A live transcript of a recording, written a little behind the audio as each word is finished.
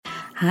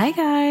Hi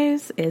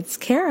guys, it's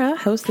Kara,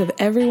 host of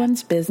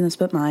Everyone's Business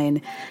But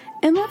Mine.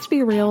 And let's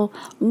be real,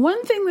 one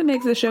thing that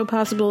makes the show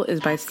possible is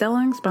by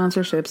selling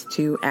sponsorships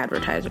to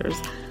advertisers.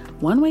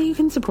 One way you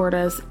can support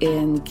us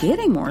in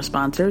getting more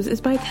sponsors is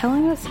by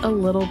telling us a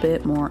little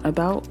bit more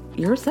about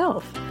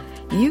yourself.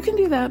 You can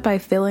do that by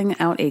filling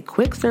out a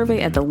quick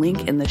survey at the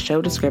link in the show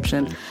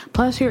description.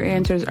 Plus, your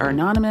answers are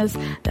anonymous.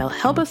 They'll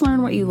help us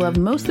learn what you love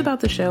most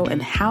about the show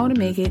and how to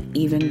make it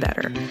even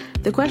better.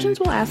 The questions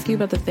will ask you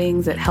about the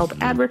things that help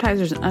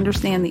advertisers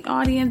understand the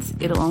audience.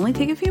 It'll only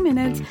take a few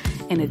minutes,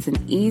 and it's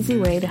an easy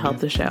way to help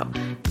the show.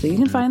 So you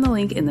can find the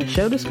link in the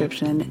show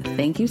description.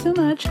 Thank you so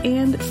much,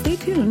 and stay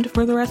tuned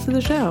for the rest of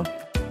the show.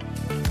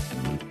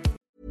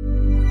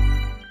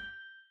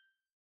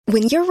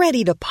 When you're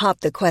ready to pop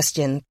the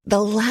question,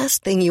 the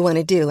last thing you want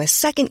to do is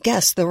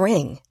second-guess the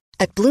ring.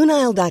 At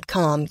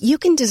BlueNile.com, you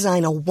can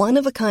design a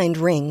one-of-a-kind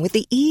ring with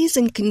the ease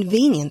and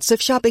convenience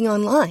of shopping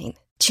online.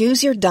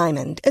 Choose your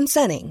diamond and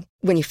setting.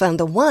 When you find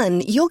the one,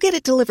 you'll get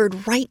it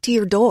delivered right to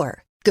your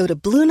door. Go to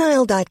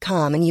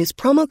BlueNile.com and use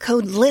promo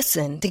code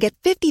LISTEN to get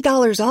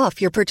 $50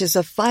 off your purchase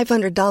of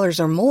 $500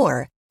 or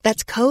more.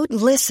 That's code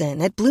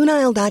LISTEN at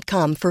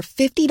BlueNile.com for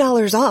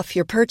 $50 off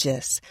your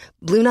purchase.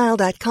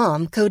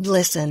 BlueNile.com, code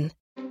LISTEN.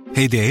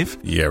 Hey, Dave.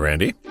 Yeah,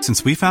 Randy.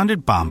 Since we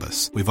founded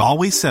Bombas, we've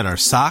always said our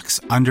socks,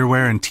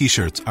 underwear, and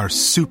T-shirts are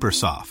super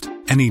soft.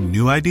 Any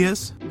new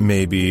ideas?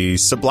 Maybe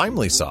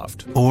sublimely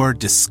soft. Or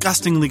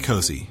disgustingly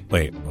cozy.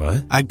 Wait,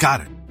 what? I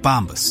got it.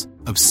 Bombas.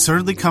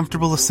 Absurdly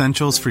comfortable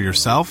essentials for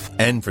yourself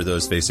and for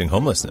those facing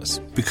homelessness.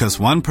 Because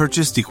one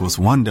purchased equals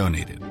one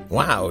donated.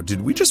 Wow,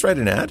 did we just write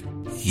an ad?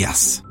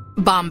 Yes.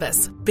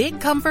 Bombas.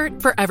 Big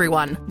comfort for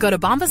everyone. Go to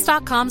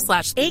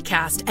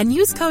bombas.com/ACAST and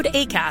use code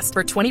ACAST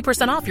for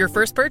 20% off your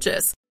first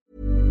purchase.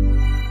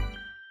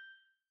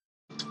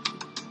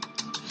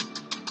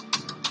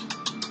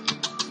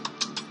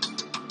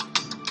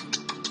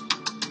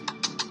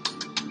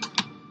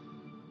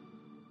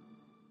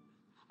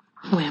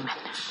 Women.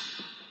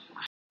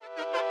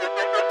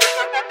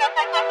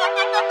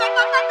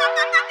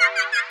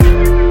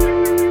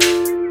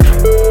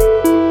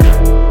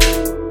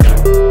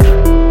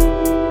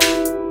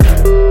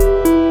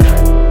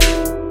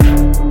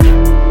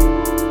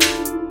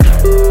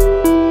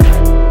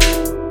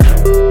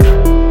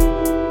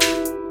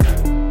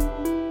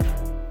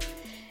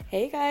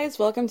 Hey guys,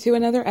 welcome to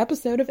another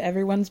episode of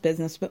Everyone's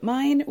Business But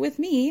Mine with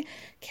me,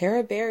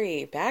 Kara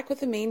Berry, back with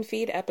the main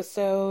feed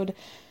episode.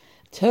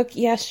 Took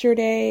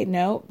Monday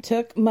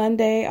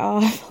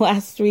off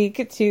last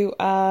week to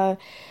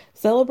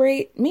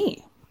celebrate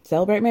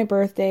my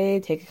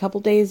birthday, take a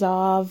couple days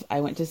off.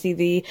 I went to see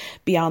the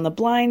Beyond the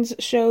Blinds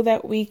show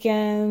that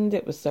weekend.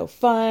 It was so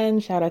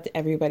fun. Shout out to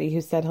everybody who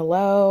said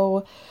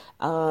hello.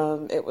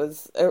 It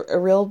was a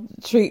real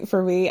treat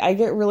for me. I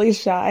get really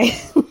shy.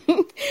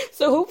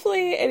 So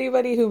hopefully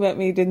anybody who met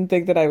me didn't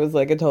think that I was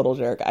like a total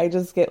jerk. I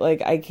just get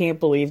like, I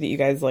can't believe that you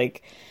guys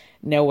like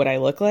know what I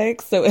look like.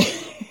 So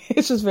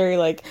it's just very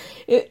like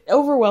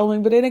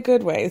overwhelming, but in a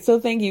good way. So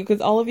thank you,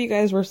 because all of you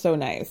guys were so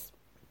nice.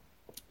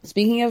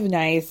 Speaking of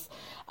nice,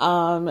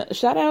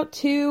 shout out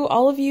to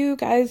all of you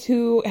guys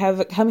who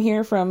have come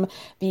here from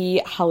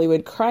the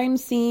Hollywood crime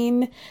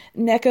scene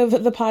neck of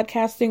the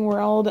podcasting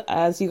world.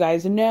 As you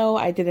guys know,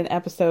 I did an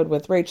episode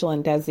with Rachel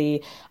and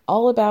Desi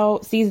all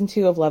about season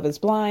 2 of Love is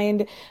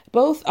Blind,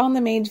 both on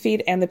the main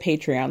feed and the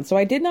Patreon. So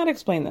I did not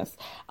explain this.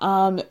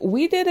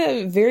 We did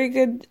a very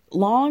good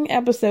long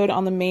episode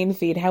on the main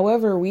feed.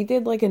 However, we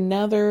did like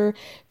another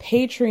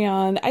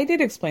Patreon. I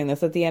did explain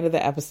this at the end of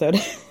the episode.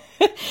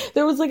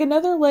 There was like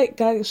another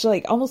like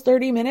almost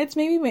 30 minutes,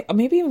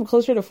 maybe even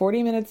closer to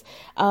 40 minutes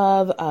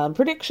of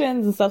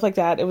predictions and stuff like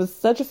that. It was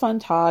such a fun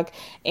talk,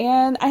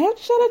 and I have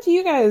to shout out to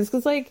you guys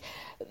because like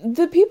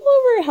the people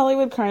over at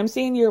Hollywood Crime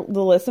Scene,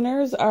 the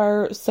listeners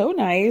are so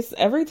nice.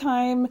 Every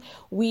time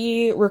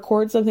we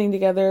record something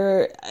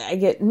together, I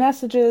get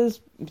messages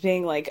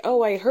being like,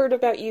 "Oh, I heard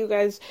about you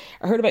guys.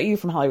 I heard about you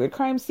from Hollywood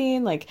Crime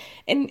Scene." Like,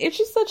 and it's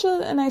just such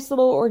a nice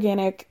little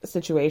organic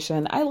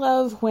situation. I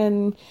love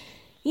when,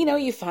 you know,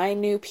 you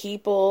find new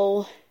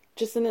people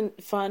just in a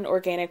fun,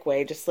 organic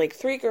way. Just like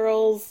 3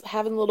 girls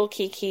having a little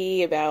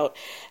kiki about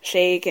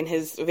Shake and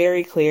his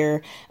very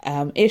clear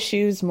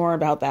issues. More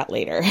about that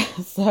later.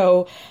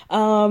 So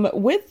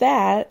with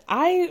that,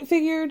 I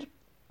figured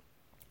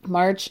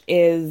March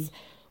is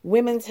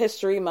Women's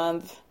History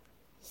Month.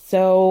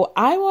 So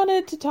I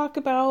wanted to talk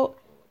about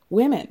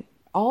women.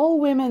 All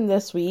women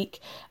this week.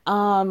 It's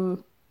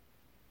going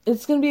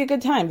to be a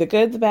good time. The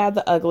good, the bad,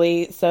 the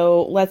ugly.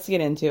 So let's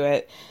get into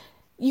it.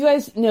 You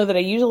guys know that I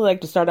usually like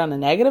to start on a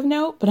negative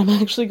note, but I'm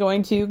actually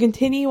going to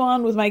continue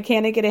on with my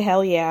Can I Get a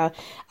Hell Yeah,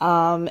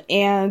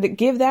 and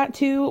give that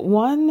to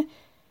one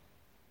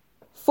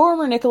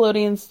former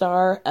Nickelodeon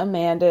star,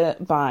 Amanda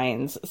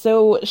Bynes.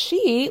 So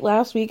she,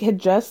 last week, had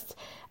just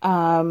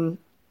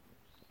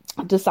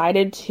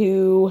decided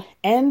to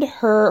end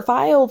her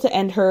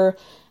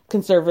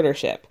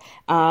conservatorship.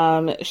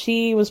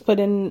 She was put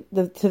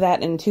to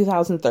that in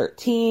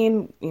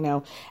 2013, you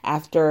know,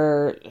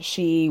 after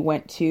she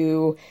went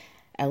to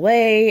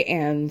LA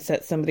and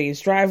set somebody's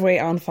driveway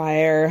on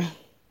fire.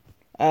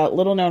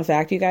 Little known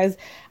fact, you guys,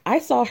 I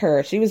saw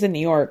her. She was in New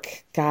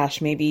York,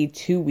 gosh, maybe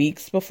 2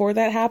 weeks before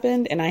that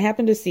happened. And I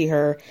happened to see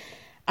her.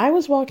 I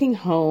was walking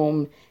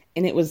home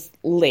and it was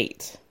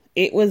late.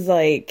 It was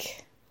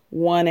like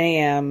 1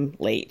 a.m.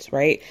 late,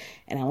 right?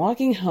 And I'm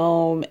walking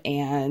home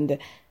and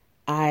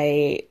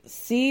I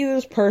see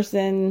this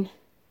person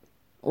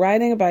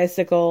riding a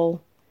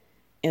bicycle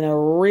in a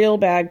real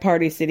bag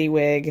Party City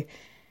wig.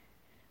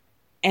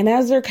 And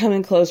as they're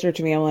coming closer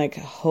to me, I'm like,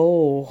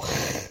 oh,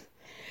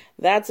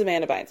 that's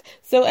Amanda Bynes.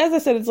 So as I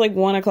said, it's like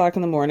 1 o'clock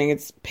in the morning.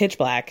 It's pitch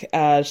black.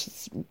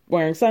 She's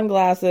wearing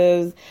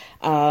sunglasses,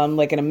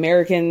 like an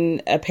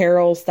American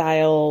Apparel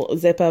style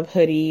zip up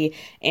hoodie.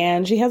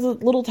 And she has a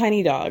little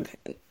tiny dog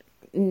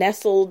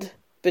nestled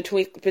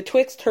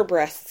betwixt her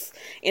breasts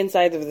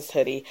inside of this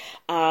hoodie.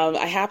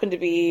 I happened to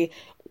be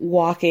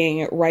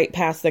walking right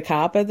past the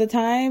cop at the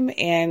time,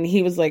 and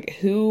he was like,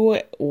 who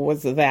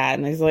was that?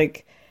 And he's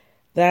like,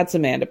 that's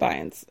Amanda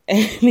Bynes.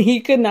 And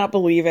he could not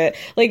believe it.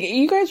 Like,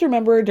 you guys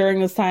remember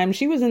during this time,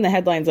 she was in the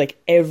headlines like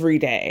every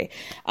day.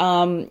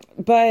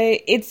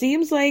 But it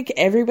seems like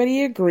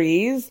everybody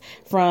agrees,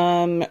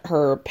 from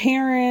her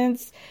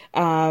parents,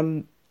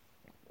 and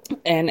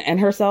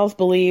herself,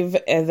 believe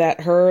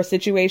that her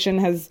situation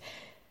has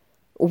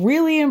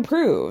really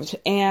improved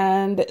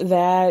and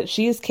that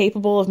she is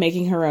capable of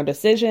making her own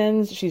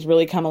decisions. She's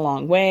really come a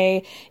long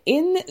way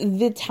in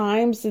the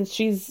time since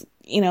she's,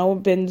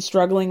 been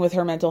struggling with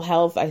her mental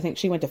health. I think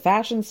she went to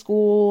fashion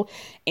school,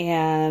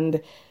 and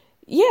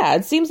yeah,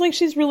 it seems like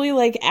she's really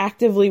like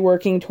actively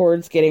working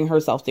towards getting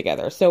herself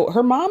together. So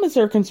her mom is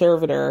her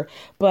conservator,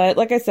 but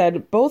like I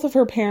said, both of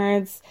her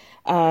parents,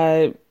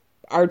 are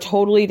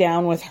totally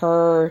down with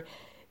her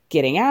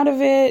getting out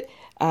of it.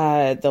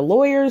 The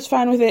lawyer's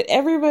fine with it.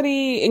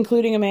 Everybody,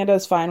 including Amanda,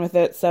 is fine with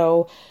it.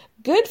 So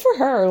good for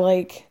her.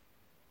 Like,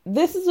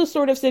 this is the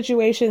sort of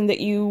situation that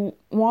you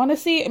want to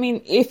see. I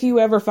mean, if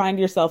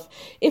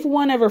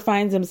one ever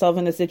finds himself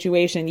in a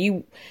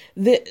situation,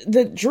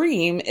 the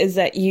dream is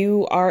that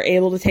you are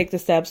able to take the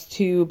steps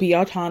to be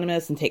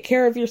autonomous and take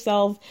care of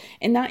yourself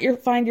and not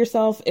find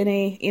yourself in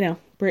a,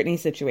 Britney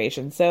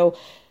situation. So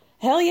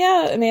hell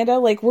yeah, Amanda,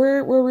 like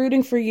we're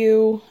rooting for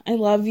you. I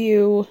love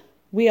you.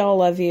 We all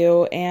love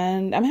you,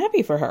 and I'm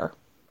happy for her.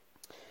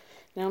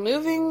 Now,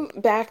 moving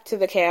back to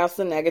the chaos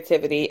and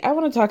negativity, I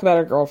want to talk about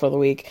our girl for the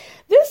week.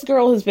 This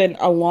girl has been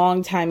a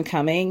long time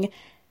coming.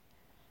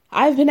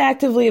 I've been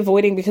actively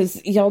avoiding,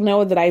 because y'all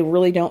know that I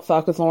really don't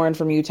fuck with Lauren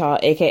from Utah,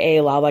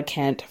 aka Lala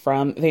Kent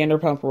from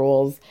Vanderpump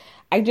Rules.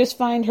 I just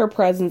find her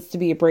presence to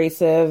be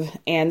abrasive,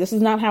 and this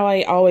is not how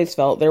I always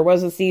felt. There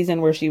was a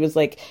season where she was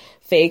like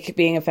fake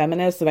being a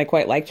feminist, and I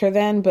quite liked her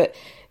then, but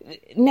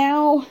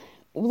now,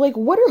 like,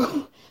 what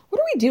are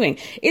we doing?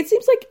 It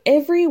seems like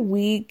every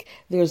week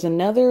there's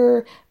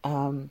another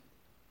podcast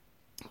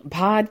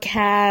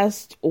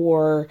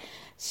or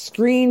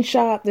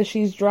screenshot that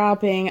she's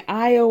dropping,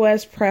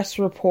 iOS press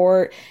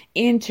report,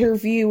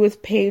 interview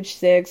with Page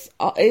Six.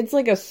 It's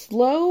like a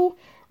slow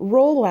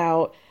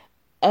rollout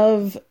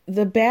of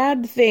the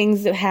bad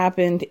things that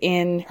happened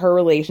in her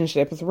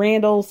relationship with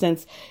Randall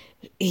since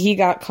he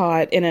got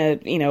caught in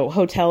a,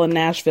 hotel in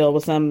Nashville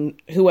with some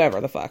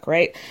whoever the fuck,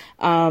 right?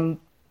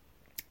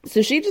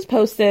 So she just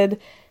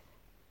posted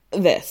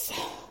this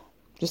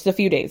just a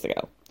few days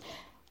ago.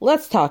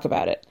 Let's talk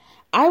about it.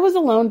 I was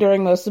alone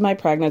during most of my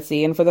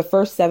pregnancy and for the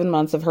first 7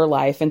 months of her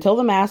life until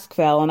the mask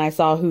fell and I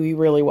saw who he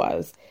really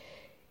was.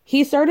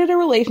 He started a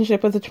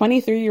relationship with a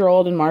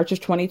 23-year-old in March of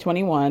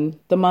 2021,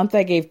 the month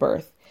I gave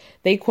birth.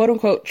 They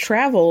quote-unquote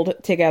traveled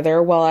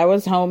together while I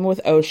was home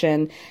with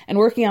Ocean and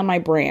working on my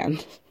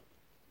brand.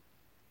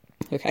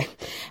 Okay.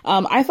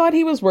 I thought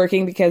he was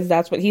working because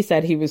that's what he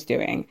said he was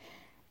doing.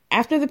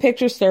 After the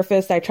pictures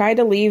surfaced, I tried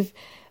to leave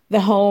the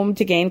home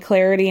to gain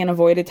clarity and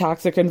avoid a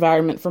toxic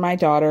environment for my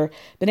daughter,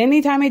 but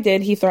anytime I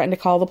did, he threatened to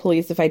call the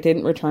police if I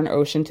didn't return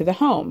Ocean to the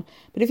home.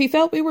 But if he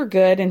felt we were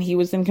good and he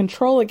was in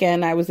control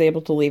again, I was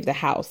able to leave the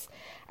house.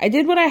 I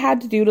did what I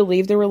had to do to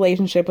leave the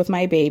relationship with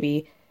my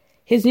baby.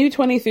 His new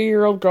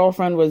 23-year-old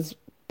girlfriend was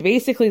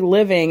basically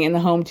living in the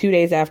home 2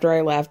 days after I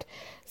left.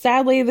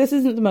 Sadly, this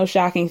isn't the most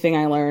shocking thing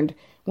I learned.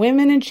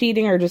 Women and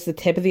cheating are just the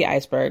tip of the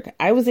iceberg.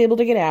 I was able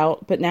to get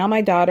out, but now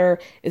my daughter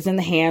is in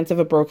the hands of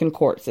a broken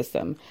court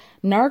system.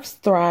 Narcs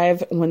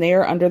thrive when they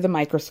are under the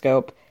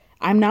microscope.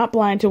 I'm not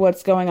blind to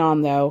what's going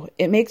on, though.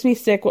 It makes me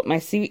sick what my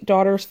sweet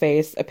daughter's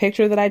face, a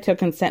picture that I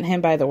took and sent him,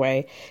 by the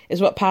way,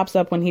 is what pops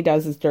up when he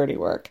does his dirty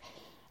work.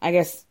 I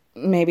guess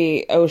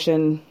maybe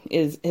Ocean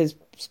is his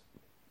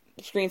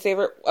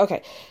screensaver.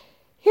 Okay,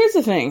 here's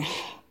the thing.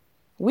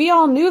 We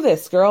all knew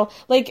this, girl.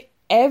 Like,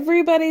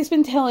 everybody's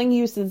been telling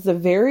you since the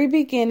very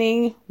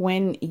beginning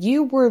when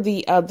you were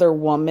the other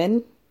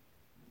woman,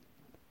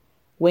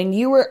 when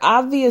you were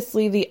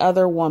obviously the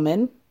other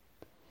woman,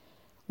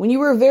 when you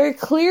were very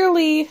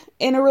clearly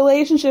in a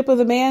relationship with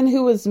a man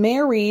who was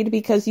married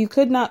because you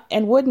could not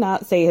and would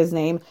not say his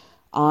name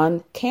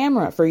on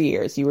camera for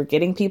years. You were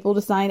getting people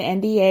to sign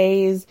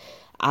NDAs.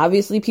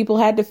 Obviously, people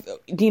had to,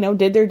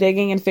 did their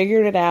digging and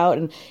figured it out.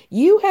 And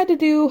you had to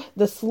do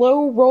the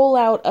slow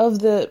rollout of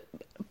the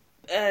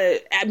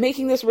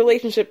making this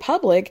relationship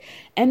public.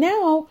 And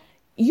now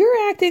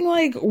you're acting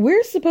like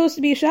we're supposed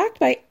to be shocked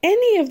by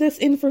any of this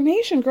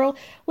information, girl.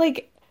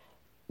 Like,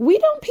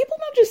 people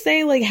don't just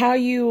say, like, how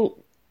you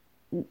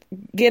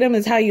get them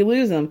is how you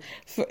lose them.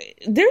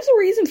 There's a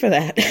reason for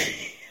that.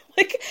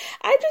 Like,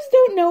 I just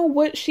don't know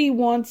what she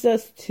wants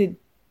us to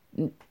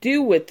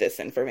do with this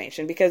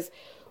information, because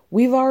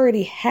we've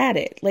already had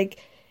it. Like,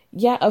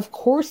 yeah, of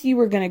course you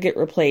were going to get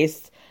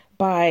replaced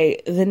by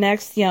the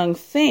next young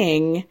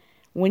thing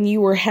when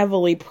you were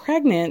heavily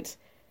pregnant.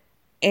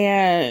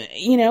 And,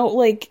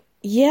 like,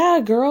 yeah,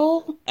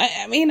 girl,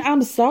 I mean,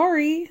 I'm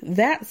sorry.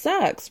 That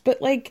sucks.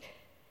 But, like,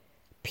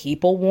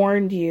 people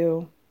warned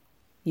you.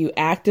 You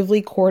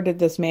actively courted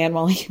this man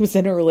while he was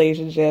in a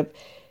relationship.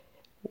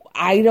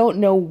 I don't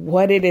know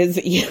what it is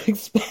that you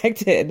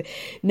expected.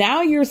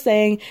 Now you're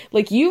saying,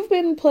 like, you've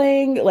been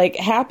playing, like,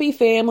 happy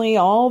family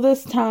all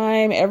this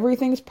time.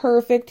 Everything's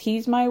perfect.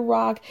 He's my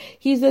rock.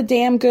 He's a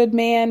damn good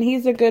man.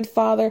 He's a good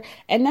father.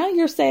 And now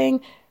you're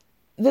saying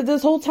that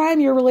this whole time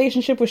your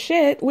relationship was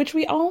shit, which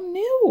we all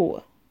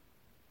knew.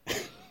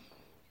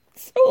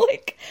 So,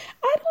 like,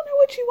 I don't know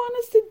what you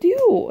want us to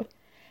do.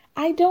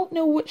 I don't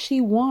know what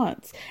she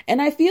wants.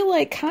 And I feel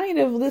like kind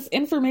of this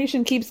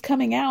information keeps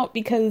coming out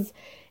because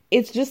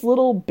it's just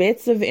little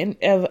bits of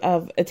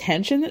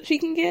attention that she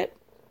can get.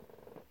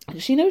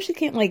 She knows she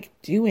can't, like,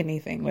 do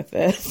anything with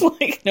this.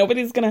 Like,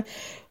 nobody's gonna,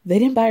 they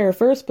didn't buy her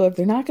first book.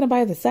 They're not gonna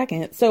buy the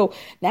second. So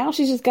now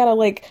she's just gotta,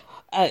 like,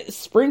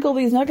 sprinkle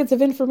these nuggets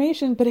of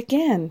information. But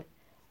again,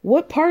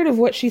 what part of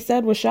what she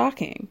said was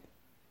shocking?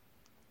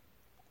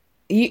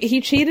 He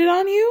cheated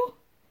on you?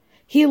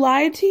 He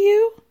lied to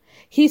you?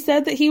 He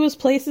said that he was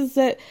places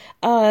that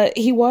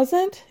he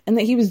wasn't, and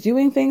that he was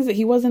doing things that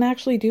he wasn't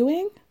actually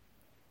doing?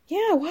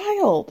 Yeah,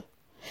 wild.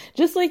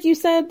 Just like you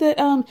said that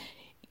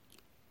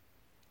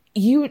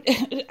in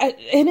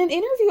an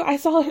interview I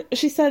saw,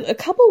 she said a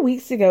couple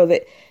weeks ago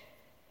that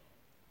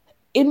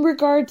in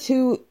regard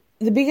to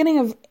the beginning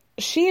of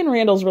she and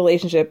Randall's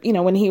relationship,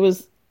 when he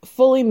was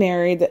fully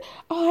married, that,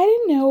 I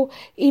didn't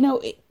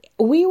know,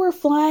 we were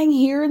flying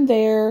here and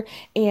there,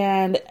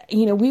 and,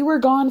 we were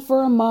gone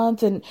for a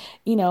month, and,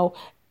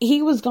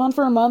 he was gone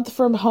for a month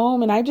from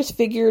home, and I just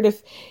figured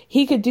if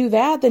he could do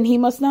that, then he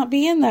must not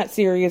be in that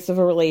serious of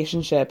a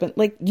relationship. And,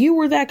 like, you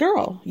were that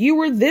girl. You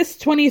were this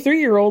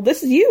 23-year-old.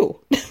 This is you.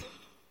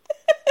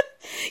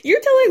 You're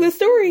telling the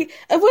story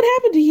of what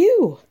happened to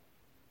you.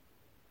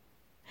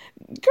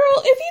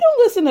 Girl, if you don't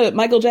listen to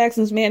Michael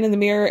Jackson's Man in the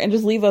Mirror and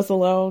just leave us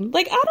alone,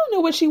 like, I don't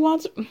know what she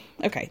wants.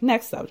 Okay,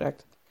 next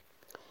subject.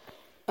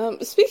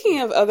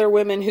 Speaking of other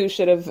women who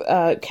should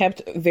have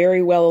kept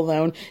very well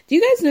alone, do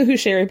you guys know who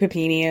Sherry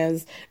Papini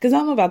is? Because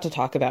I'm about to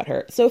talk about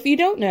her. So if you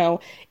don't know,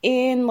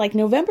 in like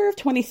November of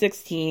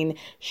 2016,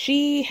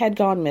 she had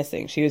gone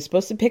missing. She was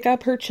supposed to pick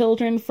up her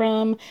children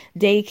from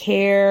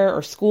daycare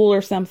or school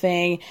or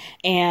something,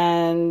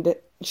 and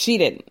she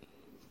didn't.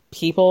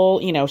 People,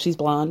 she's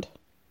blonde.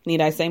 Need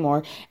I say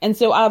more? And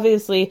so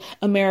obviously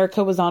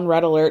America was on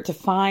red alert to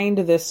find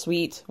this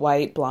sweet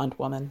white blonde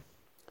woman.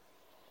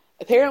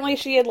 Apparently,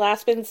 she had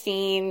last been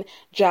seen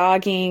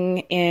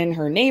jogging in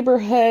her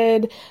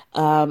neighborhood.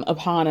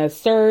 Upon a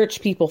search,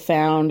 people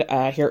found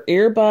her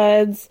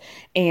earbuds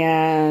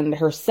and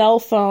her cell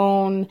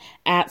phone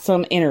at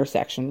some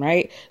intersection,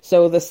 right?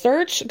 So the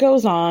search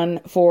goes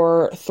on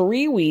for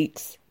 3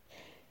 weeks.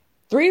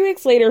 3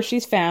 weeks later,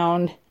 she's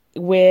found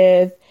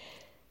this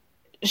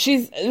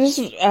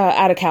is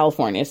out of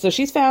California. So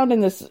she's found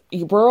in this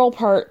rural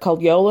part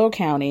called Yolo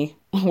County,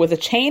 with a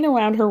chain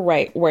around her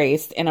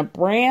waist and a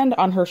brand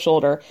on her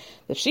shoulder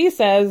that she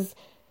says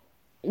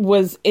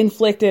was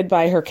inflicted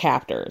by her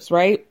captors,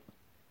 right?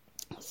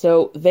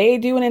 So they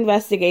do an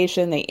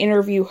investigation. They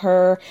interview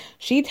her.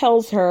 She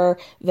tells her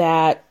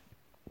that,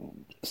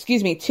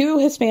 2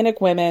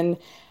 Hispanic women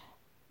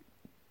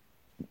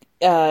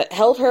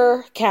held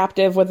her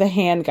captive with a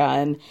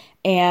handgun,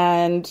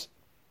 and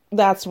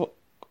that's what,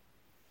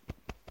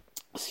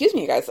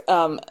 you guys,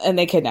 and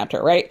they kidnapped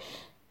her, right?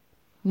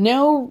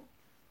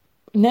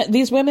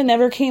 These women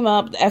never came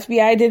up. The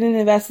FBI did an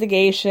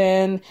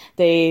investigation.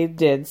 They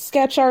did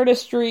sketch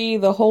artistry,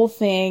 the whole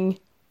thing.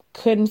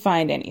 Couldn't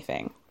find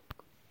anything.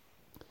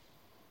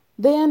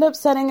 They end up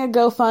setting a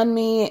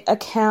GoFundMe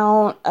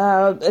account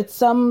at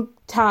some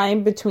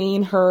time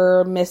between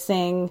her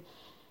missing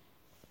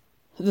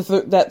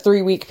that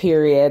 3-week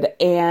period,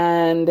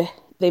 and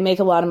they make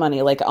a lot of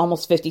money, like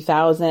almost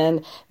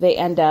 $50,000. They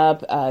end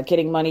up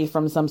getting money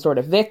from some sort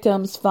of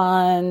victims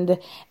fund,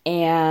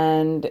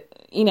 and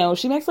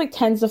she makes like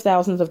tens of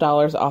thousands of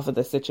dollars off of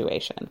this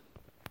situation.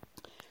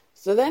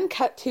 So then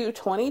cut to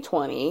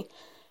 2020,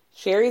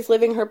 Sherry's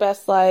living her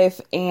best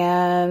life,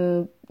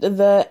 and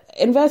the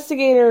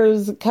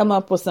investigators come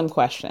up with some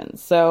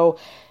questions. So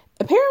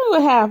apparently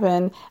what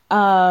happened,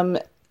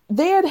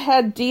 they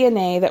had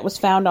DNA that was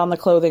found on the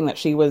clothing that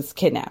she was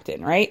kidnapped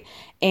in, right?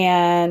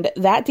 And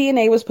that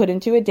DNA was put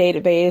into a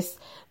database.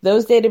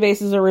 Those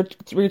databases are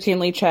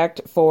routinely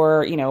checked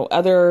for,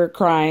 other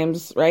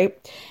crimes,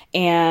 right?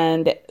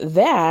 And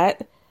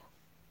that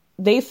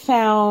they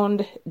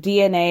found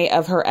DNA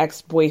of her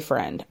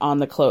ex-boyfriend on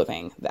the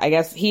clothing. I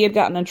guess he had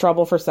gotten in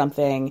trouble for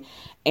something,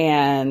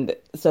 and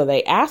so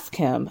they asked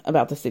him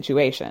about the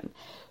situation.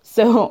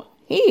 So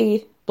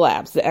he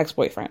blabs, the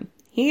ex-boyfriend.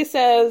 He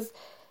says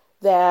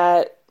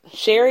that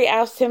Sherry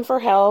asked him for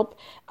help,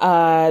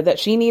 that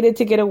she needed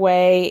to get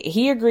away.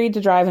 He agreed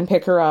to drive and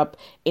pick her up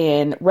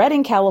in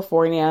Redding,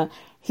 California.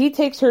 He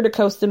takes her to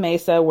Costa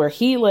Mesa where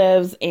he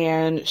lives,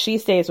 and she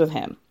stays with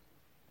him.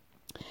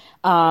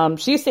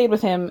 She stayed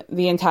with him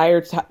the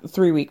entire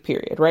 3-week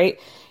period, right?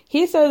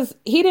 He says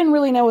he didn't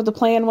really know what the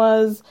plan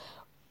was,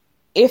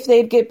 if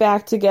they'd get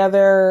back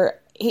together.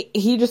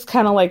 He just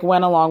kind of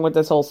went along with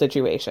this whole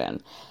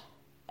situation.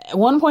 At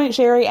one point,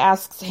 Sherry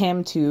asks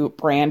him to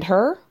brand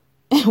her,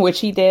 which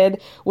he did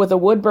with a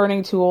wood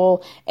burning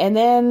tool. And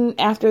then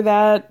after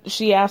that,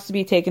 she asked to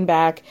be taken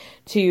back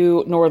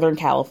to Northern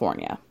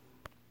California.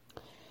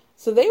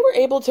 So they were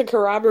able to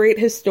corroborate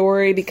his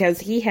story because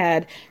he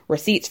had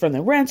receipts from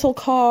the rental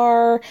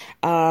car.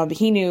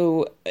 He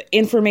knew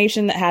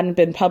information that hadn't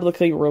been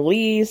publicly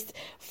released,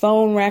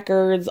 phone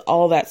records,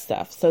 all that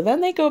stuff. So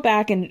then they go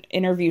back and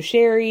interview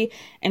Sherry,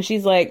 and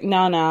she's like,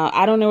 no,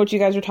 I don't know what you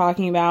guys are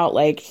talking about.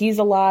 He's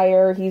a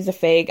liar. He's a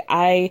fake.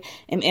 I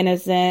am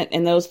innocent.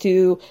 And those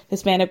 2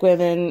 Hispanic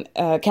women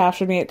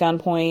captured me at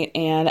gunpoint,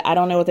 and I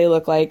don't know what they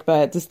look like,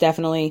 but this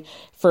definitely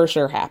for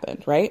sure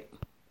happened, right?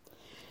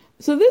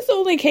 So this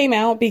only came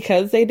out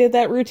because they did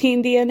that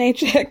routine DNA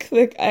check.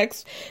 The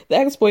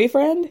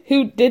ex-boyfriend,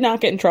 who did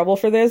not get in trouble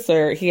for this,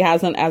 or he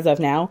hasn't as of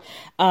now,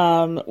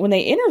 when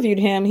they interviewed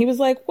him, he was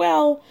like,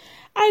 well,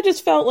 I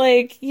just felt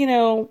like,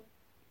 if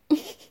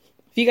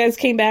you guys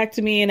came back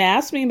to me and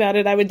asked me about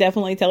it, I would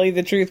definitely tell you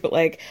the truth.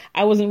 But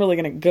I wasn't really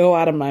going to go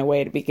out of my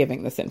way to be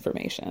giving this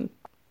information.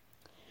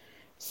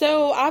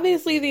 So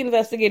obviously the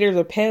investigators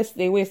are pissed.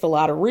 They waste a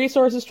lot of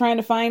resources trying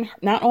to find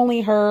not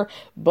only her,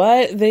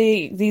 but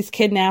these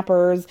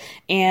kidnappers.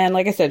 And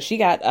like I said, she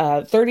got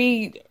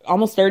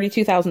almost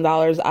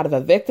 $32,000 out of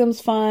a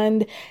victims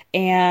fund.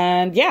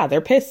 And yeah,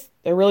 they're pissed.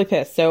 They're really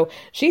pissed. So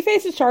she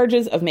faces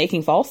charges of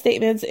making false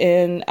statements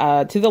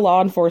to the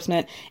law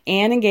enforcement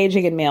and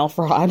engaging in mail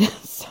fraud.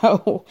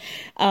 So,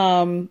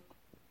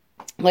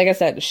 like I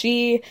said,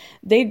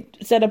 they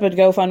set up a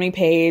GoFundMe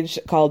page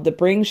called the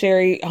Bring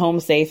Sherry Home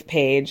Safe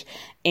page,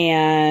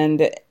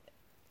 and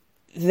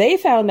they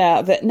found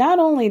out that not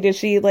only did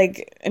she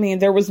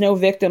there was no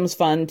victims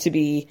fund to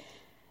be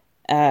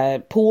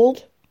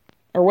pooled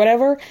or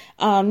whatever.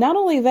 Not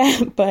only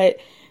that, but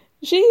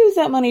she used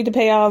that money to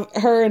pay off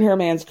her and her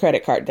man's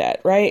credit card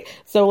debt, right?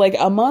 So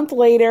a month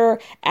later,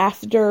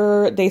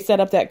 after they set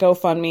up that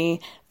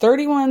GoFundMe,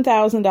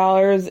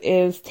 $31,000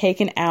 is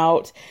taken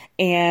out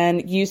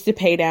and used to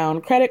pay down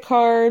credit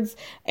cards.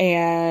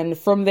 And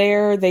from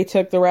there, they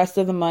took the rest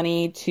of the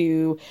money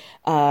to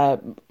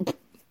line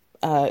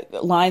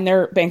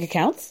their bank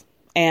accounts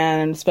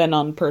and spend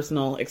on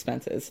personal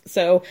expenses.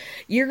 So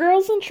your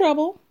girl's in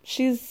trouble.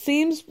 She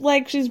seems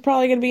like she's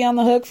probably going to be on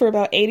the hook for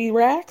about 80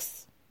 racks.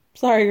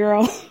 Sorry,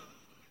 girl.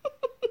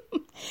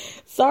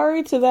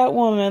 Sorry to that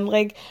woman.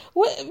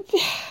 What?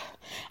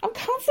 I'm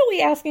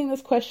constantly asking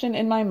this question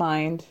in my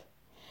mind.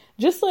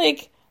 Just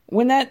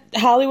when that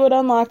Hollywood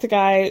Unlocked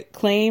guy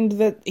claimed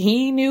that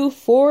he knew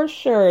for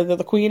sure that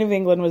the Queen of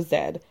England was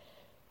dead.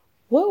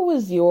 What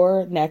was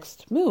your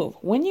next move?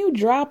 When you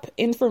drop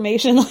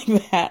information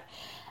like that,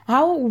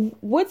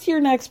 what's your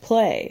next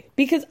play?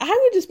 Because I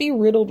would just be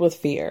riddled with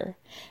fear.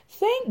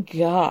 Thank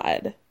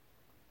God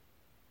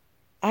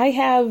I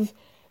have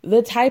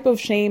the type of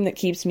shame that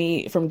keeps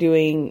me from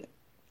doing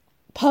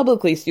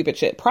publicly stupid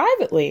shit.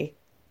 Privately,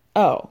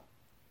 don't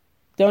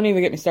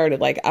even get me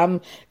started. I'm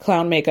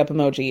clown makeup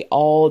emoji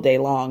all day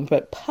long,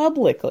 but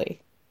publicly,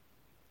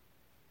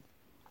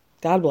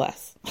 God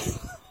bless.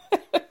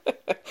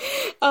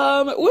 With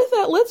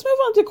that, let's move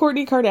on to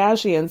Kourtney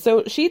Kardashian.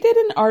 So she did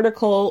an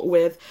article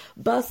with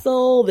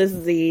Bustle. This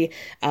is the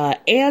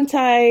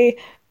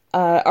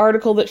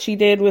article that she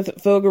did with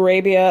Vogue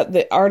Arabia,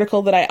 the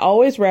article that I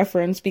always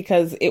reference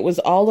because it was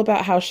all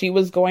about how she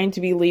was going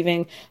to be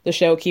leaving the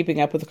show Keeping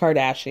Up with the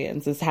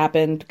Kardashians. This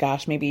happened,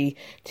 maybe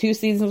 2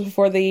 seasons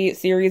before the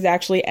series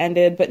actually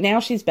ended, but now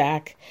she's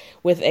back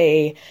with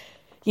a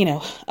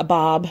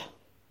bob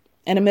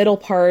and a middle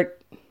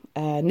part,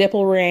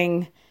 nipple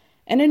ring,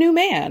 and a new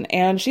man.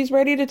 And she's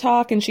ready to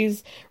talk, and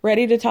she's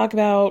ready to talk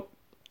about,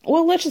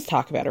 let's just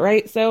talk about it,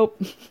 right? So,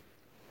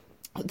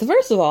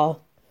 first of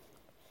all,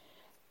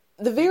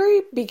 the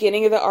very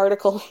beginning of the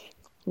article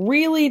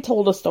really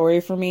told a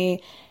story for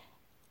me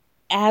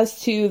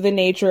as to the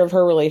nature of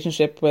her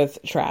relationship with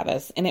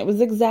Travis. And it was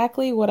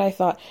exactly what I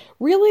thought.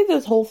 Really,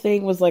 this whole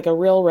thing was a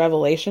real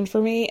revelation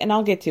for me, and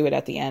I'll get to it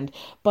at the end.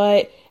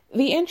 But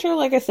the intro,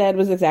 like I said,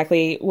 was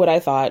exactly what I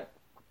thought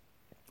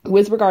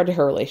with regard to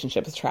her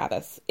relationship with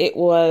Travis. It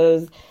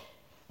was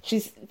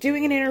she's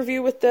doing an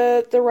interview with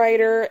the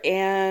writer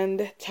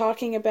and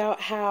talking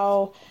about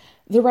how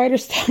the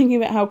writer's talking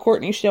about how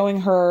Courtney's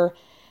showing her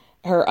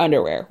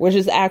underwear, which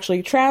is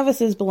actually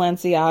Travis's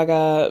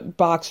Balenciaga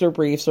boxer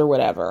briefs or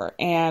whatever.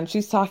 And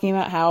she's talking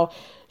about how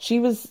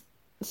she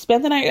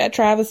spent the night at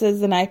Travis's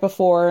the night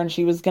before, and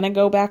she was going to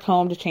go back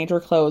home to change her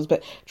clothes,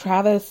 but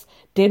Travis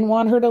didn't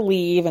want her to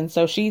leave. And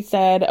so she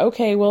said,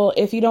 okay, well,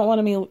 if you don't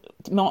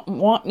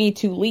want me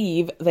to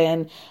leave,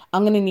 then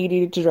I'm going to need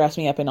you to dress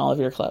me up in all of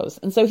your clothes.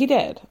 And so he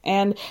did.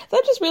 And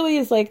that just really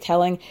is like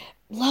telling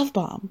love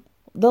bomb.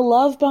 The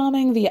love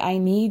bombing, the I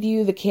need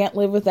you, the can't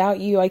live without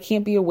you, I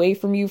can't be away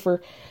from you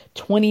for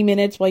 20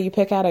 minutes while you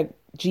pick out a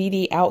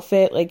GD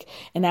outfit. Like,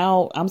 and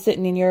now I'm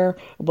sitting in your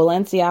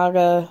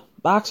Balenciaga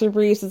boxer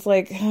briefs. It's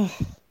like,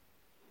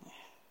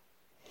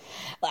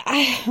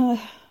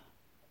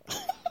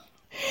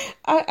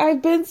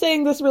 I've been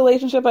saying this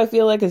relationship, I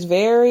feel like, is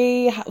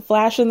very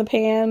flash in the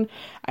pan.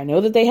 I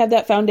know that they had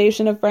that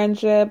foundation of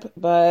friendship,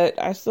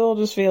 but I still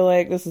just feel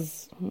like this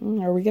is,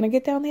 are we going to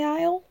get down the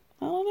aisle?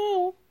 I don't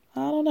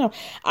know.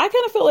 I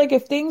kind of felt like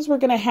if things were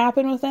going to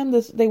happen with them,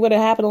 they would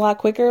have happened a lot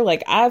quicker.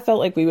 Like, I felt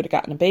like we would have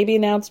gotten a baby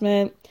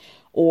announcement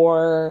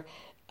or,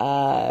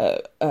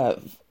 an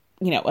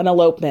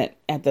elopement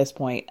at this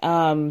point.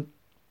 I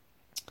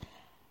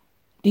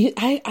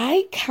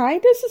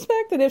kind of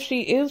suspect that if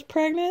she is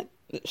pregnant,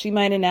 she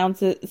might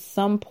announce it at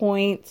some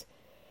point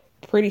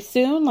pretty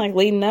soon, like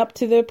leading up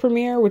to the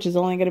premiere, which is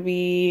only going to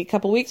be a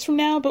couple weeks from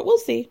now, but we'll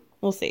see.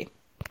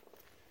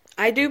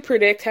 I do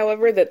predict,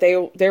 however, that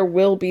there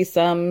will be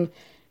some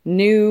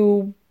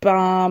new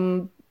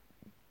bombshell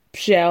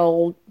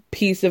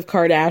piece of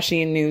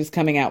Kardashian news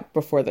coming out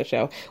before the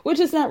show, which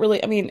is not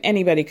really, I mean,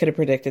 anybody could have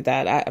predicted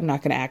that. I'm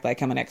not going to act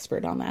like I'm an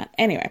expert on that.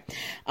 Anyway,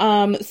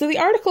 so the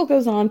article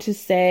goes on to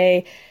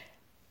say,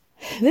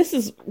 this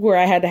is where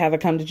I had to have a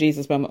come to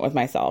Jesus moment with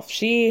myself.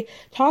 She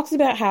talks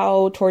about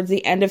how towards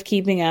the end of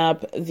Keeping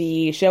Up,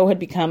 the show had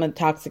become a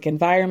toxic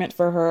environment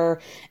for her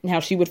and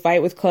how she would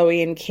fight with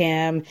Khloe and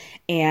Kim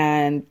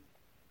and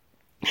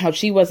how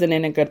she wasn't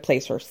in a good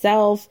place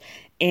herself.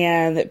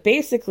 And that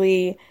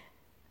basically,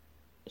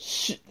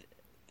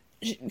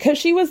 because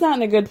she was not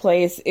in a good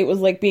place, it was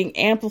like being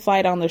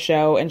amplified on the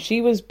show, and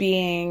she was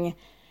being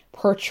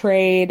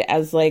portrayed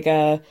as like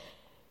a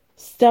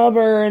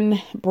stubborn,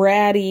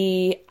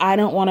 bratty, I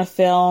don't want to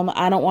film,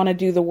 I don't want to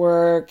do the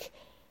work,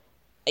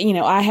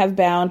 I have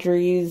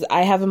boundaries,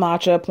 I have a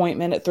matcha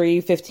appointment at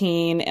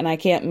 3:15 and I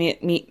can't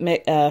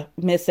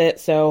miss it,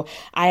 so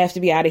I have to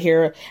be out of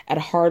here at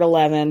a hard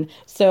 11.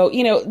 So,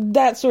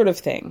 that sort of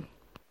thing.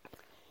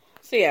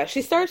 So yeah,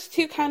 she starts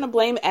to kind of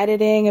blame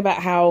editing about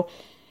how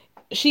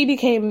she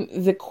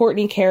became the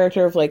Kourtney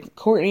character of like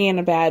Kourtney in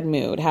a bad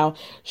mood, how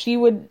she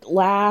would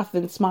laugh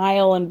and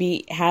smile and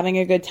be having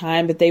a good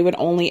time, but they would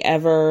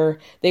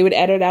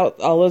edit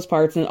out all those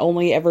parts and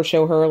only ever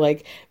show her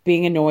like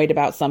being annoyed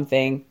about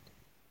something.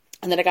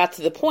 And then it got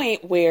to the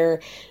point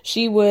where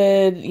she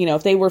would,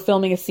 if they were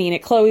filming a scene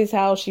at Khloe's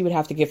house, she would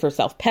have to give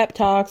herself pep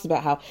talks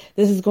about how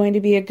this is going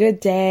to be a good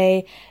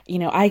day.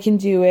 I can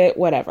do it,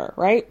 whatever.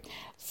 Right.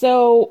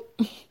 So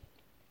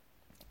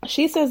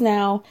she says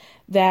now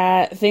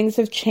that things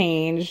have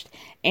changed,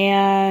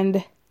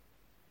 and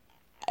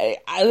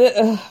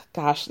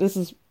gosh,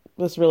 this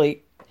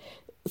really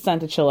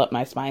sent a chill up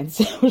my spine.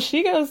 So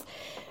she goes,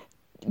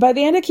 by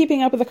the end of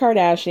Keeping Up with the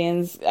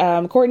Kardashians,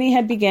 Kourtney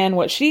had begun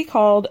what she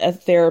called a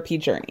therapy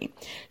journey.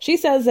 She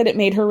says that it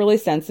made her really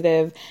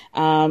sensitive,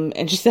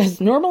 and she says,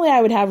 normally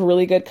I would have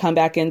really good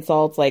comeback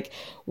insults like,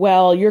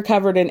 well, you're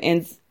covered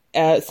in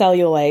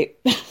cellulite.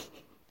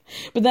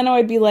 But then I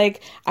would be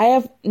like, I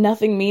have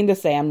nothing mean to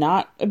say. I'm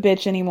not a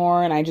bitch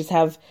anymore. And I just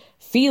have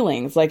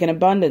feelings, like an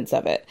abundance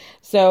of it.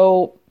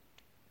 So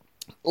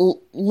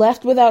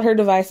left without her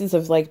devices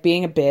of like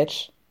being a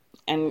bitch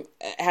and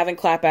having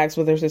clapbacks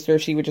with her sister,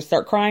 she would just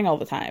start crying all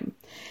the time.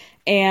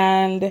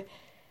 And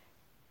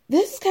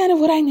this is kind of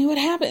what I knew would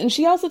happen. And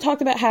she also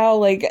talked about how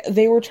like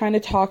they were trying to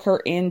talk her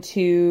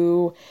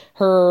into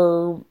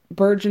her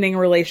burgeoning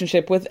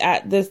relationship with,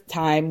 at this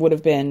time, would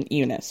have been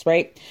Eunice,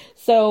 right?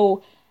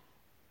 So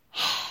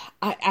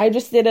I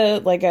just did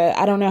a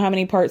I don't know how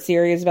many part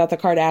series about the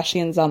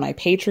Kardashians on my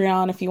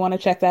Patreon if you want to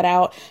check that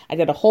out. I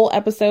did a whole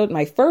episode.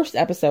 My first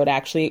episode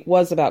actually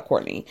was about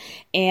Kourtney.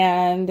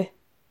 And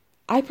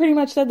I pretty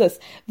much said this,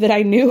 that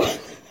I knew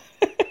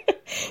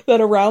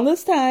that around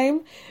this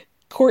time,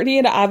 Kourtney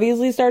had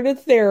obviously started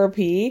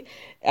therapy.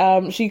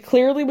 She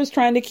clearly was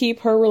trying to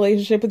keep her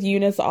relationship with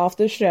Eunice off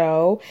the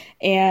show.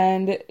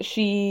 And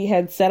she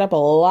had set up a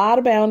lot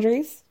of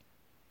boundaries.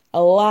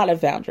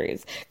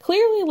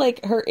 Clearly,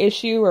 like, her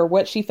issue, or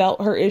what she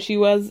felt her issue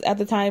was at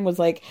the time, was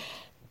like,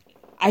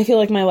 I feel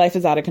like my life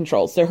is out of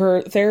control. So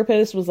her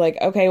therapist was like,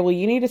 okay, well,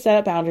 you need to set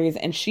up boundaries.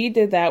 And she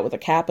did that with a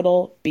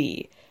capital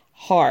B,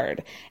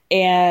 hard.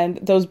 And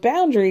those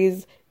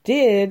boundaries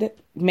did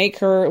make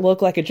her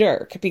look like a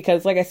jerk,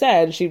 because like I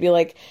said, she'd be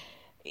like,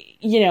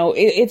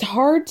 it's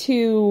hard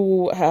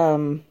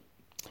to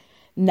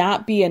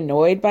not be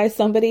annoyed by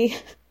somebody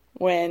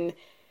when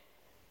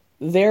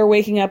they're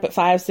waking up at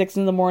 5, 6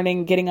 in the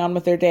morning, getting on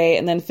with their day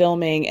and then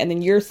filming. And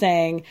then you're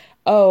saying,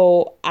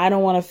 oh, I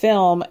don't want to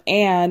film.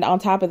 And on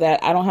top of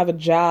that, I don't have a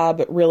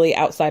job really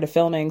outside of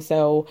filming.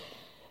 So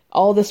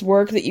all this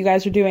work that you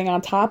guys are doing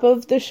on top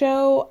of the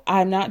show,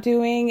 I'm not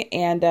doing.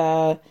 And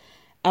I'm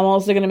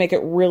also going to make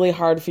it really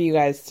hard for you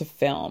guys to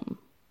film.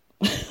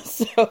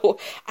 So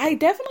I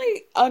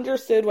definitely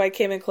understood why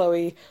Kim and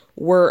Khloe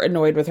were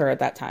annoyed with her at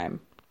that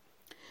time.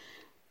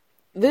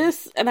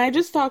 This, and I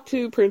just talked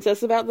to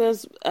Princess about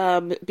this,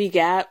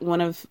 begat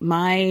one of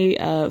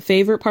my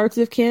favorite parts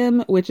of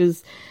Kim, which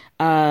is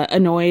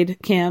annoyed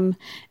Kim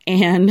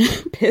and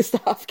pissed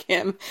off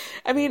Kim.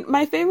 I mean,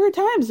 my favorite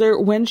times are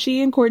when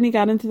she and Kourtney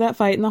got into that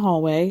fight in the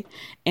hallway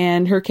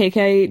and her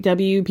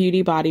KKW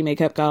beauty body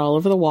makeup got all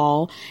over the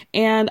wall.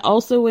 And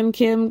also when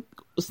Kim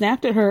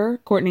snapped at her,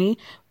 Kourtney,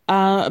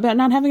 about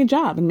not having a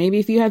job. And maybe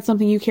if you had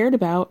something you cared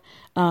about,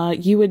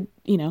 you would,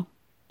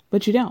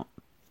 but you don't.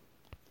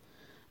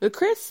 But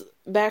Kris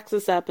backs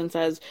us up and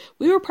says,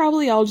 we were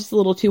probably all just a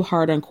little too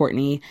hard on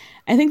Kourtney.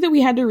 I think that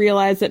we had to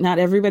realize that not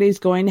everybody's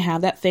going to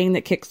have that thing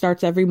that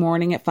kickstarts every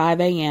morning at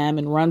 5 a.m.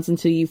 and runs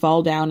until you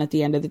fall down at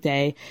the end of the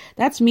day.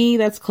 That's me,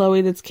 that's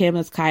Khloe, that's Kim,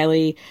 that's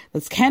Kylie,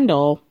 that's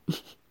Kendall.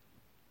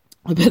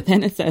 But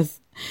then it says,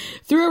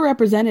 through a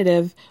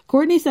representative,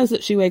 Kourtney says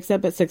that she wakes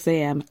up at 6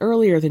 a.m.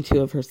 earlier than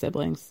 2 of her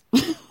siblings.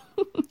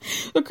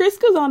 But Kris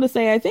goes on to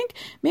say, I think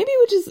maybe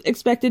we just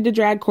expected to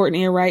drag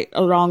Kourtney right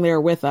along there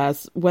with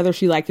us, whether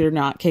she liked it or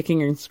not,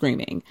 kicking and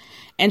screaming.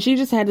 And she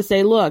just had to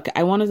say, look,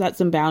 I want to set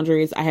some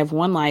boundaries. I have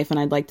one life and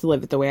I'd like to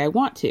live it the way I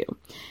want to.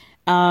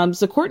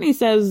 So Kourtney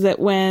says that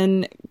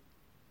when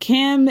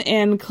Kim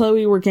and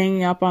Khloe were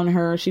ganging up on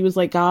her, she was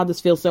like, God,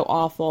 this feels so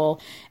awful.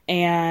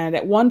 And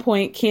at one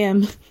point,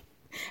 Kim,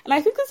 and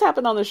I think this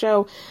happened on the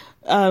show,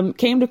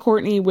 came to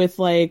Kourtney with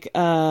like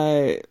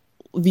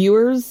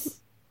viewers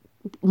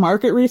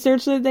market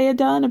research that they had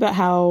done about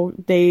how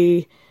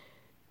they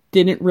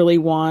didn't really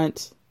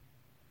want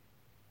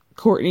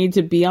Kourtney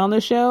to be on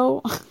the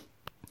show.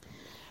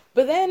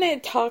 But then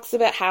it talks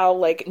about how,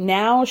 like,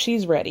 now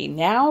she's ready.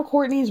 Now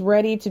Kourtney's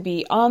ready to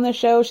be on the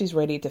show. She's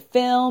ready to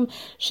film.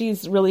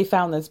 She's really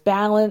found this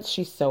balance.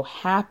 She's so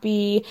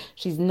happy.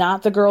 She's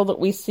not the girl that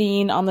we've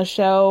seen on the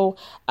show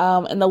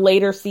in the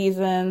later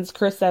seasons.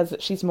 Kris says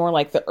that she's more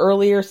like the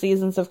earlier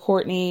seasons of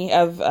Kourtney,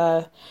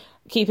 of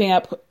Keeping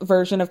Up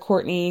version of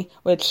Kourtney,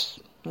 which,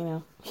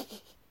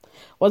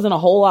 wasn't a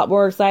whole lot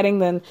more exciting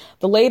than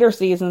the later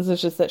seasons.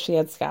 It's just that she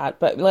had Scott.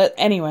 But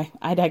anyway,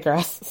 I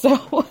digress. So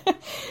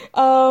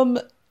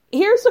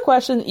here's the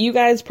question that you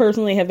guys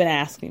personally have been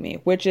asking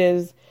me, which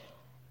is,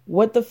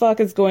 what the fuck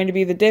is going to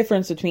be the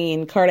difference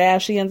between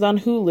Kardashians on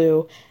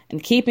Hulu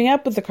and Keeping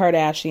Up with the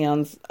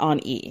Kardashians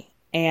on E?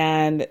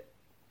 And,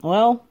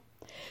 well,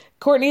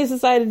 Kourtney has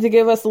decided to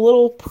give us a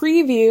little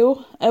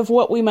preview of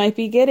what we might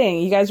be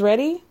getting. You guys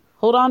ready?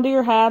 Hold on to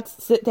your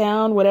hats, sit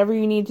down, whatever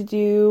you need to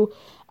do.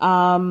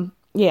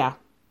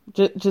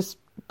 Just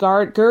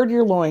gird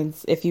your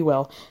loins, if you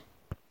will.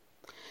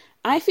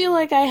 I feel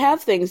like I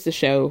have things to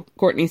show,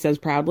 Kourtney says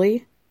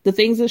proudly. The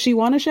things that she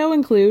want to show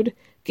include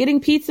getting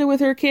pizza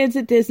with her kids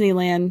at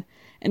Disneyland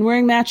and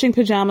wearing matching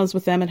pajamas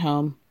with them at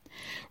home.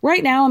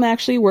 Right now, I'm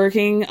actually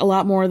working a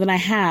lot more than I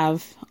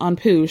have on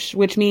Poosh,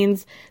 which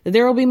means that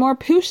there will be more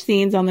Poosh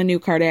scenes on the new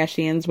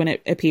Kardashians when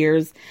it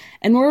appears,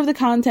 and more of the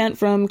content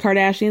from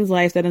Kardashian's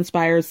life that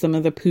inspires some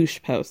of the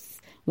Poosh posts.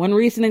 One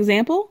recent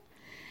example?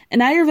 An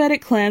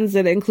Ayurvedic cleanse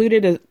that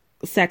included a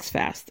sex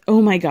fast.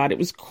 Oh my god, it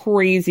was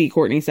crazy,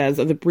 Kourtney says,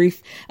 of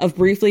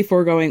briefly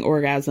foregoing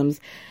orgasms.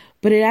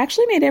 But it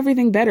actually made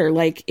everything better.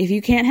 Like, if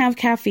you can't have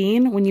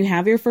caffeine when you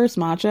have your first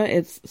matcha,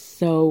 it's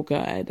so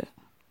good.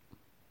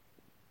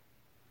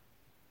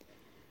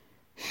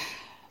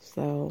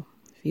 So,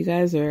 if you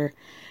guys are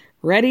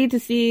ready to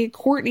see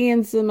Kourtney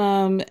in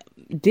some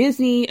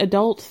Disney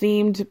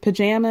adult-themed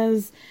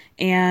pajamas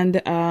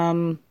and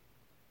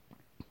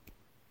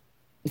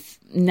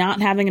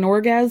not having an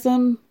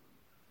orgasm,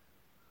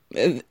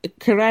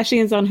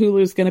 Kardashians on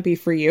Hulu is going to be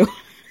for you.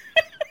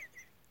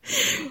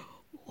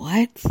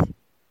 What?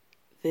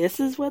 This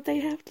is what they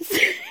have to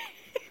say?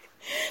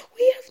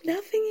 We have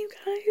nothing, you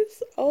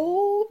guys.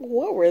 Oh,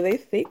 what were they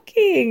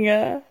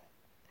thinking?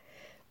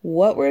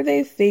 What were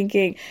they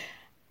thinking?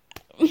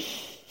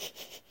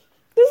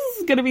 This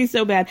is going to be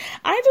so bad.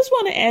 I just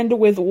want to end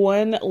with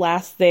one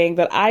last thing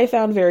that I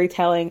found very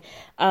telling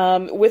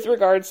with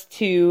regards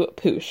to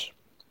Poosh.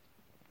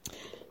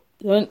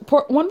 One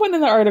point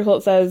in the article,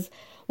 it says,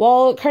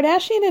 while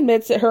Kardashian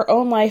admits that her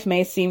own life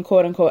may seem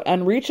quote-unquote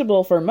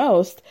unreachable for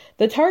most,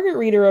 the target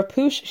reader of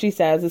Poosh, she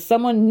says, is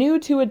someone new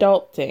to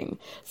adulting.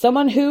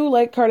 Someone who,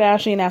 like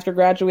Kardashian after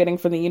graduating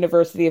from the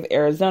University of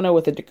Arizona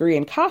with a degree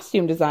in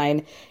costume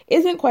design,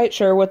 isn't quite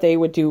sure what they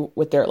would do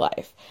with their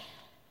life.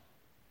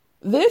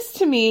 This,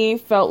 to me,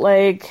 felt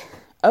like,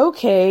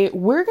 okay,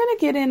 we're going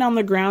to get in on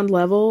the ground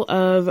level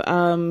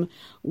of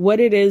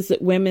what it is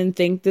that women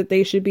think that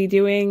they should be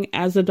doing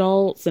as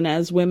adults and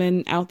as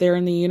women out there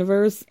in the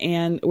universe,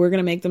 and we're going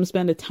to make them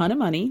spend a ton of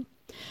money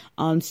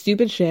on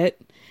stupid shit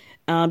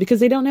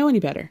because they don't know any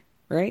better,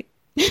 right?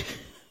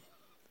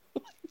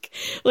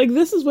 like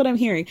this is what I'm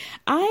hearing.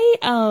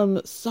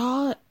 I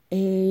saw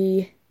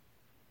a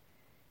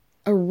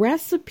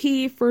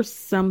recipe for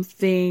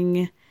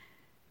something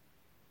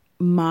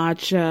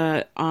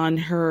matcha on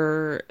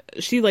her.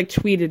 She like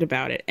tweeted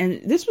about it,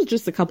 and this was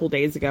just a couple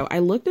days ago. I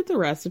looked at the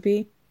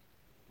recipe,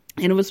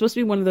 and it was supposed to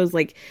be one of those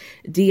like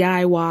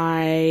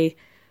DIY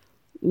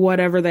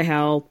whatever the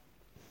hell,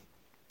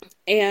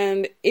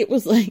 and it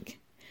was like,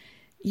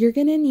 you're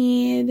gonna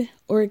need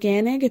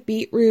organic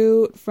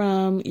beetroot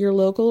from your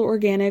local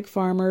organic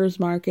farmers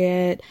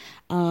market.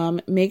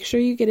 Make sure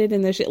you get it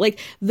in the like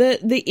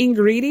the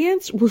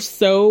ingredients were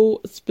so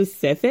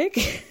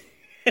specific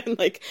and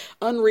like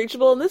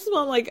unreachable. And this is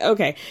when I'm like,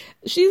 okay,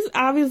 she's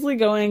obviously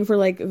going for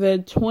like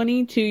the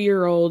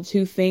 22-year-olds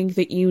who think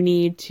that you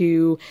need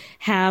to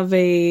have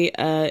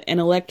an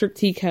electric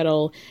tea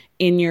kettle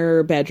in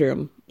your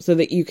bedroom so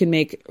that you can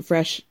make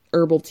fresh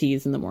herbal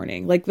teas in the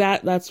morning. Like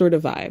that sort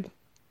of vibe.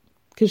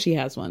 Because she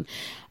has one.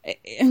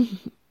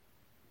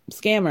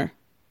 Scammer.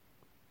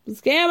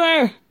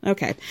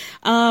 Okay.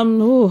 I'm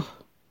gonna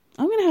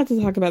have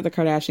to talk about the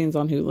Kardashians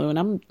on Hulu, and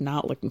I'm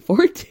not looking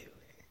forward to it.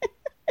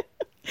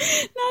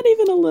 Not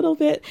even a little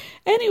bit.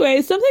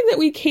 Anyway, something that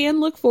we can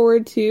look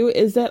forward to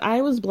is that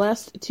I was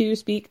blessed to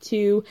speak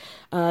to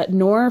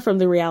Nora from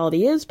the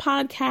Reality Is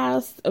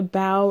podcast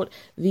about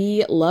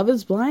the Love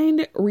is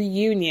Blind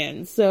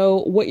reunion.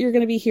 So what you're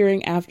going to be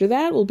hearing after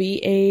that will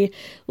be a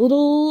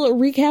little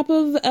recap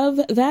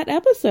of that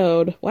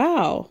episode.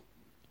 Wow.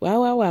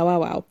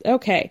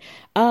 Okay.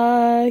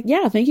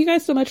 Yeah, thank you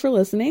guys so much for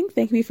listening.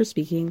 Thank me for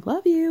speaking.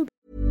 Love you.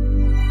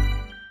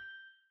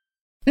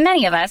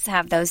 Many of us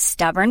have those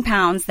stubborn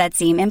pounds that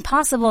seem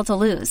impossible to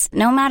lose,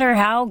 no matter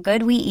how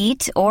good we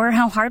eat or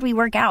how hard we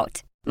work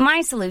out. My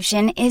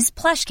solution is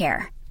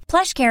PlushCare.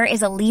 PlushCare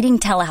is a leading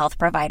telehealth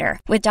provider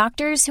with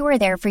doctors who are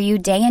there for you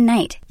day and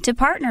night to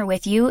partner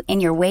with you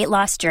in your weight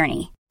loss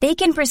journey. They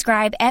can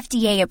prescribe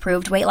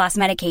FDA-approved weight loss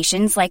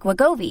medications like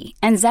Wegovy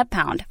and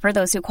Zepbound for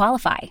those who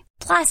qualify.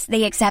 Plus,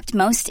 they accept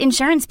most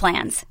insurance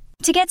plans.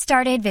 To get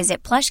started,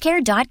 visit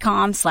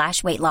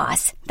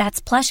plushcare.com/weightloss.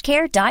 That's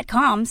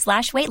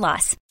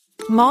plushcare.com/weightloss.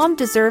 Mom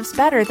deserves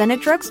better than a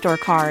drugstore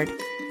card.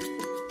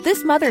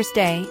 This Mother's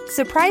Day,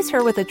 surprise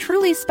her with a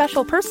truly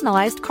special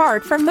personalized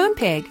card from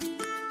Moonpig.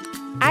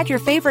 Add your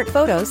favorite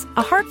photos,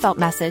 a heartfelt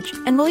message,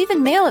 and we'll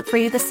even mail it for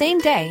you the same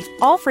day,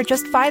 all for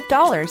just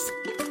 $5.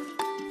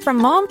 From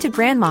mom to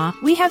grandma,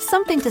 we have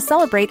something to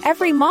celebrate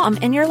every mom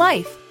in your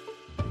life.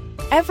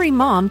 Every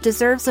mom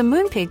deserves a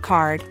Moonpig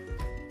card.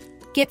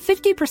 Get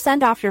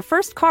 50% off your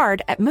first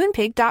card at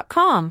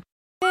Moonpig.com.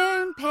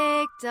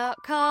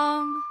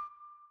 Moonpig.com.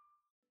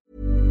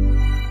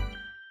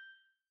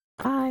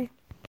 Bye.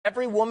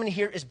 Every woman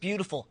here is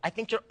beautiful. I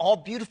think you're all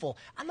beautiful.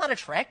 I'm not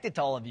attracted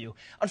to all of you.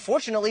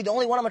 Unfortunately, the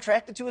only one I'm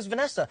attracted to is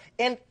Vanessa.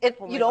 And I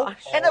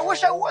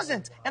wish I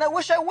wasn't.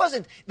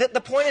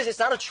 The point is, it's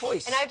not a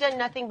choice. And I've done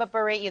nothing but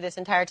berate you this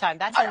entire time.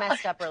 That's a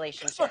messed up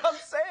relationship. That's what I'm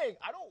saying.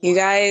 You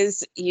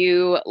guys,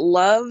 you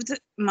loved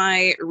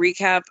my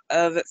recap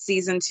of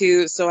season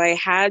 2, so I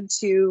had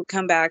to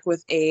come back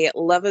with a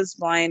Love is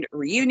Blind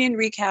reunion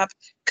recap.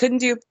 Couldn't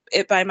do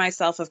it by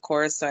myself, of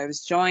course, so I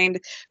was joined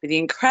by the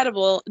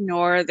incredible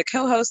Nor, the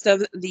co-host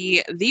of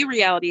the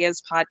Reality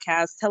Is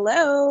podcast.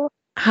 Hello.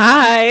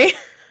 Hi.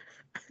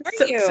 How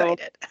are you?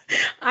 Excited.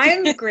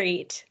 I'm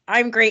great.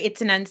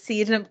 It's an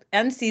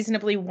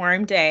unseasonably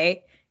warm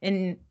day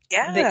in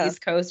the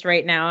East Coast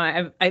right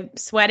now. I'm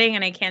sweating,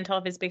 and I can't tell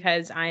if it's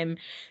because I'm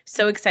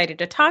so excited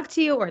to talk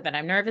to you, or that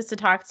I'm nervous to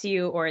talk to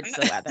you, or it's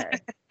the weather.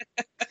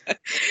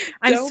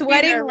 I'm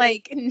sweating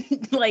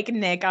like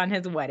Nick on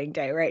his wedding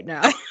day right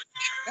now.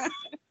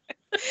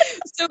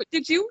 So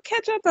did you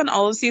catch up on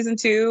all of season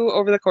 2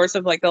 over the course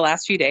of like the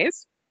last few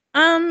days?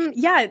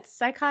 Yeah, it's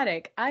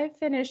psychotic. I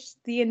finished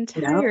the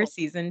entire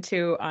season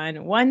 2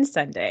 on one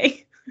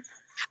Sunday.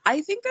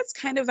 I think that's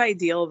kind of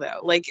ideal though.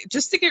 Like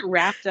just to get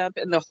wrapped up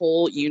in the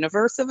whole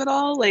universe of it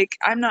all. Like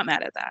I'm not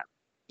mad at that.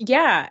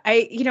 Yeah,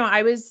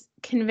 I was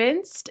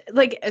convinced,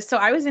 so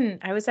I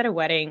was at a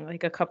wedding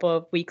like a couple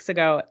of weeks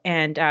ago,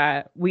 and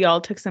we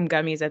all took some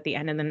gummies at the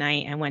end of the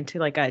night and went to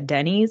like a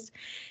Denny's.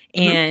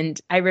 And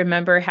I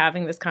remember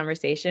having this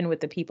conversation with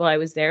the people I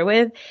was there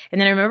with. And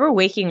then I remember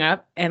waking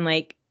up and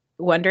like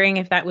wondering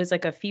if that was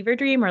like a fever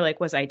dream, or like,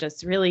 was I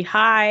just really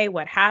high?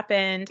 What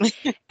happened?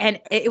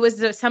 And it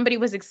was somebody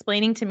was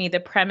explaining to me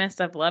the premise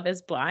of Love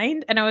is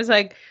Blind. And I was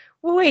like,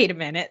 wait a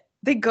minute.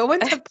 They go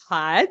into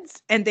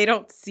pods and they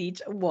don't see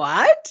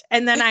what?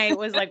 And then I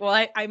was like,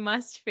 well, I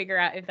must figure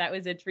out if that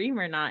was a dream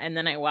or not. And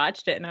then I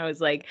watched it and I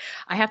was like,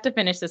 I have to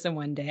finish this in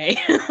one day.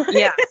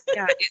 Yeah.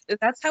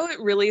 That's how it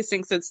really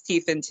sinks its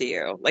teeth into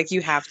you. Like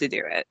you have to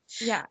do it.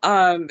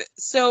 Yeah.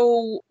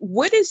 So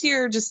what is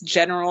your just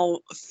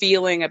general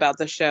feeling about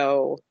the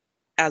show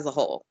as a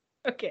whole?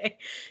 Okay.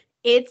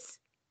 It's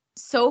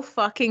so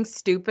fucking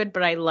stupid,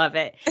 but I love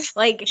it.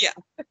 Like, yeah.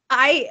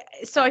 I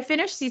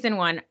finished season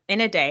 1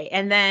 in a day,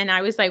 and then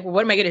I was like, well,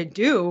 what am I going to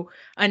do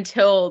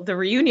until the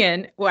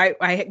reunion? Well,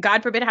 I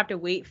God forbid, have to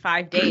wait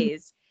 5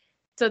 days.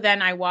 So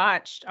then I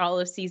watched all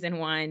of season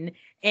 1,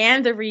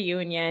 and the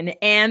reunion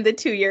and the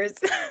 2 years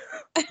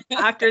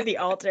after the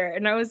altar.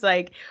 And I was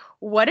like,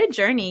 what a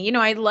journey. You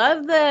know, I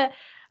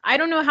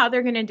don't know how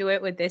they're going to do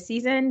it with this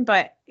season,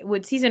 but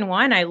with season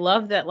 1, I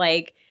love that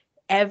like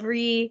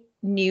every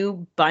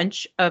new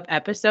bunch of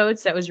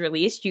episodes that was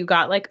released, you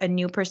got like a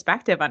new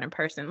perspective on a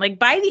person. Like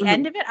by the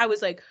end of it, I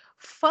was like,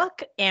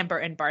 fuck Amber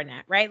and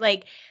Barnett, right?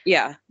 Like,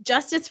 yeah,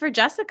 justice for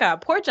Jessica,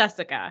 poor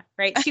Jessica,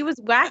 right? She was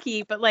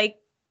wacky, but like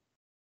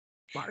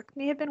Mark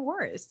may have been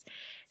worse.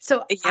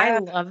 So I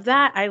love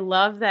that. I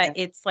love that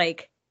it's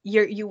like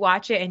you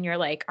watch it and you're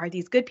like, are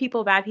these good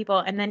people, bad people?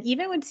 And then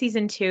even with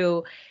season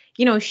 2,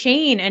 you know,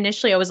 Shane,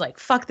 initially I was like,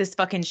 fuck this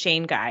fucking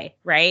Shane guy,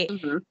 right?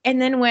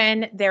 And then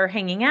when they're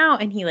hanging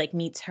out and he like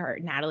meets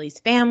Natalie's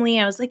family,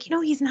 I was like, you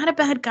know, he's not a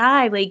bad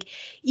guy. Like,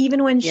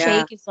 even when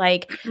Shake is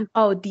like,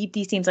 oh,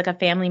 Deepti seems like a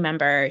family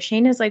member,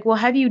 Shane is like, well,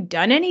 have you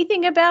done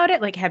anything about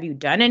it? Like, have you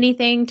done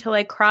anything to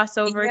like cross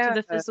over to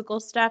the physical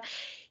stuff?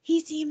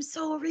 He seems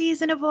so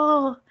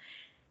reasonable.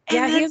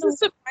 Yeah, he has a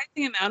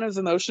surprising amount of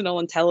emotional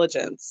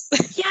intelligence.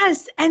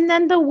 Yes. And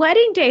then the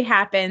wedding day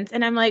happens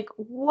and I'm like,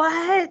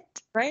 what?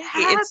 Right.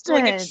 Happened? It's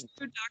like a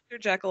true Dr.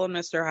 Jekyll and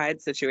Mr. Hyde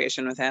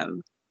situation with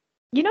him.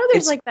 You know,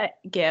 there's like that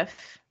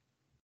gif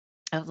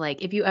of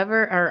like, if you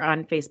ever are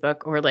on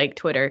Facebook or like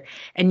Twitter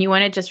and you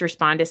want to just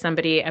respond to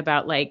somebody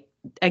about like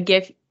a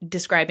gif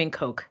describing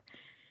Coke.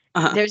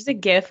 There's a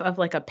gif of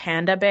like a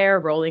panda bear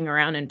rolling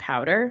around in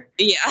powder.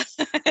 Yeah.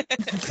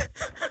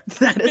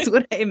 That is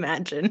what I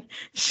imagine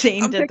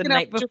Shane did the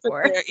night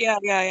before.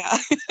 Yeah.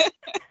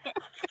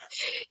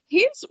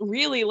 He's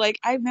really like,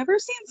 I've never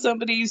seen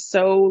somebody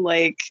so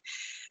like,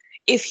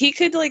 if he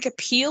could like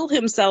peel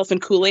himself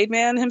and Kool-Aid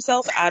Man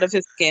himself out of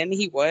his skin,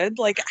 he would.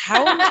 Like,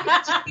 how is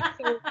he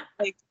so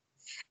like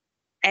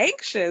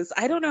anxious?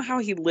 I don't know how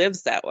he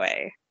lives that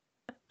way.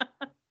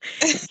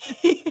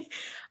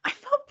 I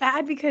felt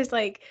bad because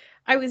like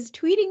I was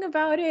tweeting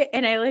about it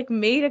and I like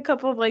made a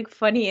couple of like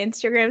funny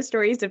Instagram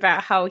stories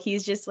about how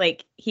he's just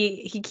like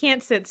he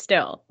can't sit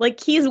still.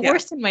 Like he's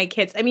worse than my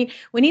kids. I mean,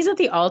 when he's at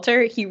the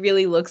altar, he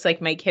really looks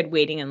like my kid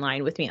waiting in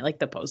line with me at like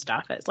the post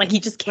office. Like he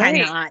just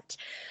cannot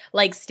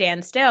like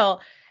stand still.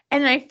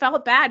 And I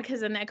felt bad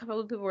because then a couple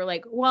of people were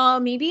like, well,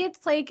 maybe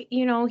it's like,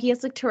 you know, he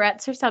has like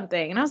Tourette's or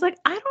something. And I was like,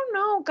 I don't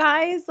know,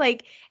 guys.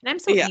 Like, and I'm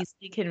so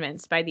easily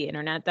convinced by the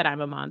internet that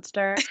I'm a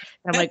monster. And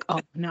I'm like,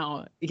 oh,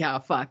 no. Yeah,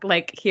 fuck.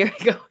 Like, here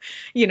I go.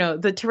 You know,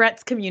 the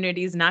Tourette's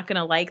community is not going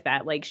to like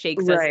that. Like Shake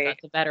says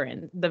about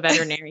the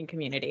veterinarian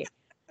community.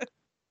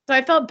 So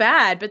I felt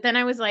bad. But then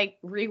I was like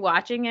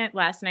rewatching it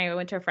last night. I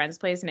went to a friend's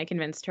place and I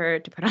convinced her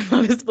to put on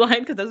Love is Blind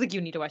because I was like, you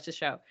need to watch the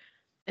show.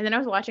 And then I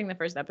was watching the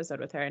first episode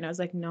with her and I was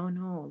like,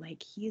 no,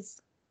 like he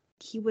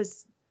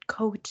was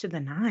coked to the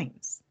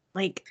nines.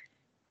 Like,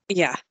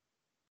 yeah.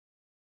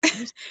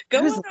 Go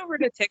on over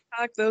to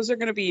TikTok. Those are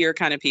going to be your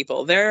kind of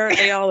people.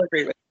 They all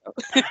agree with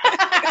you.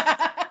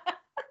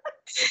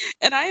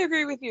 And I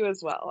agree with you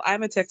as well.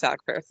 I'm a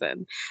TikTok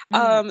person.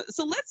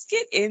 So let's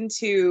get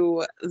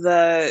into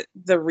the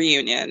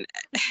reunion.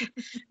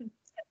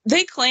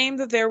 They claim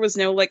that there was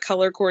no like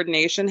color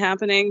coordination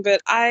happening,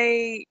 but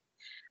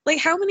like,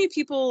 how many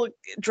people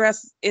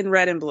dress in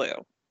red and blue?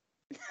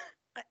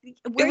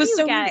 Where do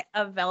you get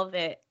a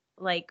velvet,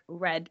 like,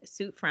 red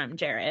suit from,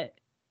 Jarrett?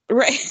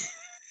 Right.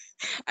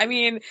 I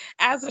mean,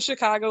 as a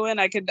Chicagoan,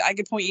 I could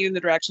point you in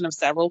the direction of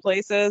several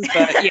places,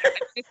 but yeah,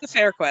 it's a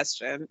fair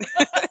question.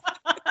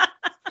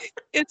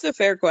 It's a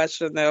fair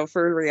question, though,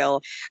 for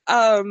real.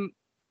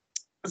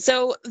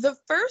 So the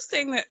first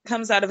thing that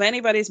comes out of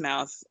anybody's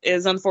mouth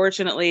is,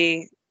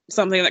 unfortunately,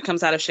 something that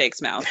comes out of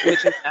Shake's mouth,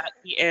 which is that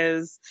he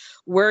is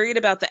worried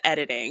about the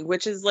editing,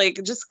 which is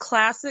like just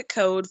classic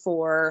code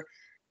for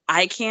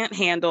I can't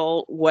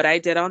handle what I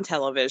did on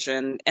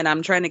television and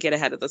I'm trying to get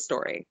ahead of the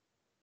story.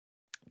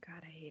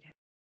 God,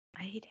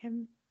 I hate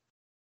him.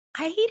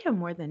 I hate him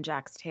more than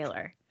Jax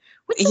Taylor,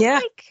 which is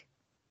like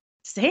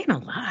saying a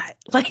lot.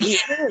 Like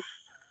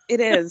it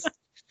is.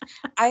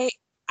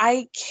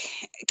 I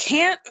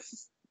can't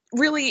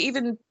really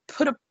even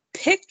put a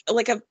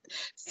like a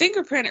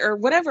fingerprint or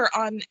whatever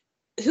on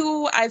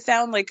who I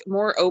found like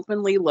more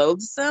openly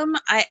loathsome.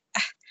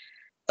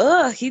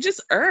 He just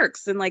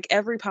irks in like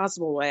every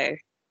possible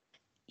way.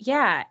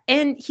 Yeah.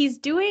 And he's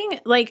doing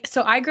like,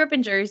 so I grew up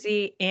in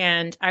Jersey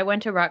and I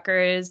went to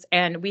Rutgers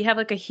and we have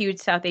like a huge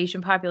South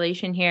Asian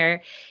population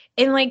here.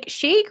 And like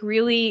Shake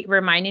really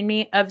reminded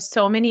me of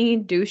so many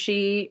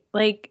douchey,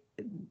 like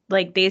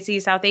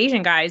Desi South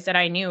Asian guys that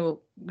I knew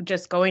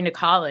just going to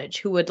college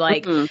who would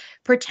like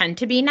pretend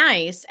to be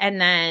nice and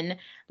then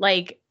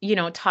like, you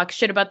know, talk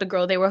shit about the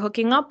girl they were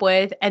hooking up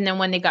with. And then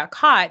when they got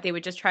caught, they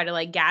would just try to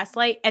like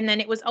gaslight. And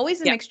then it was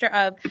always a mixture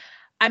of,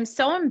 I'm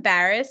so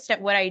embarrassed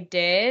at what I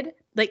did.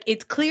 Like,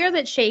 it's clear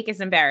that Shake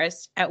is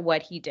embarrassed at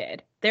what he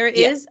did. There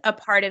is a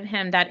part of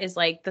him that is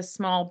like the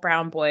small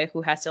brown boy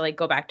who has to like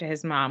go back to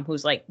his mom,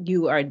 who's like,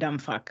 you are a dumb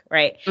fuck.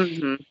 Right.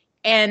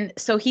 And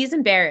so he's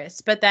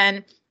embarrassed, but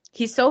then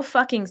he's so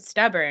fucking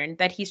stubborn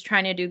that he's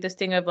trying to do this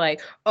thing of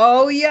like,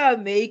 oh yeah,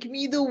 make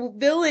me the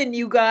villain,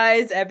 you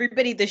guys.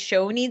 Everybody, the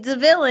show needs a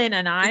villain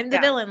and I'm the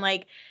villain.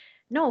 Like,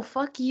 no,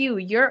 fuck you.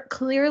 You're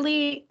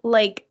clearly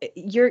like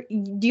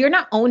you're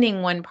not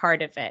owning one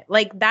part of it.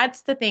 Like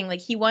that's the thing.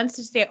 Like he wants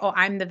to say, "Oh,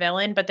 I'm the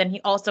villain," but then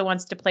he also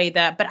wants to play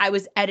that, but I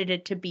was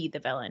edited to be the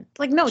villain.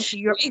 Like no,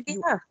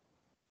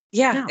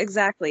 yeah,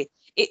 exactly.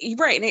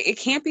 Right. And it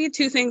can't be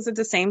two things at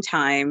the same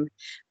time.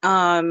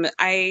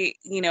 I,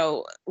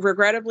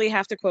 regrettably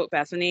have to quote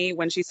Bethany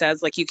when she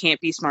says, like, you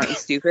can't be smart and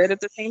stupid at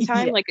the same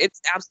time. Yeah. Like,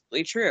 it's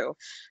absolutely true.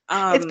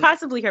 It's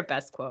possibly her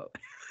best quote.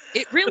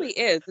 It really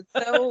is. It's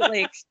so,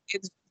 like,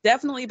 it's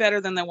definitely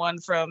better than the one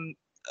from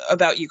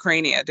about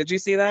Ukraine. Did you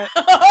see that?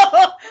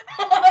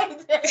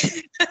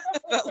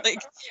 But,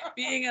 like,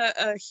 being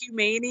a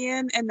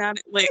Humanian and not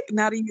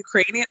a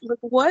Ukrainian. Like,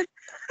 what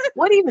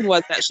even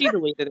was that? She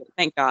deleted it,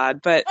 thank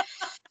God. But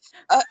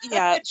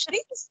yeah,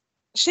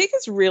 Shake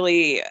is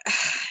really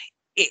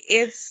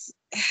it's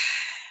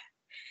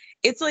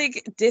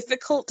like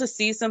difficult to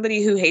see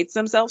somebody who hates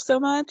themselves so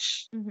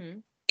much. Mm-hmm.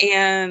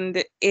 And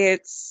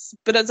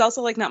but it's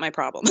also like not my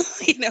problem.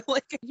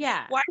 Like,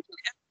 yeah, why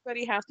should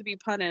everybody have to be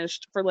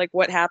punished for like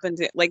what happened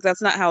like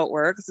that's not how it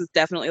works. It's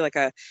definitely like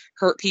a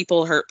hurt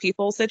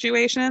people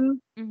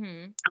situation.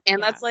 Mm-hmm.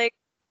 And that's like,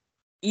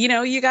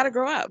 you got to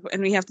grow up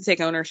and we have to take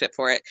ownership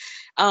for it.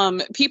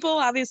 People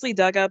obviously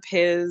dug up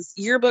his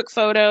yearbook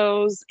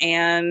photos,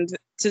 and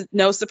to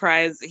no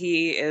surprise,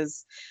 he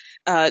is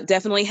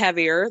definitely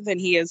heavier than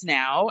he is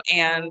now.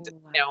 And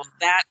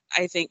that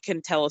I think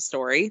can tell a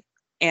story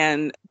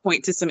and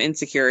point to some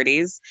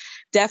insecurities.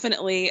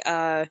 Definitely,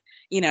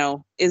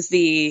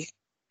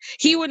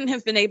 he wouldn't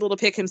have been able to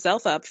pick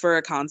himself up for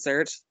a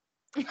concert,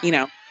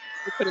 we'll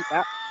put it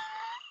that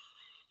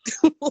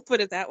we'll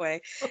put it that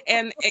way.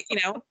 And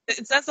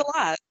it says a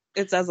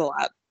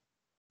lot.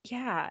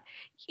 Yeah.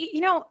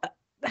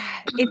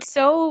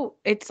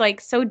 It's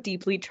like so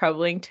deeply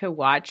troubling to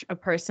watch a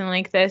person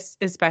like this,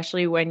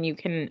 especially when you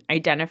can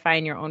identify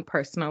in your own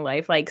personal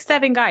life, like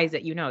 7 guys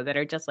that that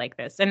are just like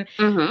this. And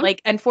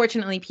like,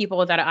 unfortunately,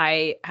 people that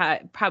I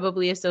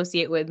probably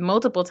associate with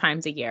multiple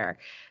times a year,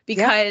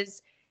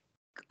 because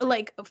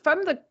like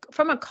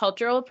from a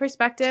cultural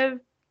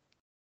perspective,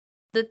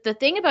 the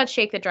thing about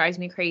Shake that drives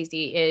me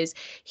crazy is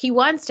he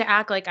wants to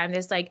act like I'm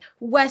this like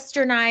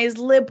westernized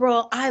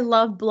liberal, I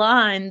love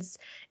blondes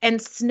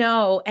and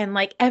snow and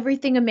like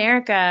everything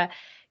America,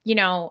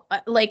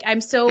 like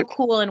I'm so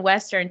cool and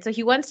Western. So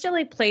he wants to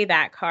like play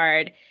that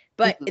card.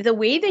 But the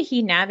way that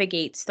he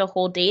navigates the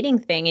whole dating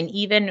thing, and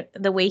even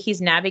the way he's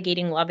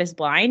navigating Love is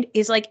Blind,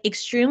 is like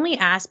extremely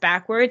ass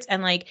backwards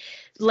and like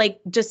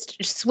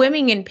just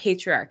swimming in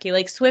patriarchy,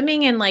 like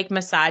swimming in like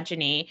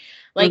misogyny.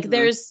 Like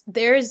there's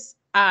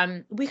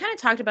we kind of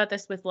talked about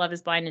this with Love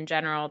is Blind in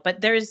general, but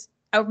there's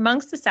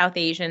amongst the South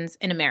Asians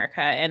in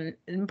America and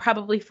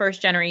probably first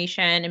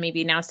generation and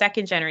maybe now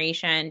second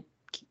generation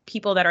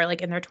people that are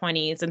like in their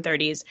 20s and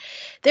 30s,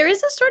 there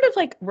is a sort of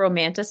like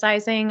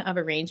romanticizing of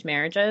arranged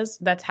marriages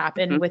that's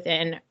happened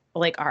within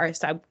like our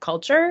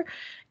subculture.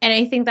 And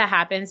I think that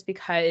happens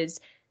because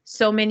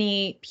so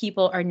many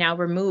people are now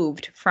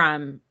removed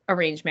from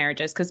arranged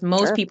marriages because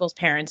most people's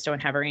parents don't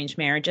have arranged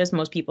marriages.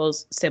 Most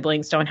people's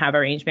siblings don't have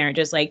arranged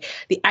marriages. Like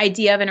the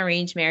idea of an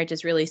arranged marriage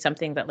is really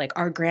something that like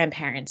our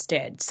grandparents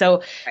did.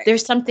 So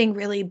there's something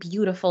really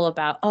beautiful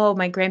about, oh,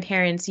 my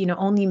grandparents,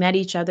 only met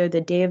each other the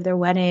day of their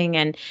wedding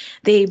and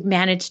they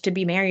managed to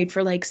be married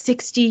for like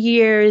 60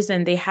 years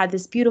and they had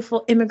this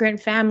beautiful immigrant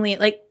family.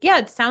 Like, yeah,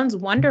 it sounds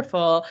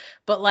wonderful,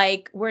 but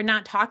like we're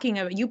not talking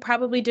about, you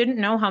probably didn't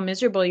know how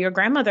miserable your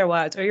grandmother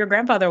was or your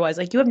grandfather was.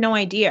 Like you have no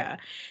idea.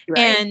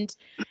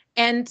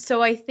 And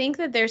so I think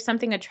that there's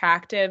something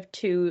attractive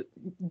to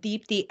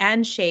Deepti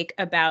and Shake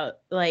about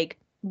like,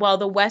 well,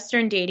 the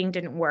Western dating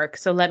didn't work,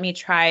 so let me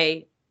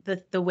try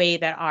the way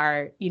that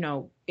our,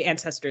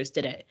 ancestors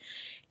did it.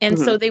 And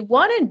so they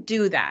want to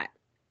do that.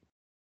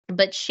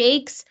 But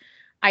Shake's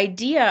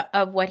idea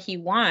of what he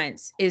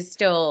wants is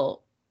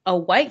still a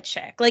white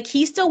chick. Like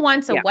he still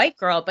wants a white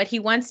girl, but he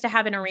wants to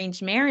have an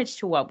arranged marriage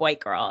to a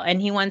white girl.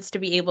 And he wants to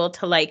be able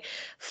to like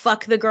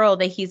fuck the girl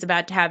that he's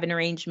about to have an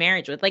arranged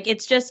marriage with. Like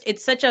it's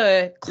such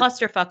a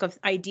clusterfuck of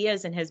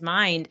ideas in his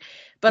mind.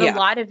 But a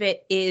lot of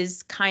it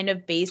is kind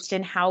of based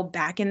in how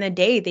back in the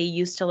day they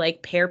used to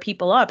like pair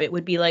people up. It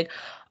would be like,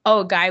 oh,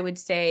 a guy would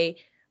say,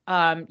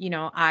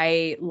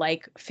 I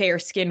like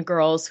fair-skinned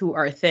girls who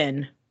are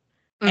thin.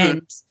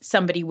 And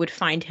somebody would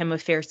find him a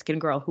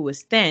fair-skinned girl who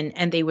was thin,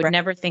 and they would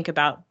never think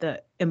about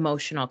the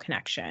emotional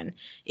connection.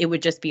 It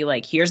would just be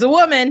like, here's a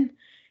woman.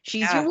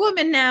 She's your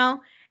woman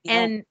now. Yeah.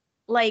 And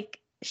like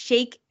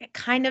Shake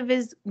kind of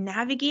is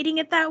navigating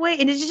it that way.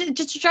 And it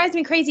just drives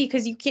me crazy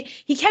because he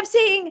kept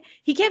saying,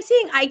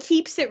 I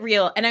keeps it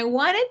real. And I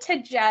wanted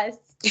to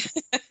just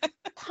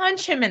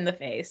punch him in the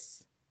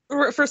face.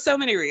 For so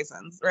many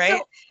reasons, right?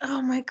 So,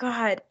 oh my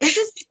God.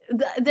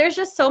 There's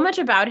just so much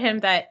about him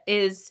that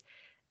is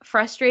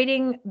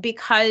frustrating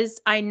because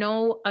I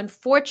know,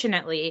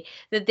 unfortunately,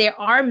 that there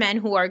are men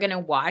who are going to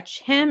watch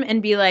him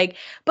and be like,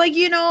 but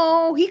he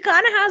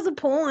kind of has a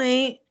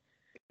point.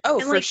 Oh,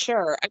 And, for like,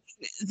 sure. I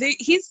mean,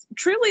 he's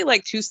truly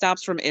like 2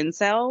 stops from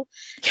incel,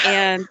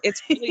 and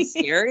it's really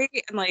scary.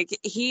 And like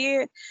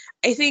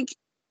I think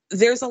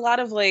there's a lot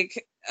of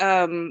like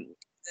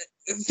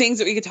things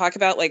that we could talk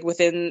about like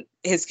within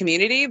his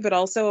community, but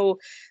also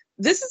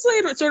this is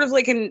like sort of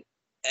like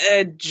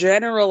a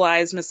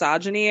generalized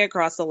misogyny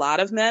across a lot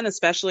of men,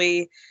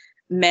 especially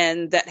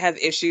men that have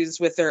issues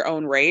with their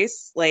own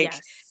race. Like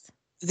yes.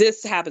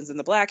 this happens in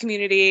the Black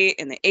community,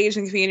 in the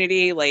Asian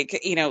community, like,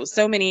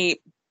 so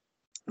many,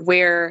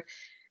 where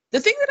the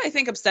thing that I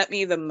think upset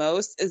me the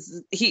most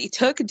is he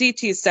took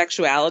DT's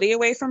sexuality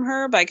away from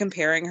her by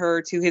comparing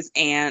her to his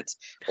aunt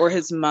or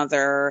his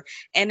mother.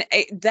 And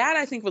that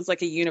I think was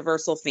like a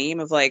universal theme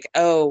of like,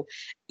 oh,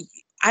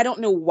 I don't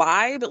know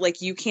why, but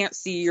like you can't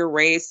see your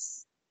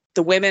race,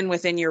 the women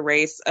within your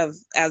race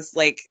as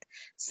like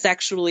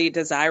sexually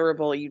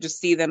desirable. You just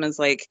see them as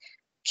like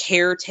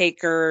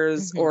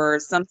caretakers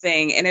or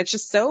something. And it's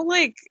just so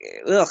like,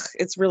 ugh,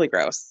 it's really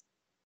gross.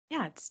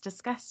 Yeah, it's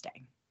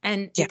disgusting.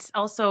 And it's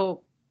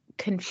also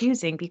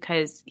confusing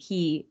because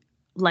he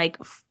like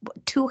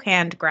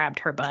 2-hand grabbed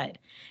her butt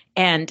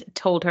and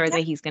told her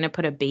that he's going to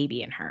put a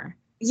baby in her.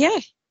 Yeah.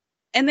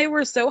 And they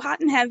were so hot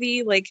and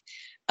heavy, like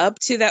up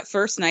to that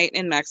first night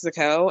in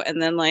Mexico.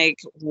 And then like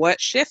what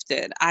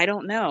shifted? I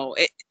don't know.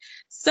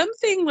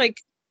 Something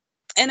like,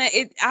 and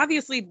it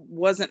obviously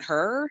wasn't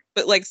her,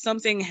 but like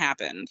something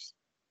happened.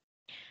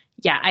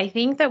 Yeah, I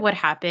think that what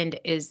happened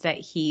is that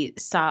he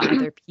saw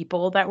other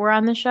people that were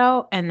on the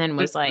show and then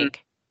was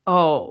like,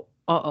 oh,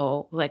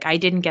 like I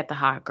didn't get the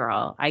hot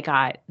girl. I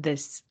got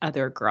this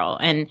other girl.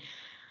 And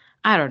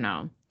I don't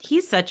know.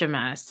 He's such a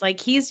mess. Like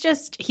he's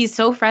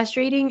so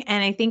frustrating.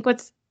 And I think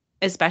what's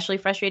especially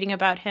frustrating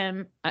about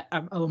him,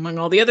 among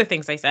all the other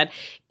things I said,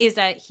 is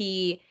that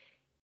he's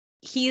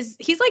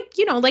like,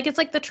 like it's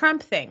like the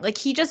Trump thing. Like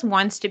he just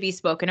wants to be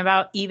spoken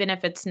about, even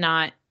if it's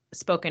not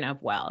spoken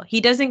of well.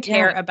 He doesn't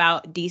care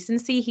about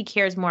decency. He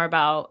cares more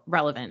about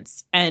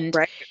relevance. And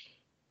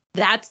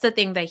that's the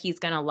thing that he's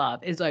going to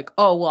love is like,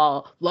 oh,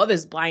 well, Love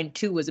is Blind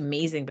 2 was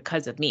amazing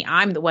because of me.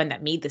 I'm the one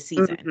that made the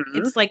season.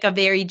 It's like a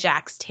very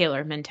Jax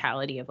Taylor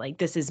mentality of like,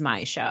 this is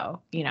my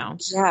show, Yeah,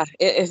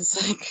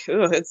 it's like,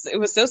 it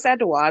was so sad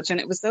to watch. And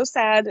it was so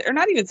sad, or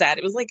not even sad.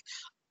 It was like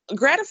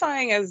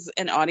gratifying as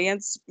an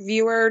audience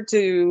viewer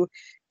to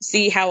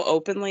see how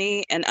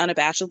openly and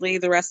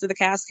unabashedly the rest of the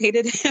cast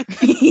hated him.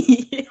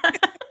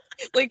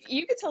 Like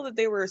you could tell that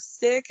they were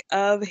sick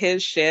of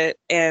his shit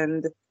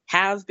and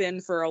have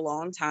been for a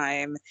long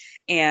time,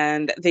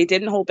 and they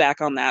didn't hold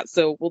back on that.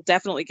 So we'll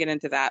definitely get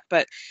into that.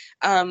 But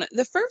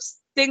the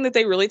first thing that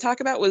they really talk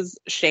about was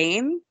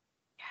Shane.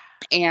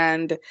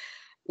 And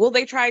well,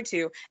 they tried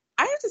to.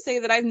 I have to say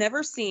that I've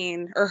never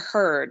seen or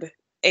heard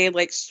a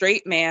like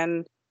straight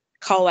man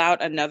call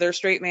out another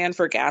straight man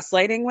for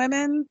gaslighting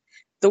women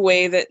the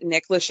way that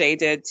Nick Lachey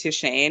did to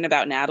Shane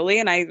about Natalie.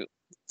 And I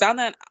found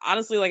that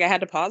honestly, like I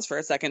had to pause for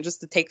a second just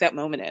to take that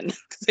moment in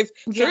because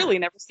I've clearly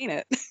never seen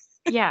it.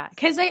 Yeah,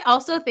 because I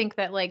also think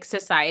that like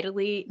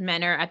societally,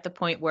 men are at the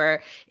point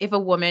where if a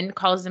woman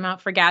calls them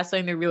out for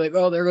gaslighting, they're really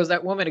like, oh, there goes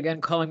that woman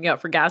again calling me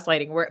out for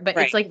gaslighting. But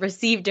it's like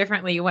received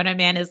differently when a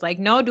man is like,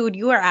 no, dude,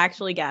 you are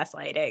actually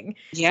gaslighting.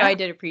 Yeah. So I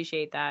did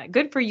appreciate that.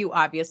 Good for you,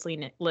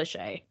 obviously,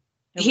 Lachey.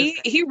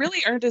 He really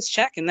earned his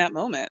check in that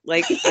moment.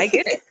 Like, I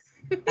get it.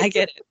 I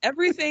get it.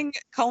 Everything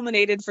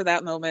culminated for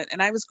that moment,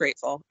 and I was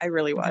grateful. I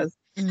really was.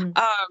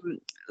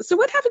 So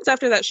what happens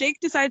after that? Shake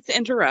decides to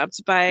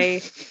interrupt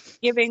by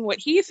giving what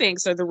he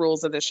thinks are the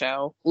rules of the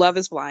show. Love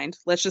is Blind.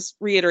 Let's just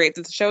reiterate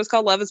that the show is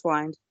called Love is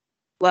Blind.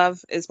 Love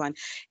is Blind.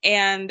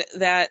 And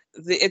that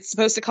it's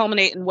supposed to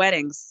culminate in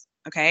weddings.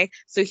 Okay.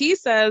 So he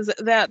says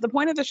that the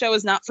point of the show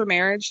is not for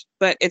marriage,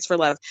 but it's for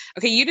love.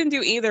 Okay. You didn't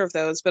do either of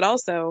those, but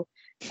also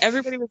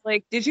everybody was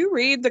like, did you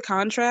read the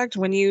contract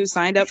when you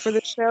signed up for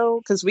the show?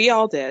 Because we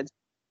all did.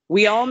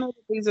 We all know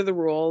that these are the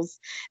rules.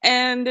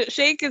 And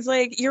Shake is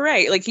like, you're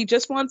right. Like, he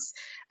just wants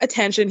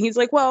attention. He's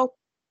like, well,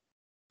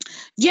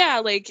 yeah,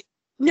 like,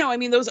 no, I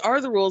mean, those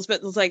are the rules,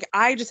 but it's like,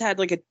 I just had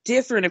like a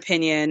different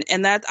opinion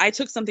and that I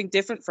took something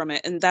different from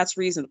it. And that's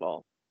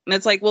reasonable. And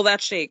it's like, well,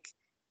 that's Shake.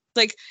 It's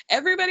like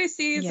everybody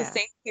sees the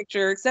same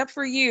picture except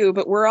for you,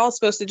 but we're all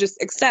supposed to just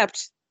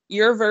accept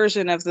your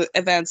version of the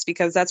events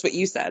because that's what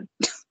you said.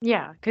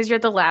 Yeah, because you're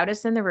the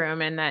loudest in the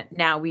room and that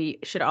now we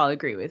should all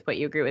agree with what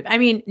you agree with. I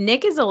mean,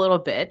 Nick is a little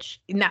bitch.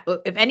 Now,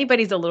 if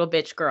anybody's a little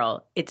bitch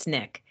girl, it's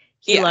Nick.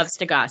 He loves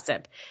to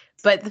gossip.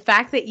 But the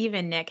fact that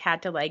even Nick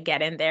had to like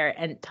get in there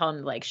and tell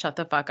him like, shut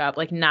the fuck up.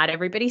 Like, not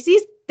everybody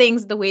sees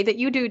things the way that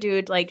you do,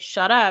 dude. Like,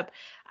 shut up.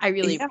 I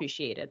really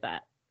appreciated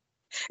that.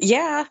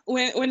 Yeah,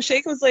 when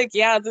Shake was like,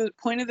 yeah, the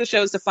point of the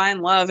show is to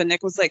find love, and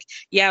Nick was like,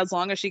 yeah, as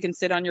long as she can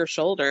sit on your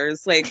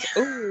shoulders, like,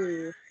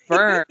 ooh,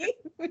 burn.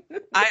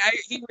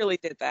 He really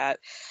did that.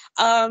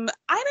 I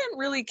didn't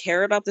really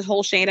care about the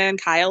whole Shayna and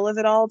Kyle of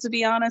it all, to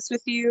be honest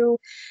with you.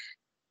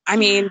 I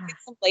mean, get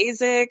some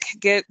LASIK,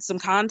 get some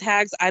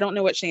contacts. I don't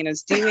know what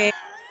Shayna's doing.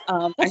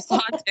 I saw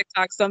on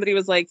TikTok somebody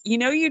was like,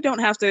 you don't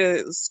have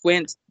to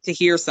squint to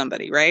hear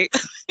somebody, right?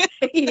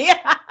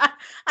 Yeah,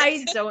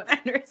 I don't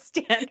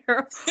understand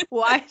her.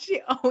 Why is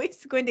she always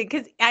squinting?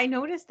 Because I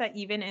noticed that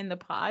even in the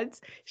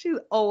pods, she's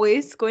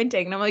always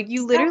squinting. And I'm like,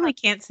 you literally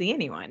can't see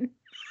anyone.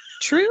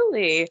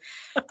 Truly.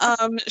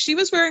 She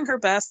was wearing her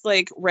best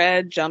like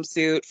red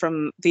jumpsuit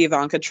from the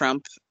Ivanka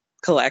Trump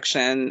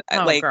collection.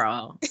 Oh,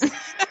 girl.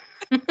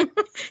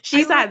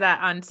 She's had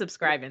that on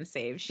Subscribe and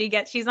Save.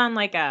 She's on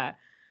like a,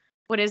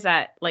 what is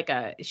that?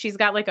 She's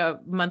got like a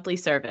monthly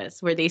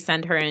service where they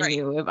send her a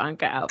new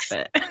Ivanka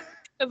outfit.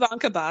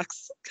 Ivanka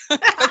box.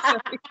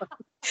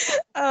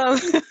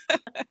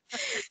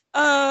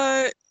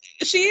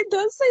 She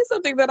does say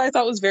something that I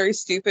thought was very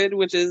stupid,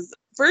 which is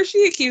first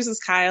she accuses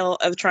Kyle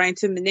of trying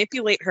to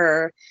manipulate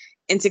her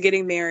into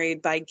getting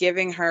married by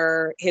giving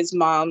her his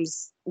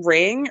mom's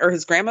ring or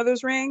his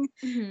grandmother's ring.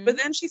 Mm-hmm. But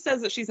then she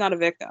says that she's not a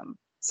victim.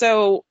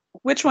 So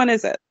which one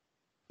is it?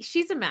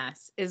 She's a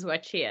mess is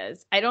what she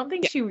is. I don't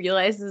think she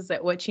realizes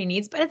that what she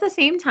needs. But at the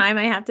same time,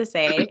 I have to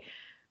say,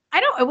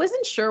 I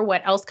wasn't sure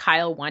what else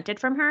Kyle wanted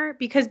from her,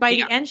 because by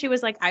the end she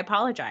was like, I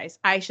apologize.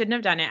 I shouldn't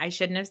have done it. I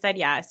shouldn't have said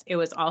yes. It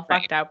was all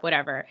fucked up,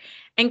 whatever.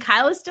 And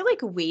Kyle is still like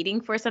waiting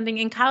for something.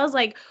 And Kyle's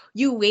like,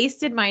 you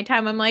wasted my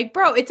time. I'm like,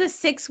 bro, it's a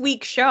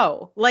 6-week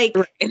show. Like,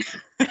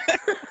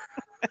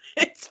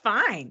 it's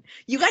fine.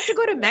 You got to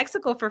go to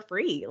Mexico for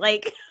free.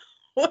 Like,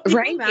 what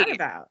are you mad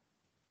about?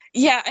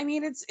 Yeah, I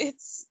mean,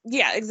 it's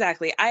yeah,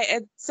 exactly.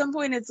 At some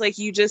point it's like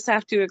you just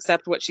have to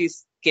accept what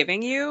she's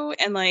giving you,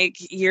 and like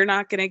you're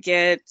not gonna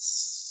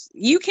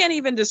you can't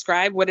even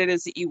describe what it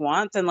is that you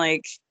want, and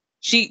like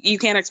you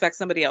can't expect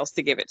somebody else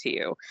to give it to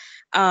you.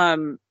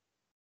 Then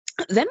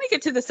we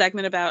get to the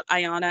segment about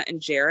Ayanna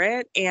and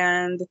Jarrette,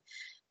 and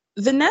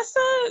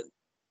Vanessa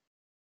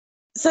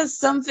says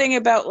something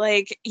about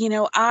like,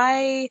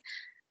 I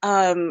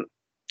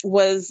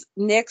was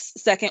Nick's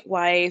second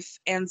wife,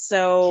 and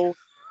so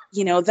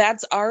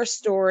that's our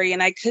story,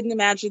 and I couldn't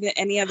imagine it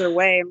any other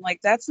way. I'm like,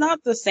 that's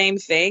not the same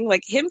thing.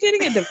 Like, him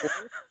getting a divorce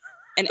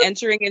and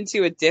entering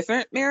into a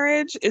different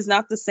marriage is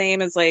not the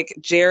same as like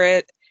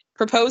Jarrette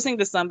proposing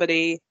to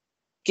somebody,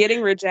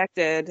 getting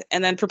rejected,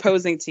 and then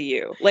proposing to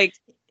you. Like,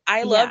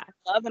 I love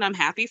and I'm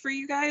happy for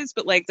you guys,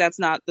 but like, that's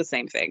not the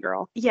same thing,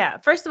 girl. Yeah.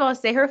 First of all,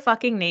 say her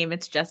fucking name.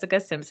 It's Jessica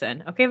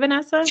Simpson. Okay,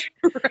 Vanessa?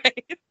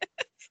 Right.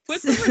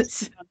 Put some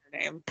respect on her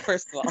name,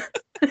 first of all.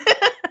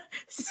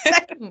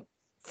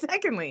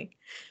 Secondly,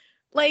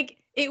 like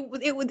it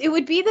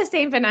would be the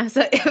same,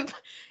 Vanessa,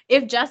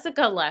 if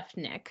Jessica left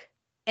Nick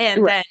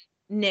and then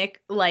Nick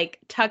like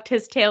tucked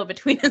his tail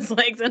between his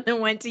legs and then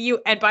went to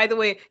you. And by the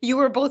way, you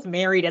were both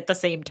married at the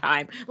same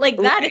time. Like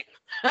that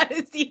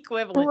is the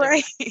equivalent.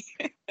 Right.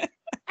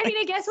 I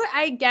mean,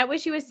 I get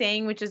what she was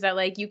saying, which is that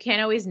like you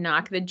can't always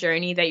knock the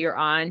journey that you're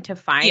on to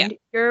find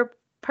your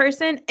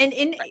person.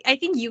 And I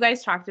think you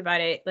guys talked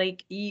about it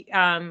like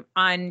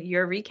on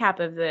your recap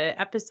of the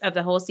episode of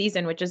the whole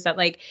season, which is that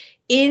like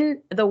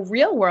in the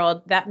real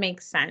world that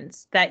makes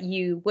sense that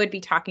you would be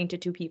talking to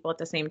two people at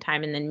the same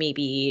time and then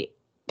maybe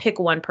pick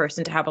one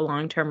person to have a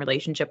long-term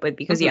relationship with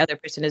because the other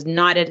person is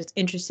not as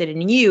interested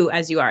in you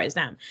as you are as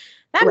them.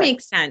 That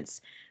makes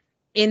sense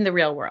in the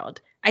real world.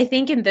 I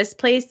think in this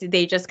place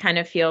they just kind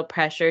of feel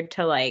pressured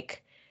to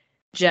like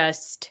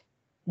just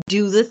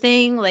do the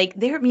thing. Like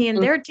they're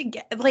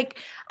together. Like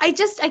I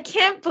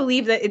can't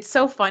believe that it's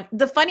so fun.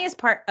 The funniest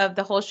part of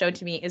the whole show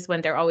to me is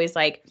when they're always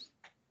like,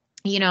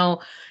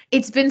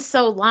 it's been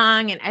so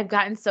long and I've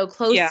gotten so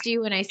close to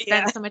you and I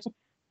spent so much.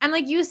 I'm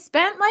like, you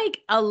spent like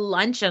a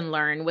lunch and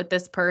learn with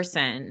this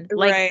person.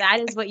 Like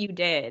that is what you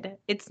did.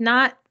 It's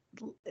not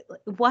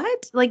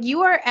what? Like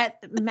you are at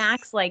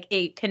max like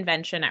a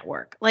convention at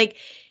work. Like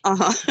how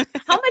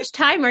much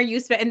time are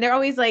you spent? And they're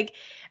always like,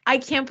 I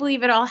can't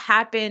believe it all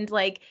happened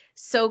like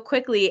so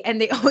quickly.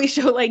 And they always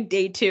show like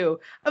day 2.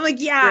 I'm like,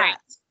 yeah.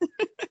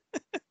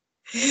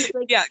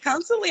 Like, yeah,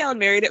 constantly on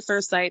Married at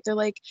First Sight. They're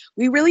like,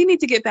 we really need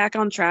to get back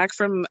on track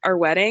from our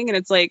wedding. And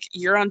it's like,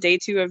 you're on day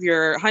 2 of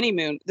your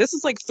honeymoon. This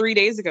is like 3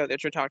 days ago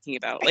that you're talking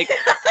about. Like,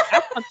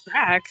 back on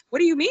track. What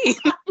do you mean?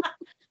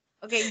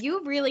 Okay,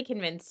 you really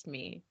convinced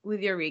me with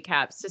your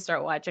recaps to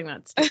start watching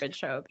that stupid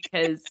show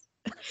because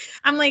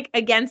I'm like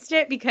against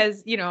it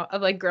because,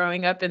 of like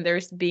growing up and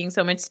there's being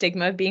so much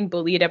stigma of being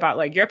bullied about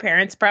like your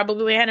parents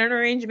probably had an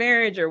arranged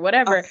marriage or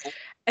whatever. Okay.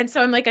 And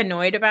so I'm like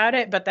annoyed about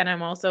it. But then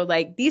I'm also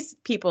like, these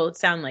people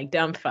sound like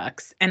dumb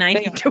fucks and I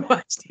need to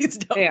watch these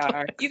dumb fucks.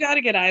 Are. You got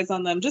to get eyes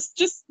on them.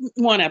 Just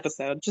one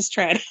episode. Just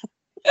try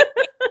it.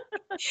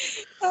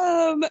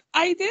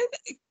 I did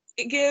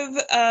give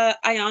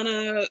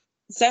Ayanna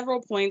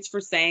several points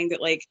for saying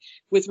that like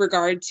with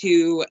regard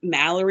to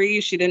Mallory,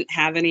 she didn't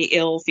have any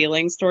ill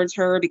feelings towards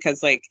her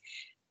because like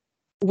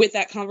with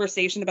that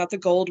conversation about the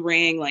gold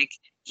ring, like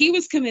he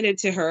was committed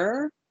to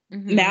her.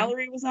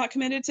 Mallory was not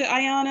committed to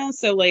Ayanna.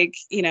 So like,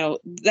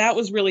 that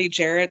was really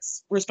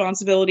Jarrette's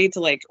responsibility to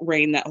like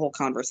rein that whole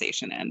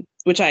conversation in,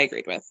 which I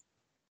agreed with.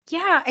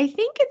 Yeah, I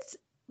think it's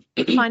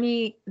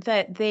funny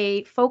that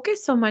they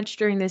focus so much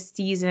during this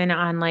season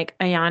on like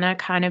Ayana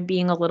kind of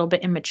being a little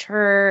bit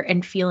immature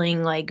and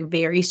feeling like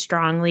very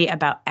strongly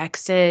about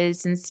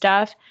exes and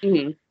stuff.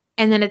 Mhm.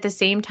 And then at the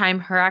same time,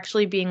 her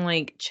actually being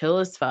like chill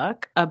as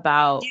fuck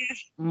about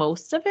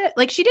most of it.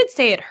 Like she did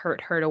say it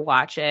hurt her to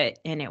watch it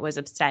and it was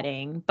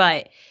upsetting,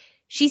 but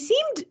she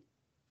seemed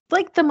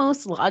like the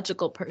most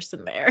logical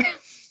person there.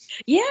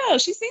 Yeah,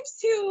 she seems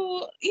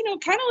to,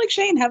 kind of like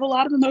Shane, have a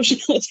lot of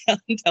emotional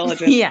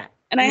intelligence. Yeah.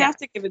 And I have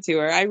to give it to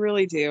her. I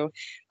really do.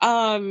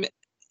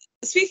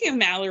 Speaking of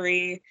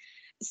Mallory,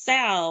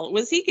 Sal,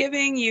 was he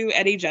giving you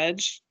Eddie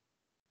Judge?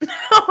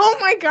 Oh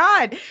my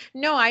God.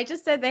 No, I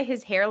just said that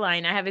his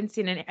hairline, I haven't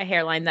seen a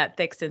hairline that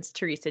thick since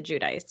Teresa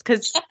Giudice.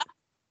 Because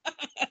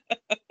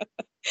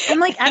I'm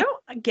like, I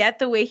don't get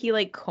the way he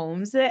like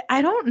combs it.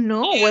 I don't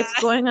know what's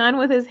going on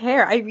with his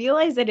hair. I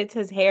realize that it's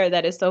his hair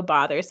that is so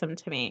bothersome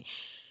to me.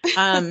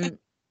 I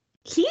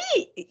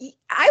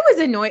was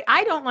annoyed.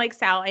 I don't like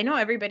Sal. I know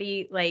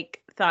everybody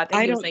like thought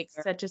that he was like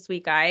such a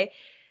sweet guy.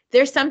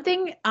 There's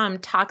something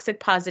toxic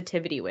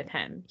positivity with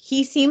him.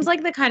 He seems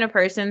like the kind of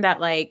person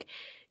that like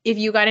if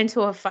you got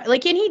into a fight,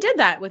 like, and he did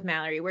that with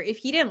Mallory, where if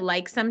he didn't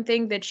like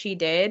something that she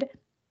did,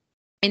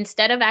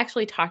 instead of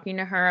actually talking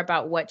to her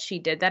about what she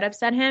did that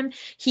upset him,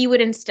 he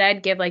would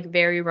instead give like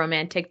very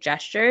romantic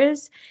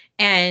gestures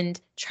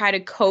and try to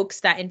coax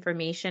that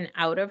information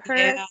out of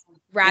her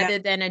rather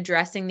than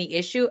addressing the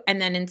issue,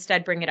 and then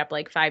instead bring it up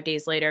like 5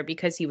 days later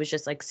because he was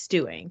just like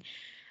stewing.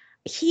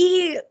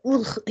 He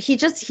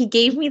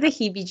gave me the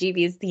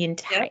heebie-jeebies the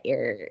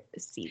entire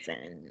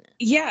season.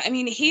 Yeah, I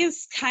mean, he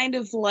is kind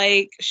of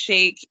like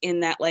Shake in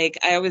that, like,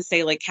 I always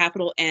say, like,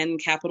 capital N,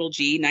 capital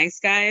G,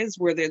 nice guys,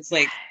 where there's,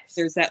 like,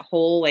 there's that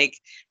whole, like,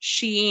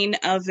 sheen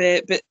of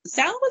it. But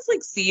Sal was,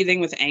 like, seething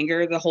with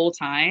anger the whole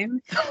time.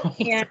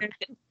 And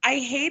I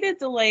hated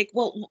the, like,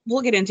 well,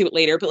 we'll get into it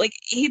later, but, like,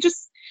 he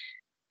just,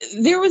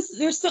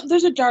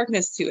 there's a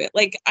darkness to it.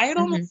 Like, I'd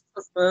almost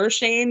prefer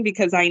Shane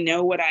because I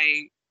know what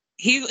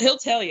he'll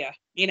tell you,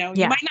 you might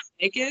not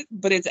like it,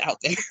 but it's out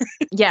there.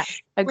 Yeah,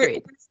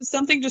 agreed. There's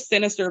something just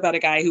sinister about a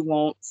guy who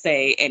won't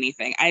say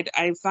anything.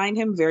 I find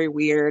him very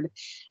weird.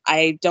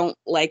 I don't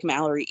like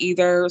Mallory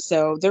either.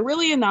 So they're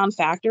really a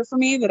non-factor for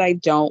me that I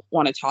don't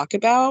want to talk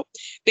about.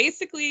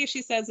 Basically,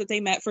 she says that they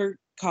met for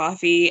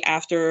coffee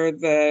after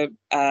the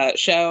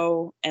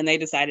show and they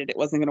decided it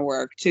wasn't going to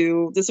work,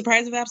 to the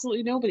surprise of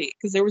absolutely nobody,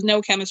 because there was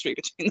no chemistry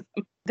between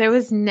them. There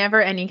was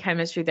never any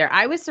chemistry there.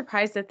 I was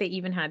surprised that they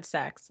even had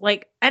sex.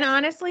 Like, and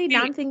honestly,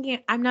 now I'm thinking,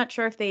 I'm not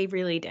sure if they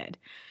really did.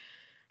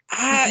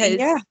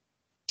 Yeah.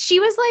 She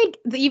was like,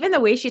 even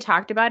the way she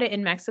talked about it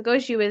in Mexico,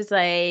 she was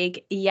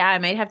like, yeah, I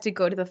might have to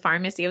go to the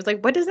pharmacy. I was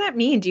like, what does that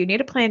mean? Do you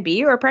need a plan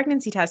B or a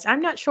pregnancy test?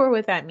 I'm not sure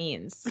what that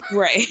means.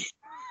 Right.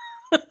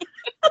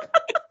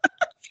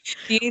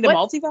 Do you need a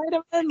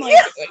multivitamin?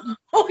 Like,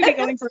 what are you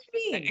going for?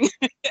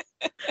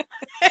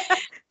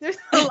 There's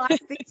a lot of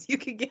things you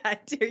could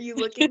get. Are you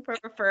looking for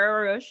a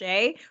Ferrero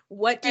Rocher?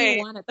 What do you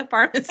want at the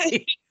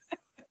pharmacy?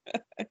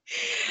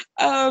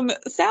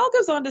 Sal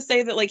goes on to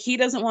say that, like, he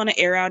doesn't want to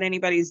air out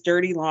anybody's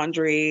dirty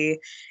laundry,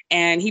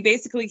 and he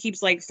basically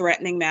keeps like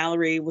threatening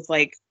Mallory with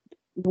like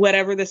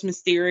whatever this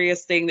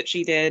mysterious thing that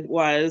she did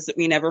was that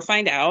we never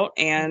find out.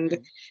 And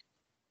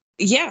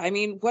yeah, I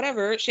mean,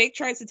 whatever. Shake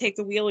tries to take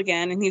the wheel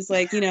again, and he's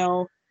like,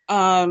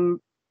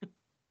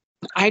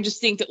 I just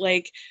think that,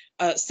 like,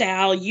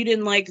 Sal, you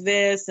didn't like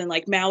this, and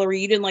like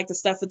Mallory, you didn't like the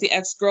stuff with the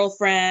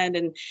ex-girlfriend,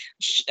 and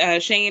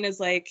Shane is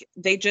like,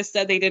 they just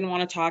said they didn't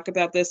want to talk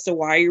about this, so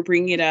why are you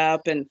bringing it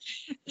up? And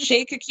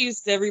Shake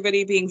accused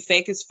everybody being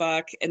fake as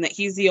fuck, and that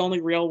he's the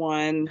only real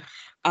one,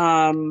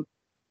 and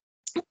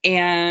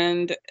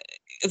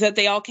that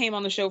they all came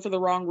on the show for the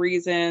wrong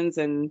reasons,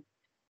 and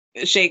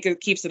Shake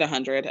keeps it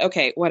 100.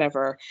 Okay,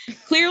 whatever.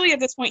 Clearly,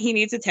 at this point, he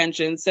needs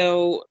attention.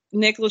 So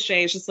Nick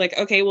Lachey is just like,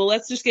 okay, well,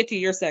 let's just get to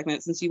your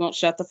segment since you won't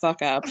shut the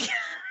fuck up.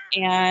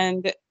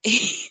 And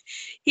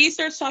he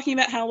starts talking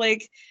about how,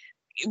 like,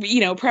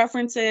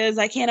 preferences.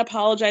 I can't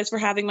apologize for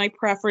having my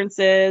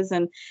preferences.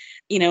 And,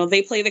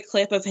 they play the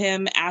clip of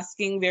him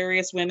asking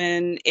various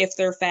women if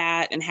they're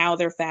fat and how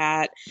they're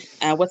fat,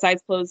 what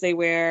size clothes they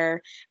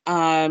wear.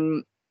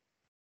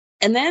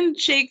 And then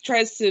Shake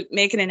tries to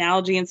make an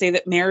analogy and say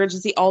that marriage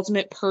is the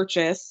ultimate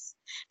purchase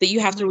that you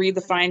have to read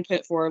the fine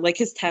print for, like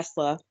his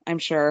Tesla, I'm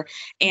sure.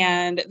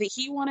 And that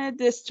he wanted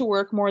this to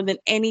work more than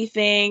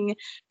anything,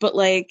 but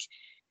like,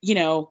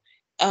 there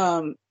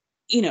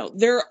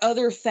are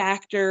other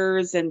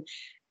factors. And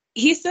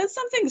he says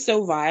something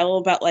so vile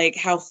about like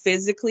how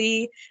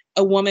physically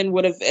a woman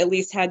would have at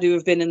least had to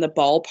have been in the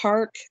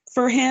ballpark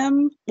for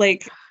him,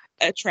 like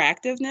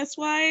attractiveness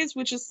wise,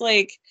 which is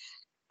like,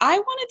 I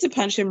wanted to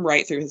punch him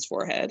right through his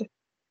forehead.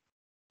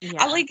 Yeah.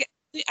 I like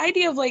the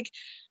idea of like,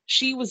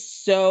 she was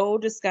so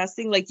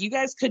disgusting. Like, you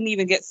guys couldn't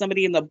even get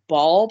somebody in the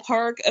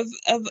ballpark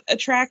of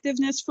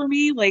attractiveness for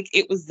me. Like,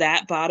 it was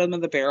that bottom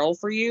of the barrel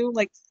for you.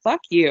 Like,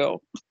 fuck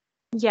you.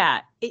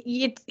 Yeah,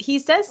 he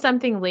says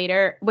something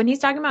later when he's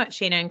talking about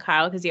Shayna and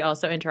Kyle, because he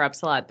also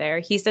interrupts a lot there.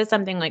 He says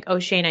something like, "Oh,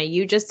 Shayna,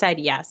 you just said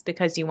yes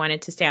because you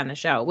wanted to stay on the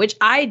show," which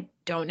I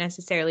don't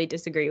necessarily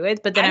disagree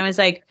with. But then I was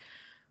like,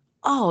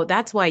 "Oh,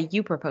 that's why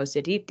you proposed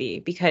to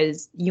Deepti,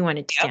 because you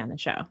wanted to stay on the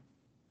show."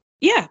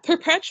 Yeah,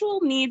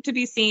 perpetual need to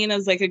be seen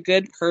as like a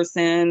good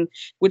person,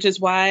 which is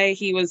why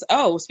he was.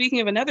 Oh, speaking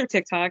of another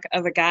TikTok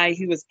of a guy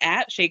who was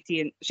at Shake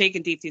and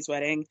Deepti's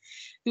wedding,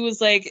 who was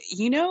like,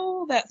 you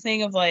know, that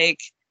thing of like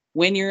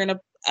when you're in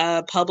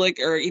a public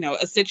or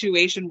a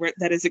situation where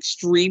that is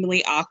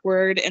extremely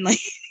awkward, and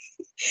like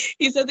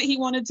he said that he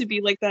wanted to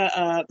be like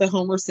the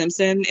Homer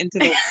Simpson into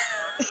the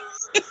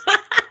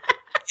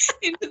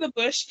into the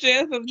bush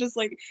gif of just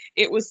like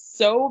it was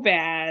so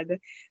bad.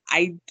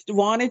 I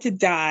wanted to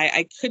die.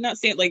 I could not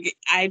stand, like,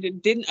 I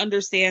didn't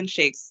understand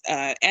Shake's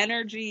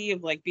energy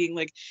of like being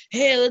like,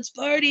 hey, let's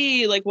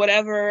party, like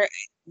whatever.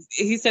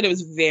 He said it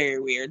was very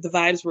weird. The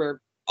vibes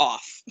were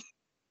off.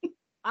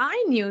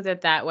 I knew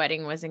that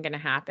wedding wasn't going to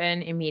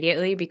happen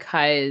immediately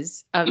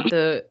because of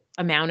the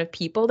amount of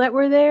people that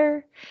were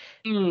there.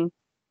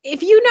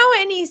 If you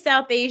know any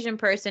South Asian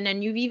person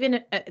and you've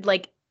even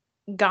like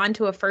gone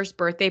to a first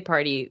birthday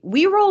party,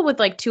 we roll with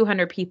like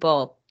 200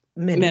 people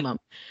minimum.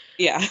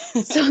 Yeah.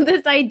 So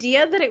this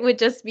idea that it would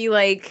just be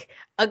like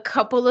a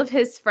couple of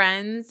his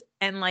friends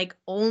and like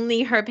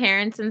only her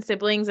parents and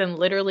siblings and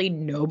literally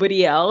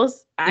nobody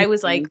else, I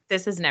was like,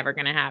 this is never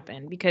going to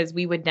happen because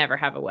we would never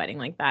have a wedding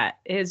like that.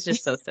 It's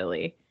just so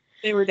silly.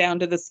 They were down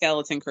to the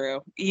skeleton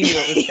crew. You knew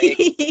it was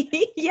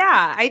fake.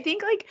 Yeah, I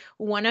think like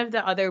one of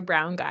the other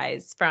brown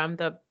guys from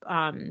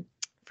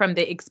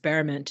the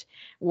experiment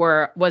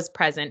was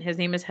present. His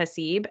name is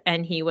Hasib,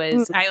 and he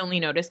was I only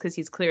noticed because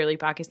he's clearly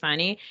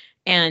Pakistani,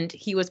 and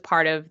he was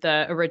part of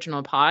the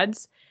original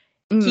pods.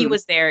 He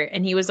was there,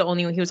 and he was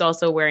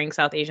also wearing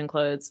South Asian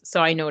clothes, so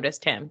I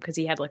noticed him because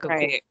he had like a cool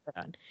outfit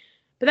on.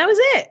 But that was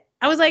it.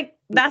 I was like,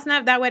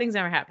 that wedding's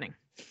never happening.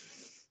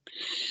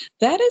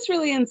 That is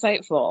really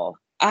insightful.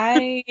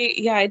 I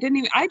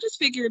just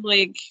figured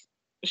like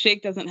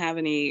Shake doesn't have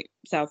any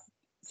South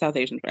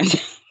Asian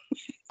friends.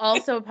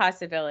 Also a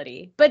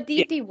possibility, but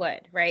Deepti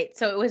would, right?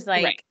 So it was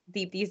like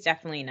Deepti's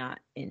definitely not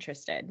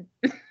interested.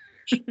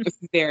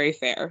 Very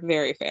fair.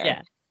 Very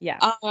fair. Yeah.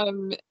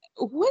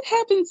 What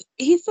happens?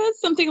 He says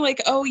something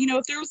like, oh,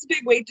 if there was a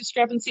big weight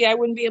discrepancy, I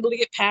wouldn't be able to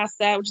get past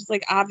that, which is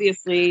like,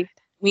 obviously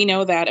we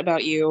know that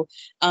about you.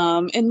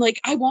 And like,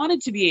 I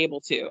wanted to be able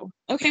to.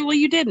 Okay, well,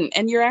 you didn't.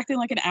 And you're acting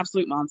like an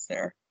absolute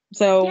monster.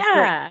 So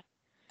yeah.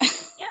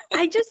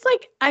 I just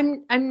like,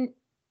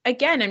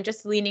 I'm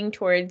just leaning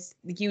towards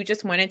you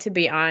just want it to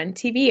be on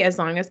TV as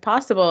long as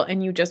possible,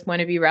 and you just want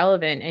to be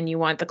relevant and you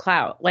want the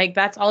clout. Like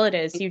that's all it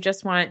is. You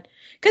just want,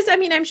 because I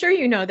mean, I'm sure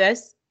you know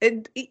this.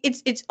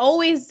 It's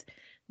always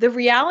the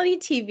reality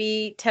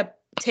TV to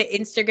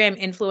Instagram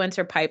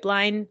influencer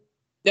pipeline.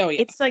 Oh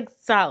yeah, it's like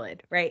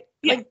solid, right?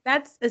 Yeah. Like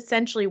that's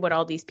essentially what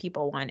all these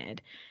people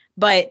wanted,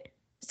 but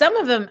some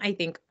of them, I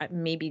think,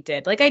 maybe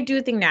did. Like, I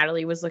do think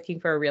Natalie was looking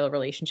for a real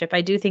relationship.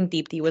 I do think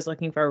Deepti was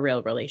looking for a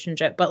real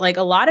relationship. But, like,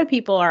 a lot of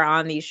people are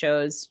on these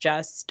shows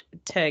just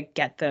to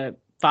get the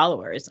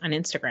followers on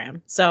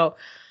Instagram. So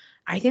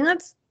I think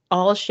that's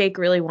all Shake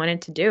really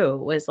wanted to do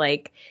was,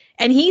 like...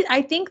 And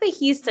I think that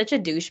he's such a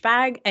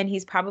douchebag, and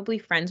he's probably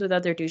friends with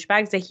other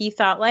douchebags, that he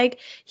thought, like,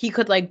 he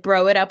could, like,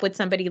 bro it up with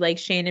somebody like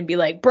Shane and be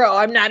like, bro,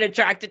 I'm not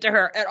attracted to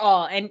her at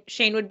all. And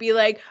Shane would be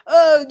like,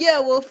 oh,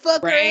 yeah, well,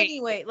 fuck her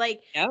anyway.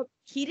 Like... Yep.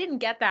 He didn't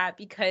get that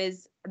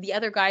because the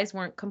other guys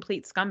weren't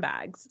complete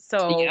scumbags.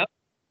 So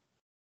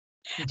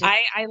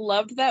I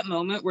loved that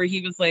moment where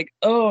he was like,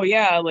 oh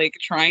yeah, like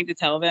trying to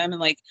tell them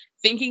and like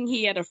thinking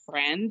he had a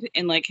friend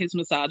in like his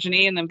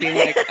misogyny, and then being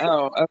like,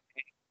 oh,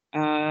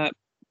 okay.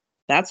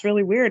 That's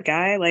really weird,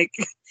 guy. Like,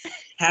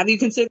 have you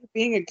considered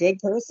being a good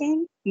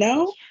person?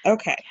 No?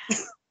 Okay.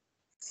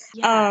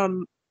 Yeah.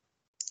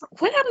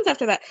 What happens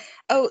after that?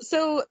 Oh,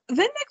 so then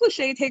Nick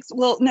Lachey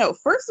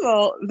first of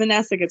all,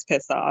 Vanessa gets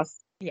pissed off.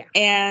 Yeah.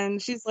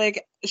 And she's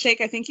like, Shake,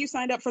 I think you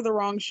signed up for the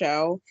wrong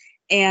show.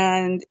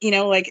 And,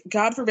 like,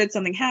 God forbid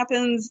something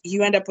happens.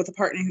 You end up with a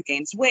partner who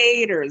gains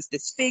weight or is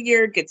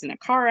disfigured, gets in a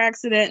car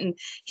accident. And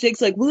Shake's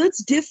like, well,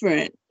 it's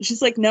different.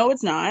 She's like, no,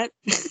 it's not.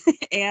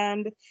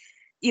 And,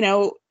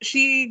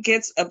 she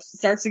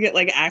starts to get,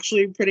 like,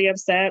 actually pretty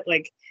upset.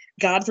 Like,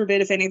 God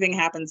forbid if anything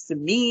happens to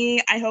me,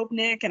 I hope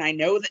Nick. And I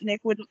know that Nick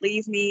wouldn't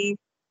leave me.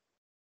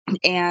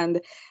 And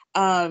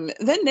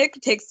then Nick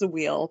takes the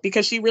wheel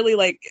because she really,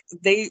 like,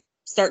 they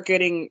start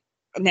getting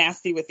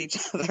nasty with each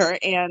other,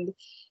 and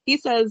he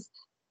says,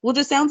 well,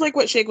 just sounds like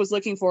what Shake was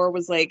looking for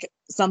was like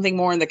something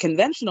more in the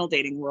conventional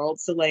dating world,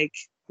 so like,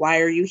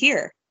 why are you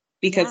here?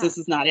 Because this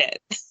is not it.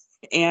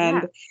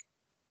 And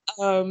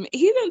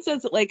he then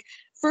says that like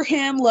for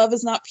him love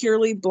is not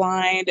purely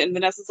blind, and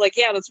Vanessa's like,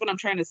 yeah, that's what I'm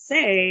trying to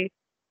say.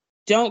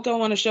 Don't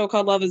go on a show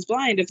called Love is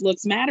Blind if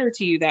looks matter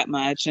to you that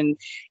much. And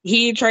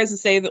he tries to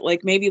say that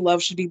like maybe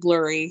love should be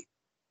blurry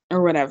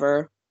or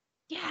whatever.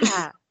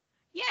 Yeah.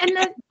 Yeah, and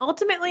then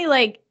ultimately,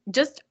 like,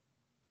 just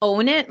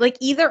own it. Like,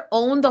 either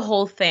own the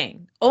whole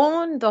thing.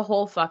 Own the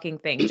whole fucking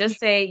thing. Just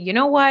say, you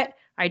know what?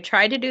 I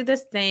tried to do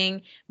this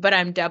thing, but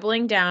I'm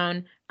doubling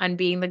down on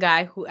being the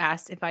guy who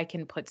asks if I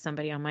can put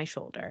somebody on my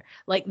shoulder.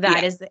 Like,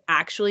 that is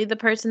actually the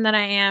person that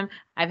I am.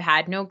 I've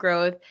had no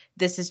growth.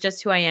 This is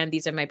just who I am.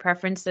 These are my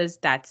preferences.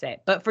 That's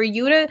it. But for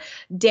you to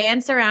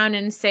dance around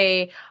and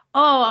say,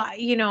 oh,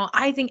 you know,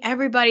 I think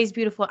everybody's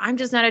beautiful, I'm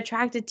just not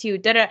attracted to you.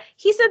 Da-da.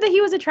 He said that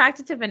he was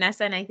attracted to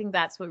Vanessa, and I think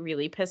that's what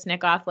really pissed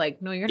Nick off.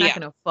 Like, no, you're not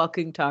going to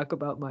fucking talk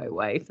about my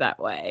wife that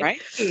way.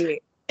 Right.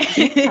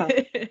 Yeah.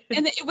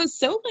 And it was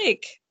so,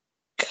 like,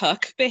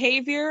 cuck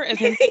behavior. And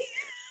then,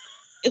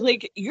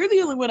 like, you're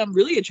the only one I'm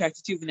really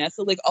attracted to,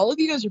 Vanessa. Like, all of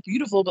you guys are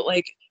beautiful, but,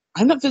 like,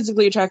 I'm not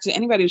physically attracted to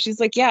anybody. She's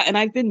like, yeah, and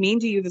I've been mean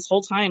to you this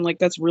whole time. Like,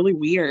 that's really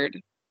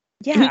weird.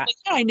 Yeah. Like,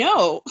 yeah, I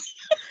know.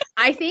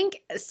 I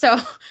think so.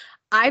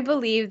 I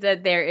believe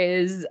that there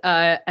is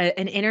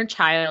an inner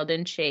child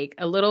in Shake,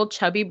 a little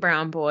chubby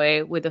brown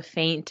boy with a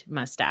faint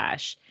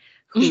mustache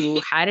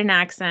who had an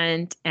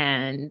accent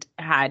and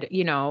had,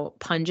 you know,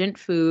 pungent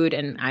food.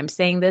 And I'm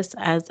saying this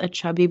as a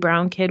chubby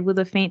brown kid with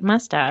a faint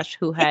mustache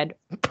who had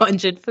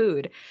pungent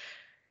food.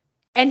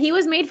 And he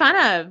was made fun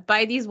of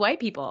by these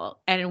white people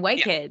and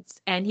white kids.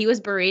 And he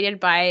was berated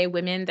by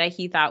women that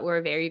he thought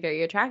were very,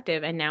 very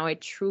attractive. And now I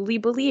truly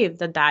believe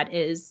that that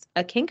is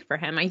a kink for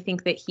him. I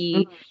think that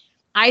he...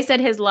 I said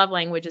his love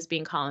language is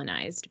being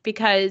colonized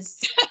because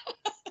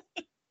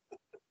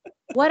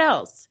what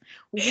else?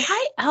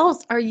 Why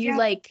else are you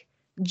like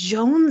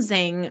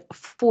jonesing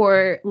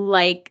for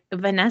like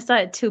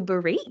Vanessa to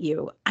berate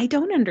you? I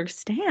don't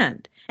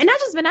understand. And not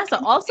just Vanessa,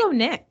 also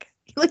Nick.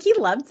 Like, he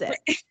loves it.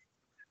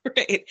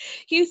 Right.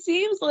 He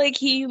seems like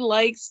he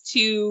likes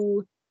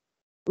to...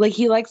 Like,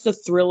 he likes the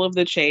thrill of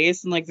the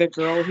chase and, like, the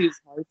girl who's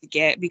hard to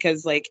get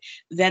because, like,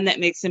 then that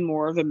makes him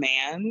more of a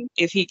man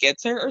if he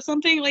gets her or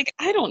something. Like,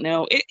 I don't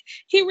know.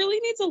 He really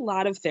needs a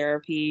lot of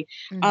therapy.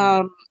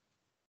 Then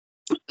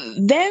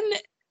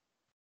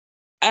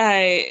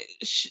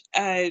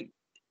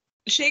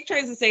Shake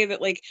tries to say that,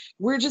 like,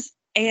 we're just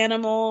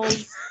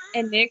animals.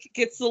 And Nick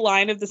gets the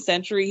line of the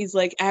century. He's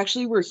like,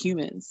 actually, we're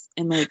humans.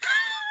 And, like...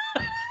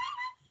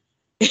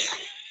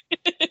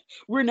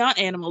 We're not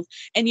animals.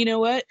 And you know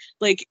what?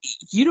 Like,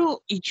 you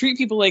treat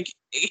people like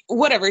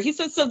whatever. He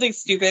said something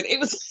stupid.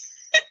 It was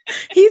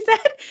he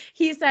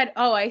said,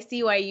 oh, I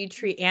see why you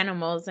treat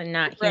animals and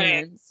not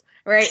humans.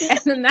 Right.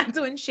 And then that's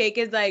when Shake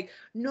is like,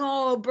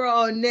 no,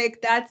 bro,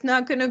 Nick, that's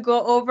not going to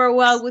go over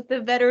well with the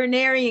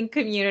veterinarian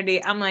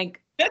community. I'm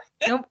like,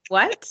 nope,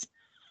 what?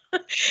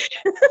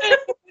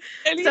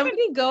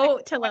 Somebody go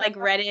to like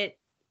Reddit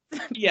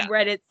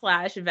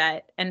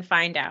 /vet and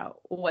find out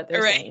what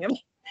they're saying about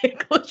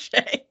Nick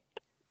Lachey.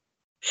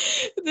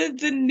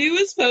 The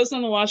newest post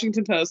on the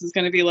Washington Post is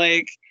going to be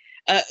like,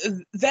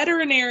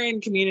 veterinarian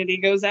community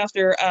goes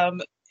after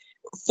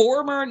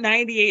former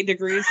 98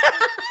 Degrees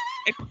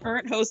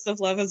current host of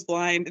Love is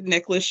Blind,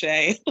 Nick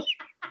Lachey.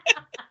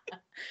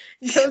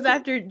 Goes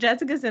after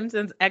Jessica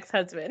Simpson's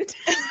ex-husband.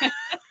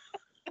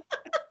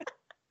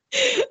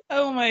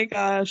 Oh my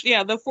gosh.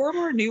 Yeah, the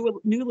former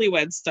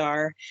newlywed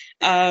star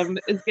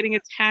is getting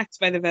attacked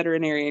by the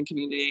veterinarian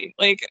community.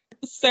 Like,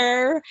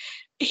 sir,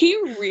 he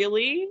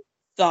really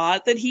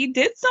thought that he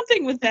did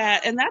something with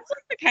that. And that's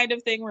like the kind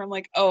of thing where I'm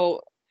like,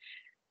 oh,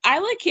 I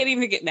like can't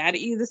even get mad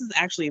at you. This is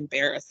actually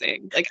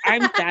embarrassing. Like,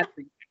 I'm sad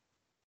for you.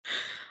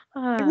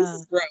 This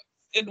is gross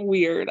and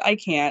weird. I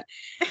can't.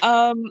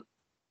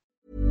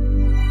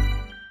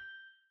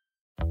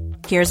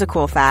 Here's a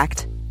cool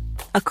fact.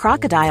 A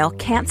crocodile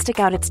can't stick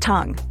out its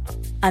tongue.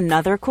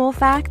 Another cool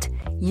fact,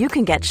 you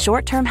can get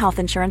short-term health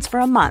insurance for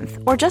a month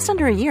or just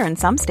under a year in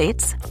some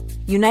states.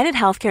 United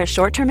Healthcare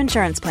short-term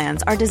insurance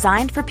plans are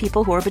designed for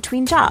people who are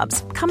between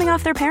jobs, coming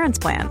off their parents'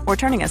 plan, or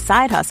turning a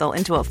side hustle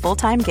into a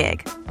full-time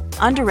gig.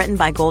 Underwritten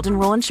by Golden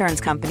Rule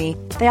Insurance Company,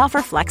 they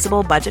offer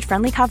flexible,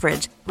 budget-friendly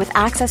coverage with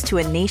access to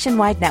a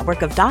nationwide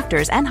network of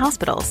doctors and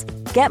hospitals.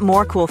 Get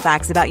more cool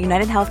facts about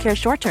United Healthcare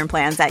short-term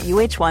plans at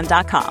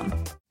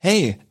uh1.com.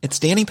 Hey, it's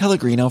Danny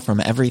Pellegrino from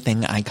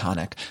Everything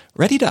Iconic.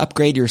 Ready to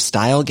upgrade your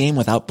style game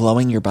without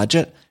blowing your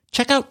budget?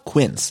 Check out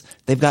Quince.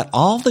 They've got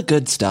all the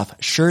good stuff,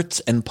 shirts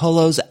and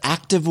polos,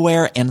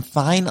 activewear, and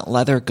fine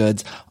leather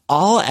goods,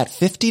 all at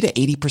 50 to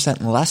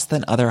 80% less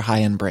than other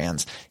high-end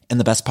brands. And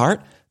the best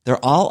part?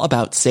 They're all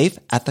about safe,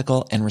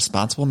 ethical, and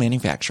responsible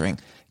manufacturing.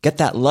 Get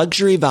that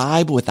luxury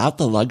vibe without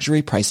the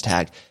luxury price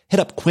tag. Hit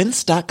up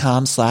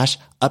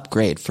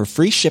quince.com/upgrade for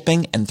free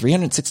shipping and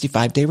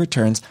 365-day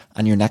returns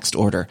on your next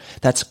order.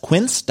 That's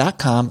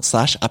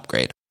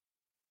quince.com/upgrade.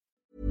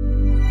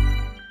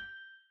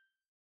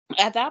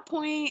 At that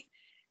point,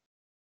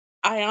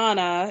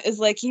 Ayana is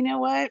like, you know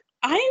what?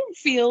 I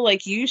feel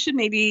like you should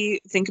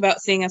maybe think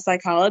about seeing a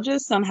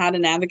psychologist on how to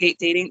navigate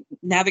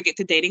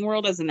the dating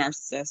world as a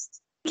narcissist.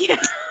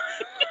 Yeah.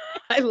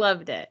 I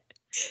loved it.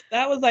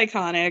 That was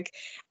iconic.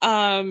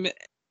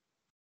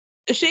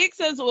 Shake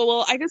says,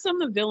 well, I guess I'm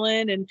the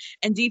villain and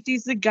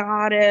Deepti's the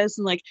goddess,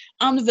 and like,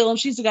 I'm the villain,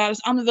 she's the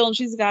goddess, I'm the villain,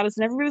 she's the goddess,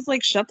 and everybody's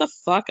like, shut the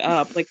fuck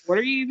up. Like, what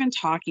are you even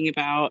talking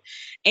about?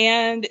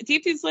 And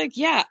Deepti's like,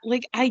 yeah,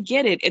 like, I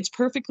get it. It's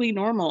perfectly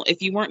normal.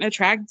 If you weren't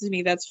attracted to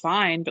me, that's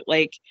fine. But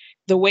like,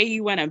 the way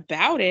you went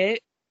about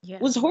it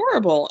was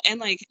horrible.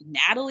 And like,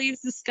 Natalie's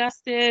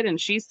disgusted, and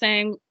she's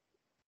saying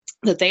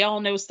that they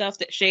all know stuff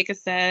that Shake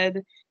has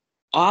said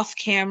off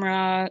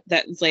camera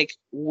that's like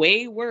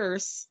way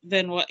worse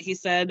than what he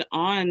said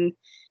on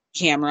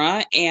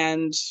camera,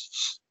 and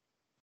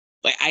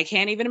like I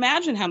can't even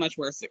imagine how much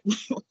worse it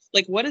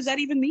like what does that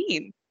even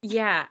mean?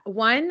 Yeah,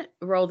 one,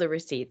 roll the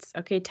receipts.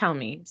 Okay, tell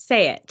me,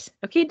 say it.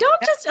 Okay,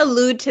 don't just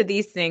allude to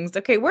these things.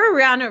 Okay, we're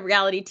around a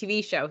reality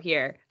TV show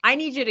here. I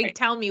need you to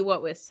tell me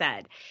what was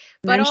said.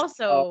 But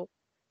also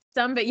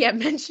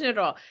mention it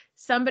all.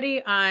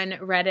 Somebody on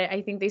Reddit,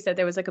 I think they said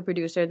there was like a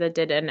producer that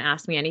did an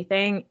Ask Me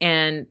Anything,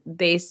 and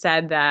they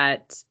said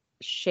that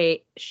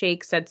Shake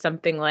said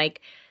something like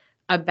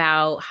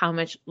about how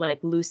much like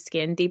loose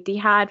skin Deepti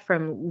had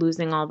from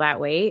losing all that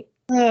weight.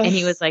 And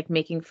he was like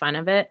making fun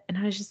of it. And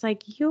I was just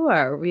like, you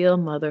are a real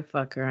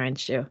motherfucker,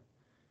 aren't you?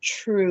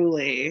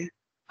 Truly.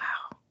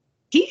 Wow.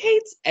 He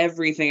hates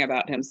everything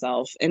about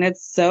himself, and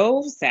it's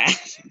so sad.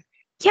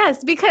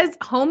 Yes, because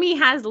homie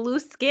has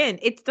loose skin.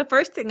 It's the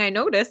first thing I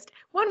noticed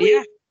when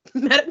we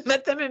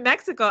met them in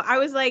Mexico. I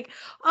was like,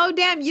 oh,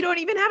 damn, you don't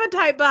even have a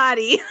tight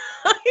body.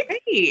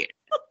 Right.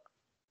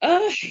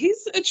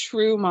 He's a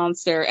true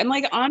monster. And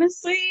like,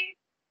 honestly,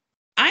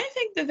 I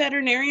think the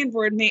veterinarian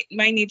board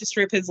might need to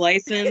strip his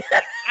license.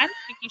 I don't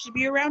think he should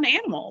be around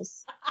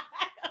animals.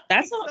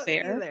 That's not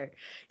fair. Either.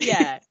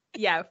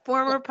 Yeah.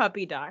 Former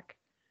puppy doc.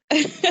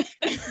 Then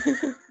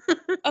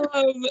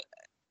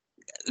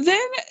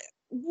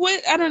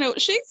what? I don't know.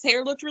 Shake's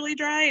hair looked really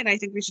dry, and I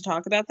think we should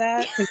talk about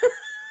that.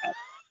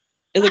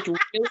 It looked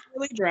really,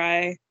 really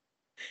dry.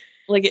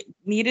 Like it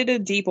needed a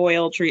deep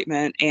oil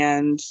treatment,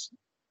 and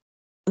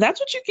that's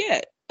what you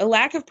get. A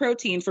lack of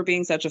protein for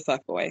being such a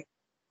fuckboy.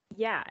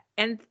 Yeah.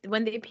 And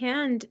when they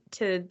panned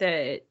to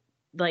the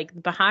like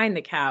behind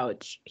the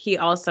couch, he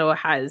also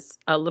has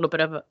a little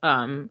bit of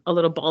a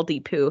little baldy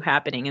poo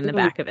happening in the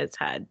back of his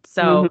head.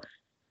 So,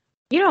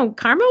 you know,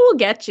 karma will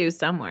get you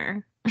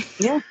somewhere.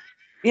 Yeah.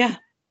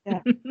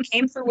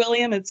 Came for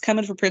William, it's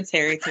coming for Prince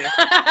Harry too.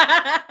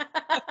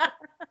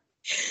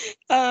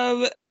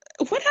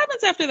 What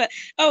happens after that?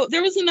 Oh,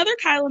 there was another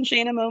Kyle and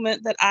Shayna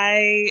moment that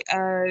I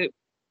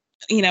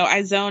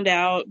zoned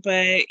out,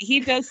 but he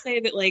does say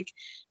that like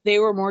they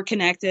were more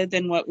connected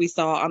than what we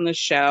saw on the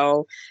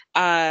show.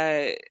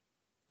 Shayna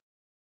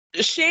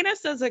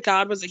says that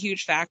God was a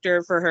huge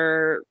factor for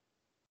her.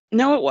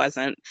 No, it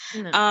wasn't.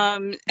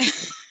 No.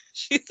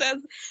 She says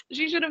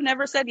she should have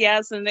never said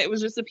yes, and it was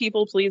just a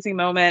people-pleasing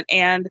moment.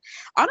 And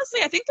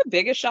honestly, I think the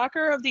biggest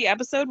shocker of the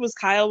episode was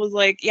Kyle was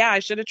like, yeah, I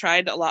should have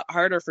tried a lot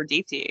harder for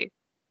Deepti.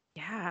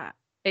 Yeah.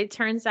 It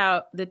turns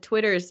out the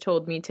Twitters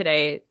told me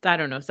today, I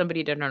don't know,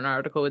 somebody did an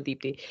article with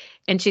Deepti,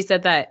 and she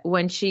said that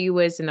when she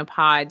was in the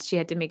pod, she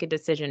had to make a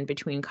decision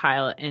between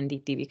Kyle and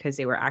Deepti because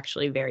they were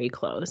actually very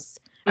close.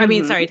 I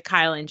mean, sorry,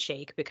 Kyle and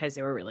Shake because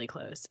they were really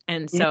close.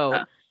 And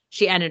so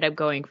she ended up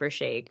going for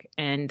Shake,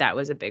 and that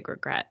was a big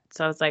regret.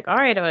 So I was like, all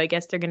right, well, I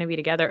guess they're going to be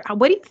together.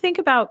 What do you think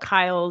about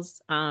Kyle's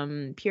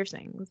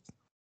piercings?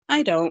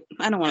 I don't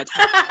want to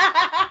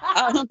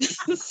talk.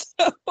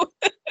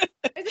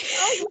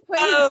 He put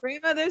his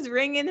grandmother's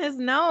ring in his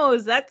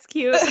nose. That's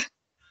cute.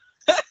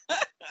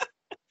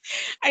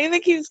 I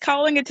think he's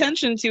calling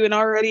attention to an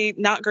already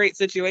not great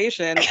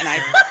situation, and I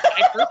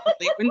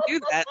personally wouldn't do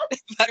that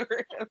if I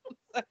were him.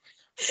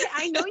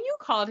 I know you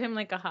called him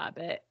like a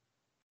hobbit,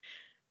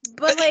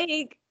 but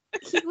like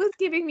he was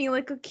giving me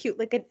like a cute,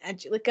 like an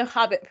edgy, like a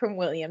hobbit from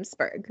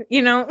Williamsburg,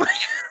 you know?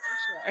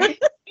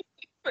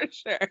 For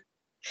sure.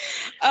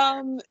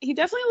 He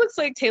definitely looks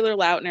like Taylor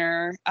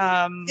Lautner.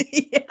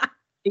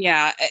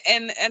 Yeah,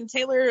 and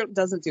Taylor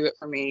doesn't do it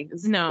for me.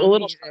 It's a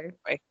little short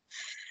boy.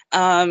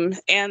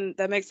 And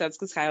that makes sense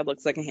because Kyle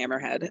looks like a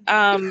hammerhead.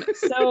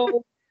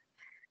 So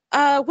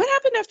what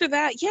happened after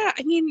that? Yeah,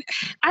 I mean,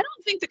 I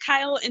don't think that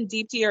Kyle and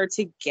Deepti are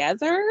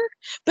together,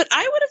 but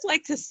I would have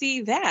liked to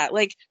see that.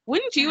 Like,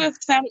 wouldn't you have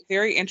found it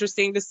very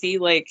interesting to see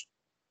like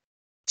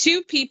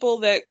two people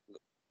that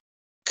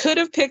could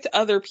have picked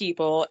other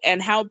people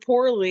and how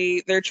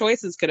poorly their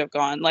choices could have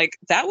gone? Like,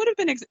 that would have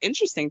been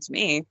interesting to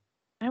me.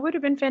 That would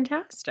have been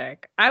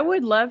fantastic. I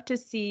would love to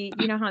see,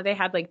 you know how they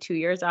had like 2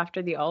 years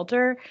after the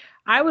altar?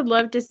 I would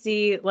love to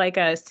see like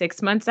a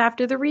 6 months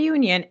after the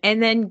reunion,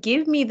 and then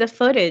give me the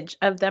footage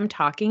of them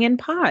talking in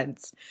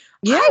pods.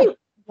 Yeah. I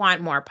want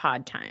more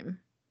pod time.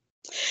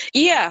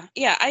 Yeah.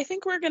 I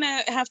think we're going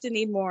to have to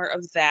need more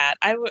of that.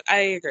 I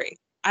agree.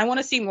 I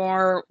want to see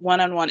more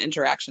one-on-one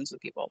interactions with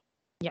people.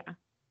 Yeah.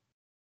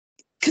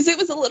 Because it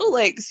was a little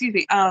like,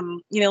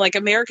 like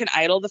American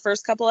Idol, the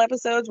first couple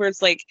episodes where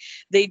it's like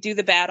they do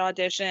the bad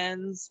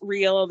auditions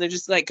reel. They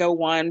just like go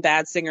one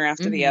bad singer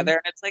after the other.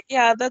 And it's like,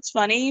 yeah, that's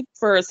funny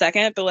for a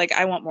second, but like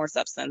I want more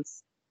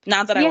substance.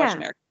 Not that I watch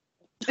American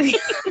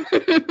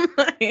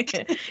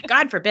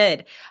God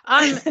forbid.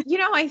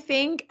 I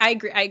think I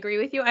agree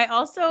with you. I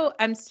also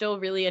am still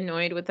really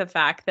annoyed with the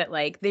fact that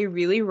like they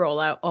really roll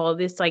out all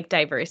this like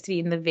diversity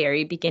in the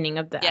very beginning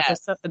of the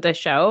episode, the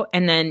show,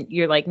 and then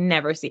you're like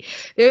never see.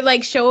 They're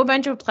like show a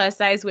bunch of plus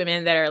size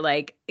women that are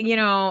like,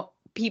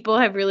 people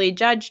have really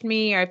judged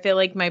me, or I feel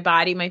like my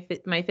body,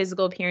 my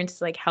physical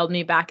appearance like held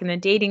me back in the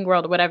dating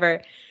world,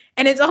 whatever.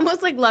 And it's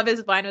almost like Love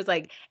is Blind was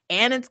like,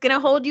 and it's gonna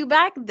hold you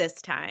back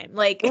this time.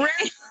 Like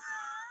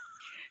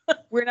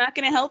we're not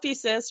going to help you,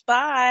 sis.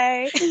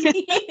 Bye.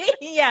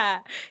 Yeah.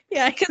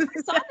 Because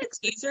I saw the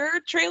teaser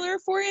trailer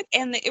for it,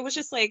 and it was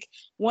just like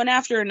one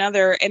after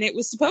another, and it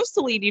was supposed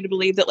to lead you to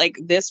believe that like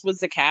this was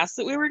the cast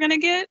that we were going to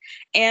get,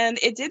 and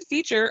it did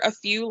feature a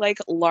few like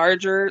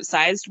larger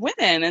sized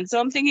women, and so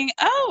I'm thinking,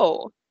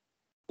 oh,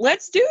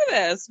 let's do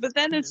this. But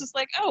then it's just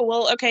like, oh,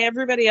 well, okay,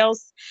 everybody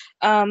else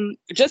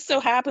just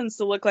so happens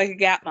to look like a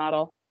Gap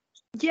model.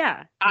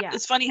 Yeah.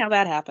 It's funny how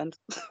that happened.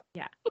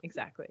 Yeah,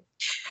 exactly.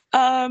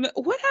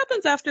 What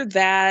happens after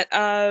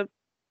that?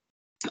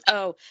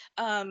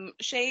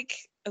 Shake,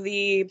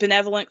 the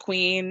benevolent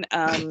queen,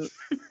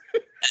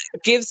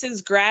 gives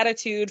his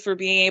gratitude for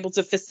being able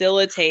to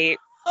facilitate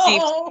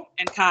Steve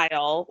and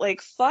Kyle.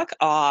 Like, fuck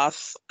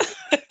off.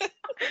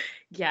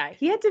 Yeah,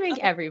 he had to make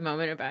every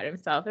moment about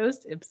himself. It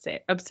was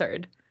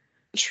absurd.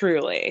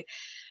 Truly.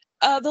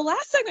 The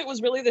last segment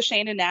was really the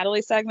Shane and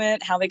Natalie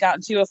segment, how they got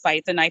into a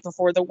fight the night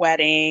before the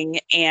wedding.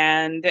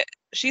 And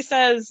she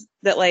says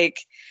that,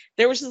 like,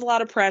 there was just a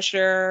lot of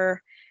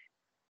pressure.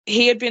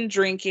 He had been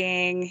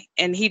drinking,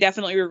 and he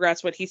definitely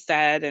regrets what he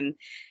said. And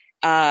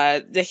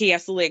that he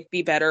has to, like,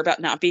 be better about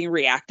not being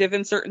reactive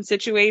in certain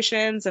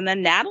situations. And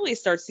then Natalie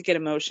starts to get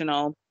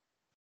emotional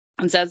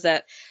and says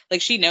that,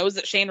 like, she knows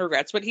that Shane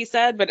regrets what he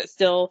said, but it's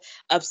still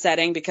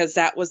upsetting because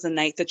that was the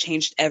night that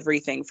changed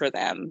everything for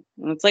them.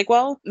 And it's like,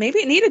 well, maybe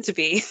it needed to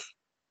be.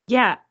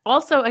 Yeah.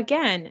 Also,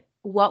 again,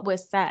 what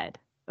was said?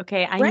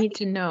 Okay, I need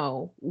to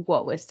know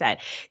what was said.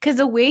 Because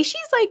the way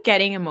she's, like,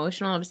 getting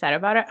emotional and upset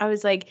about it, I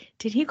was like,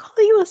 did he call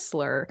you a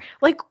slur?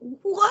 Like,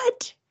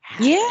 what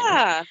happened?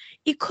 Yeah.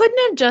 It couldn't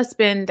have just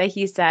been that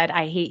he said,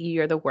 I hate you,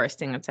 you're the worst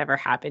thing that's ever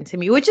happened to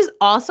me, which is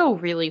also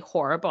really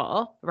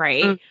horrible,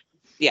 right?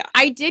 Yeah.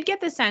 I did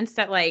get the sense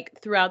that, like,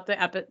 throughout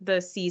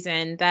the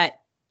season that,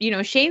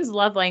 Shane's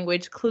love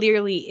language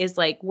clearly is,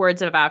 like,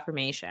 words of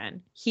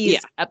affirmation. He's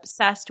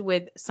obsessed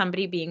with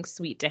somebody being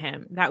sweet to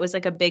him. That was,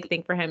 like, a big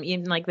thing for him.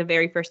 Even, like, the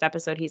very first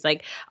episode, he's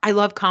like, I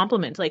love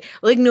compliments. Like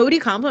nobody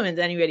compliments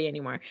anybody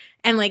anymore.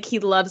 And, like, he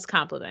loves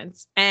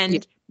compliments.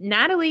 And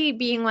Natalie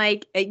being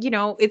like,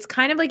 it's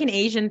kind of like an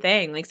Asian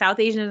thing. Like, South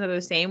Asians are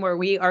the same, where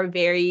we are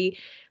very,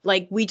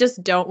 like,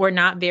 we're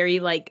not very,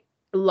 like,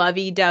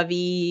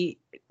 lovey-dovey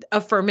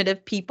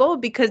affirmative people,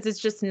 because it's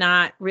just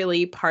not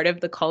really part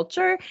of the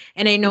culture.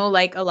 And I know,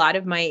 like, a lot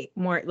of my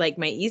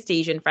East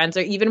Asian friends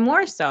are even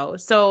more so.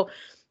 So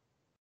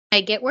I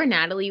get where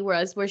Natalie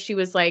was, where she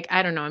was like,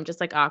 I don't know, I'm just,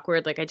 like,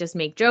 awkward. Like, I just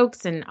make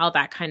jokes and all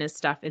that kind of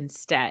stuff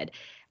instead.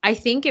 I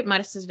think it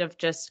must have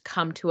just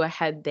come to a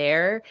head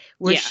there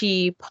where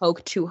she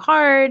poked too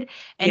hard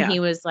and he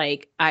was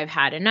like, I've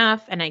had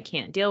enough and I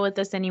can't deal with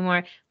this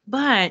anymore.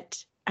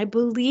 But I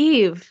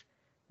believe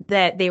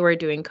that they were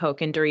doing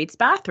coke in Dorit's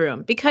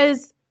bathroom,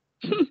 because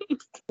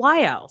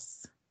why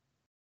else?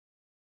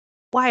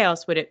 Why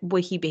else would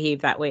he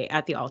behave that way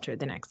at the altar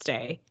the next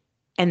day?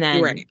 And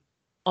then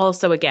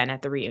also again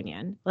at the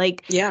reunion.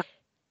 Like,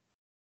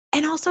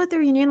 and also at the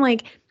reunion,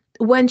 like,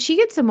 when she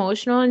gets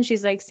emotional and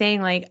she's like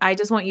saying, like, I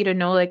just want you to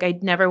know, like, I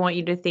never want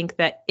you to think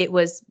that it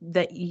was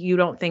that you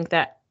don't think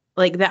that,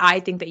 like, that I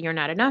think that you're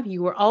not enough.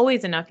 You were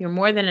always enough. You're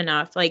more than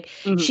enough. Like,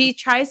 she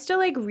tries to,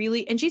 like,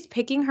 really, and she's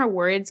picking her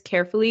words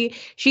carefully.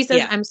 She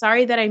says, I'm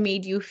sorry that I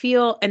made you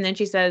feel. And then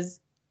she says,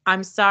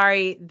 I'm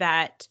sorry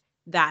that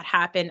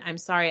happened. I'm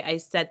sorry I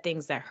said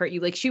things that hurt you.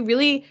 Like, she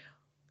really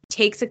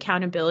takes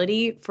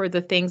accountability for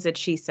the things that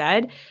she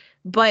said.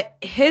 But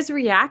his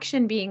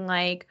reaction being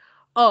like,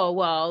 oh,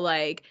 well,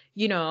 like,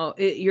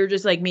 you're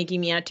just, like, making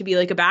me out to be,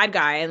 like, a bad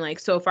guy. And, like,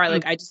 so far,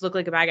 like, I just look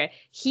like a bad guy.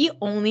 He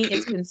only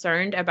is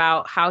concerned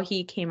about how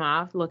he came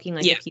off looking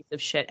like a piece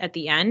of shit at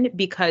the end,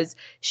 because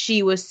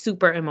she was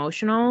super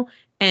emotional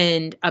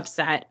and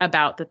upset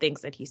about the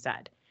things that he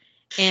said.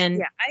 And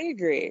yeah, I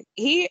agree.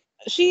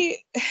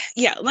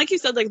 Like you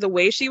said, like, the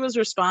way she was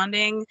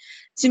responding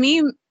to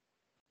me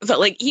felt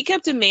like he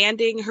kept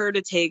demanding her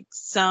to take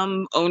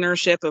some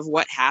ownership of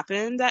what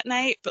happened that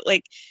night. But,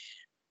 like,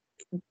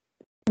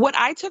 what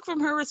I took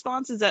from her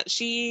response is that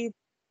she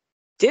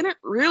didn't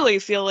really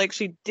feel like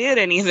she did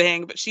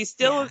anything, but she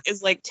still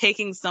is, like,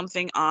 taking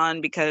something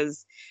on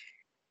because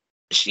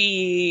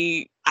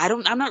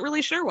I'm not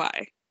really sure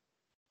why.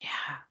 Yeah.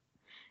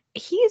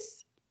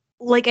 He's,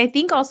 like, I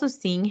think also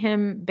seeing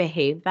him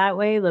behave that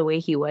way, the way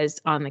he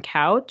was on the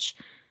couch,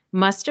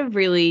 must have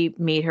really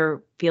made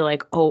her feel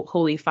like, oh,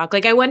 holy fuck.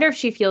 Like, I wonder if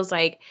she feels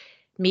like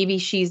maybe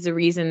she's the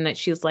reason that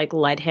she's, like,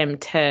 led him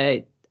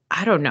to,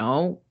 I don't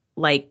know,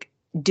 like,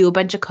 do a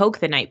bunch of coke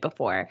the night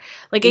before.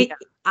 Like,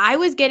 I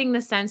was getting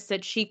the sense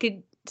that she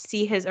could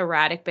see his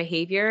erratic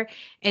behavior,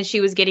 and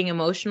she was getting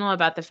emotional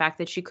about the fact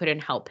that she couldn't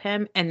help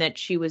him, and that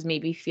she was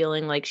maybe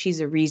feeling like she's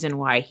a reason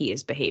why he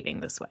is behaving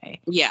this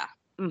way. Yeah.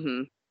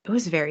 Mm-hmm. It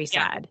was very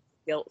sad.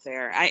 Guilt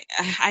there.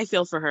 I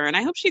feel for her, and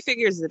I hope she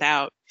figures it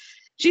out.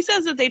 She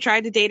says that they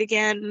tried to date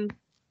again,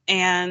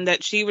 and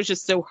that she was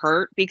just so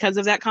hurt because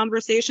of that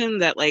conversation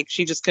that like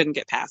she just couldn't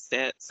get past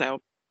it.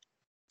 So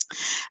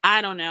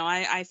I don't know.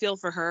 I feel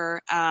for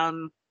her.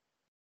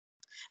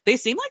 They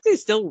seem like they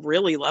still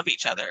really love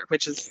each other,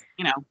 which is,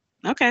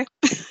 okay.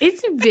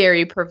 It's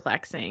very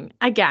perplexing.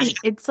 Again,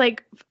 it's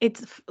like,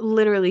 it's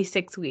literally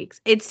 6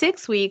 weeks. It's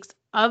 6 weeks.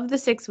 Of the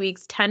 6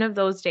 weeks, 10 of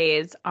those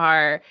days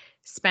are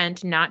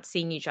spent not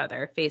seeing each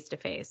other face to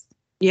face.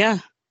 Yeah.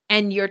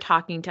 And you're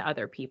talking to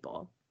other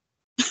people.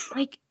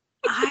 Like,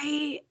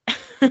 I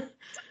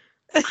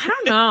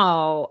don't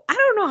know. I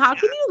don't know. How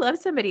can you love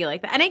somebody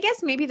like that? And I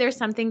guess maybe there's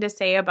something to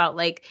say about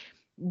like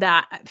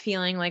that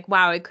feeling like,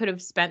 wow, I could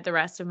have spent the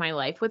rest of my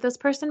life with this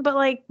person. But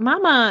like,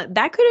 mama,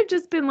 that could have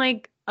just been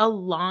like a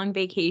long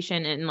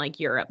vacation in like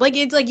Europe. Like,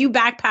 it's like you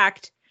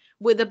backpacked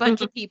with a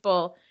bunch of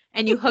people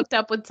and you hooked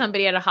up with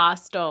somebody at a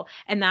hostel,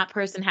 and that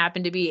person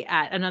happened to be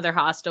at another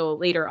hostel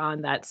later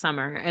on that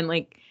summer. And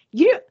like,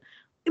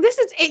 this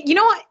is it. You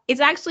know what?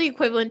 It's actually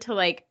equivalent to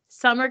like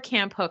summer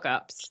camp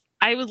hookups.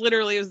 I was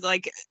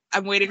like,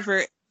 I'm waiting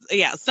for,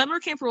 summer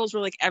camp rules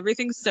were like,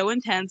 everything's so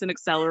intense and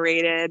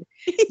accelerated.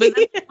 But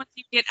then once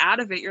you get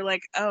out of it, you're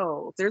like,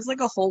 oh, there's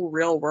like a whole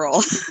real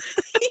world.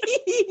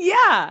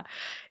 Yeah.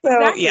 So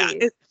exactly. yeah,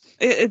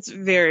 it's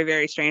very,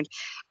 very strange.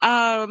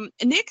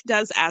 Nick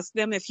does ask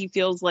them if he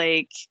feels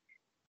like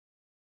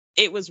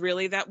it was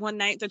really that one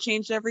night that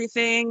changed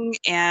everything.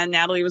 And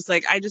Natalie was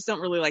like, I just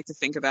don't really like to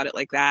think about it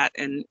like that.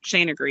 And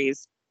Shane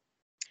agrees.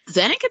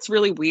 Then it gets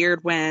really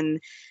weird when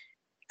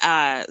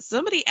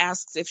somebody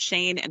asks if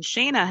Shane and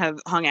Shayna have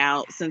hung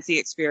out since the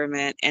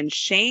experiment, and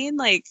Shane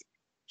like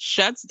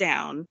shuts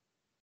down.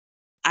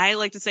 I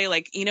like to say,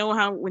 like, you know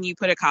how when you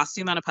put a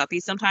costume on a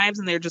puppy sometimes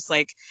and they're just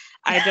like,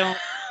 I don't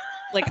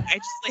like, I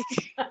just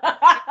like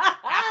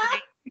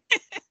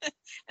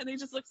and they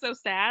just look so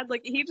sad.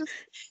 Like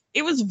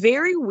it was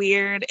very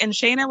weird. And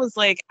Shayna was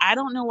like, I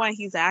don't know why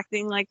he's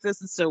acting like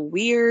this. It's so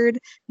weird.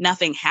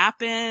 Nothing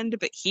happened,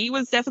 but he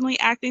was definitely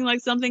acting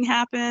like something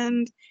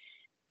happened.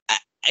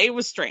 It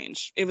was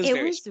strange. It was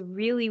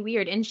really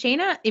weird. And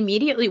Shayna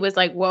immediately was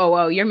like,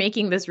 whoa, you're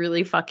making this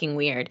really fucking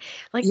weird.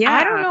 Like, yeah.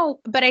 I don't know.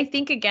 But I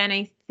think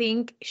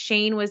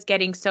Shane was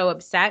getting so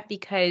upset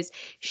because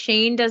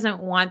Shane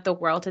doesn't want the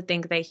world to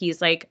think that he's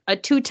like a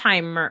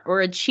two-timer or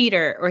a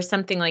cheater or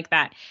something like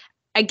that.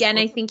 Again,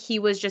 I think he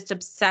was just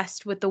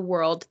obsessed with the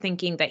world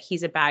thinking that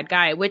he's a bad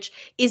guy, which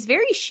is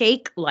very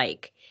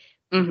Shake-like.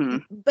 Mm-hmm.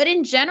 But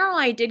in general,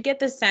 I did get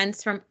the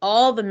sense from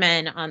all the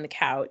men on the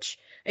couch,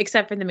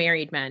 except for the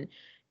married men,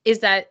 is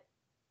that,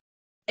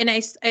 and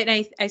I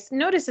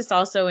noticed this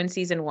also in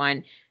season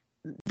 1,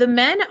 the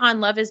men on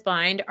Love is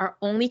Blind are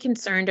only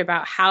concerned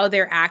about how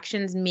their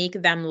actions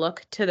make them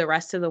look to the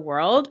rest of the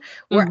world,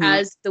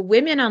 whereas the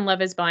women on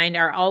Love is Blind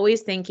are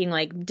always thinking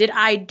like, did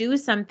I do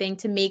something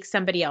to make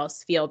somebody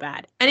else feel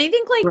bad? And I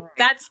think like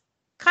that's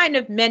kind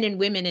of men and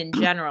women in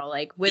general.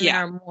 Like women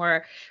are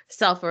more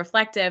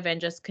self-reflective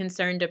and just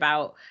concerned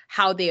about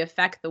how they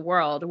affect the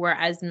world,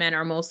 whereas men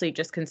are mostly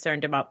just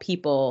concerned about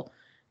people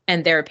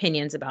and their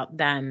opinions about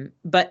them.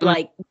 But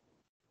like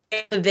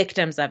they're the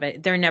victims of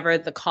it. They're never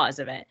the cause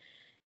of it.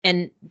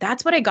 And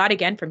that's what I got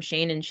again from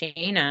Shane and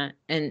Shayna.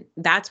 And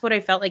that's what I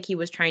felt like he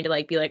was trying to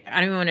like be like, I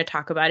don't even want to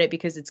talk about it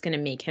because it's going to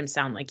make him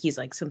sound like he's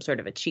like some sort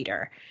of a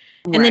cheater.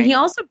 Right. And then he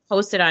also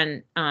posted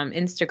on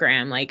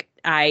Instagram, like,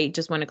 I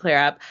just want to clear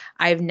up,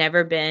 I've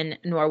never been,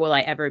 nor will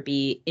I ever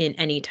be in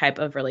any type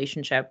of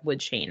relationship with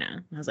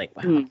Shayna. I was like,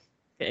 wow,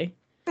 okay.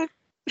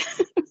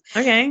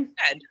 Okay.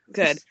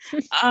 Good.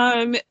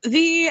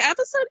 The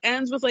episode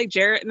ends with like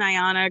Jarrett and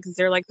Ayanna because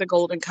they're like the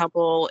golden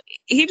couple.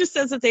 He just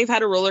says that they've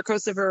had a roller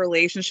coaster of a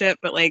relationship,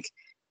 but like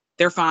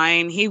they're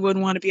fine. He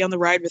wouldn't want to be on the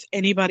ride with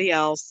anybody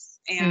else.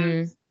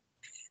 And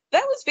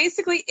that was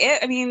basically it.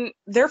 I mean,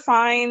 they're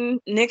fine.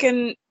 Nick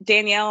and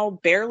Danielle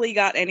barely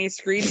got any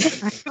screen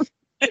time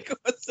like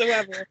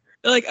whatsoever.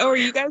 They're like, oh, are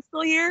you guys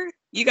still here?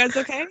 You guys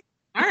okay?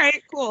 All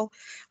right, cool.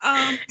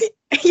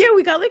 Yeah,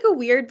 we got like a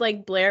weird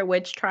like Blair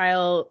Witch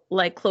trial,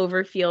 like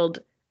Cloverfield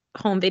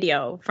home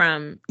video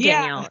from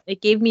Danielle.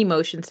 It gave me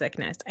motion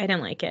sickness. I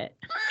didn't like it.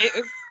 It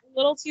was a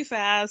little too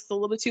fast, a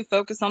little too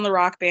focused on the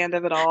rock band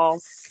of it all.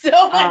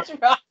 So much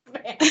rock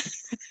band.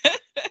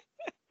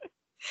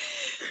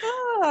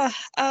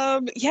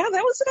 Yeah,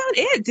 that was about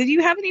it. Did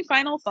you have any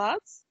final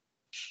thoughts?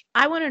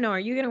 I want to know, are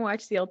you going to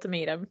watch The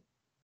Ultimatum?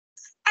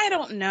 I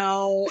don't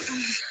know.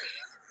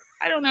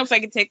 I don't know if I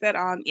could take that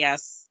on.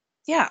 Yes.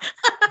 Yeah.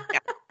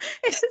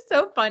 It's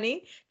so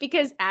funny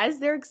because as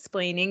they're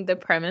explaining the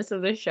premise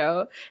of the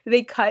show,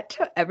 they cut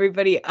to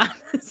everybody on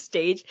the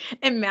stage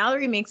and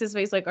Mallory makes his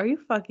face like, are you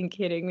fucking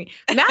kidding me?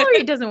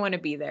 Mallory doesn't want to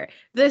be there.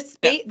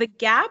 The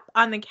gap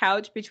on the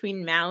couch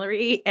between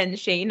Mallory and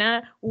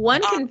Shayna,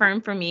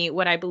 confirmed for me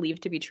what I believe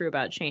to be true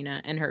about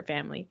Shayna and her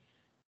family.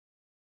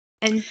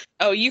 And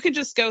you can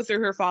just go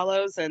through her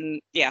follows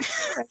and yeah.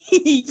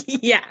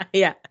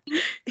 yeah.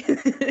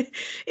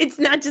 It's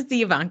not just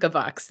the Ivanka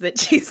box that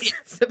she's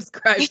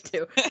subscribed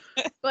to,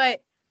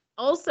 but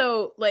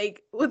also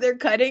like when they're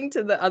cutting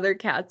to the other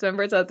cast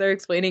members out there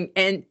explaining,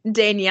 and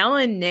Danielle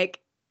and Nick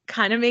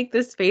kind of make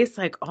this face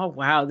like, oh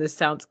wow, this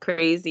sounds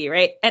crazy,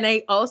 right? And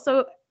I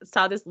also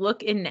saw this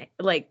look in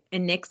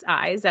Nick's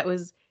eyes that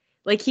was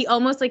like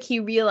he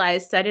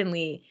realized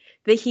suddenly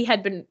that he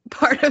had been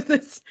part of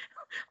this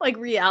like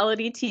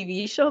reality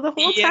TV show the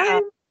whole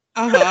time.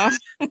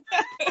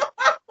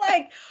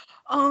 Like,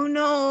 oh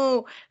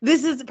no,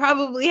 this is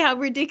probably how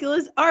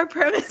ridiculous our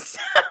premise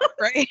sounds.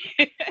 Right.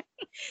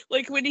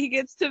 Like when he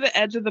gets to the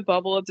edge of the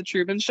bubble at the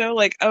Truman Show,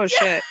 like, oh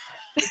shit.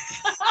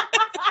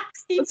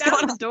 He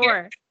found the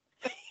door.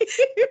 He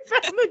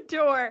found the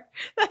door.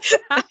 That's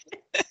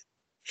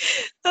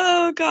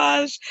Oh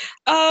gosh.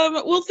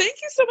 Well, thank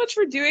you so much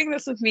for doing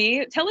this with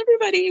me. Tell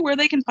everybody where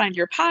they can find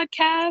your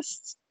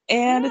podcasts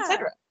and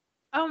etc.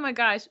 Oh my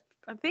gosh.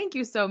 Thank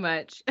you so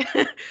much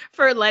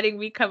for letting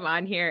me come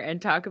on here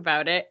and talk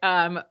about it.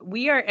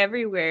 We are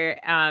everywhere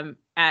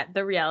at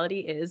The Reality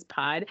Is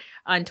Pod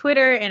on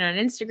Twitter and on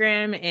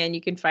Instagram, and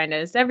you can find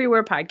us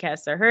everywhere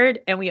podcasts are heard.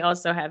 And we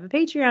also have a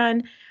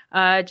Patreon,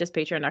 just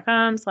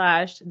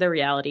patreon.com/The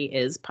Reality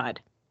Is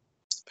Pod.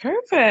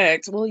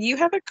 Perfect. Well, you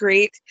have a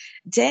great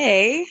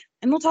day,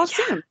 and we'll talk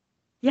soon.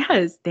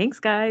 Yes. Thanks,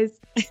 guys.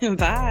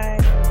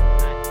 Bye.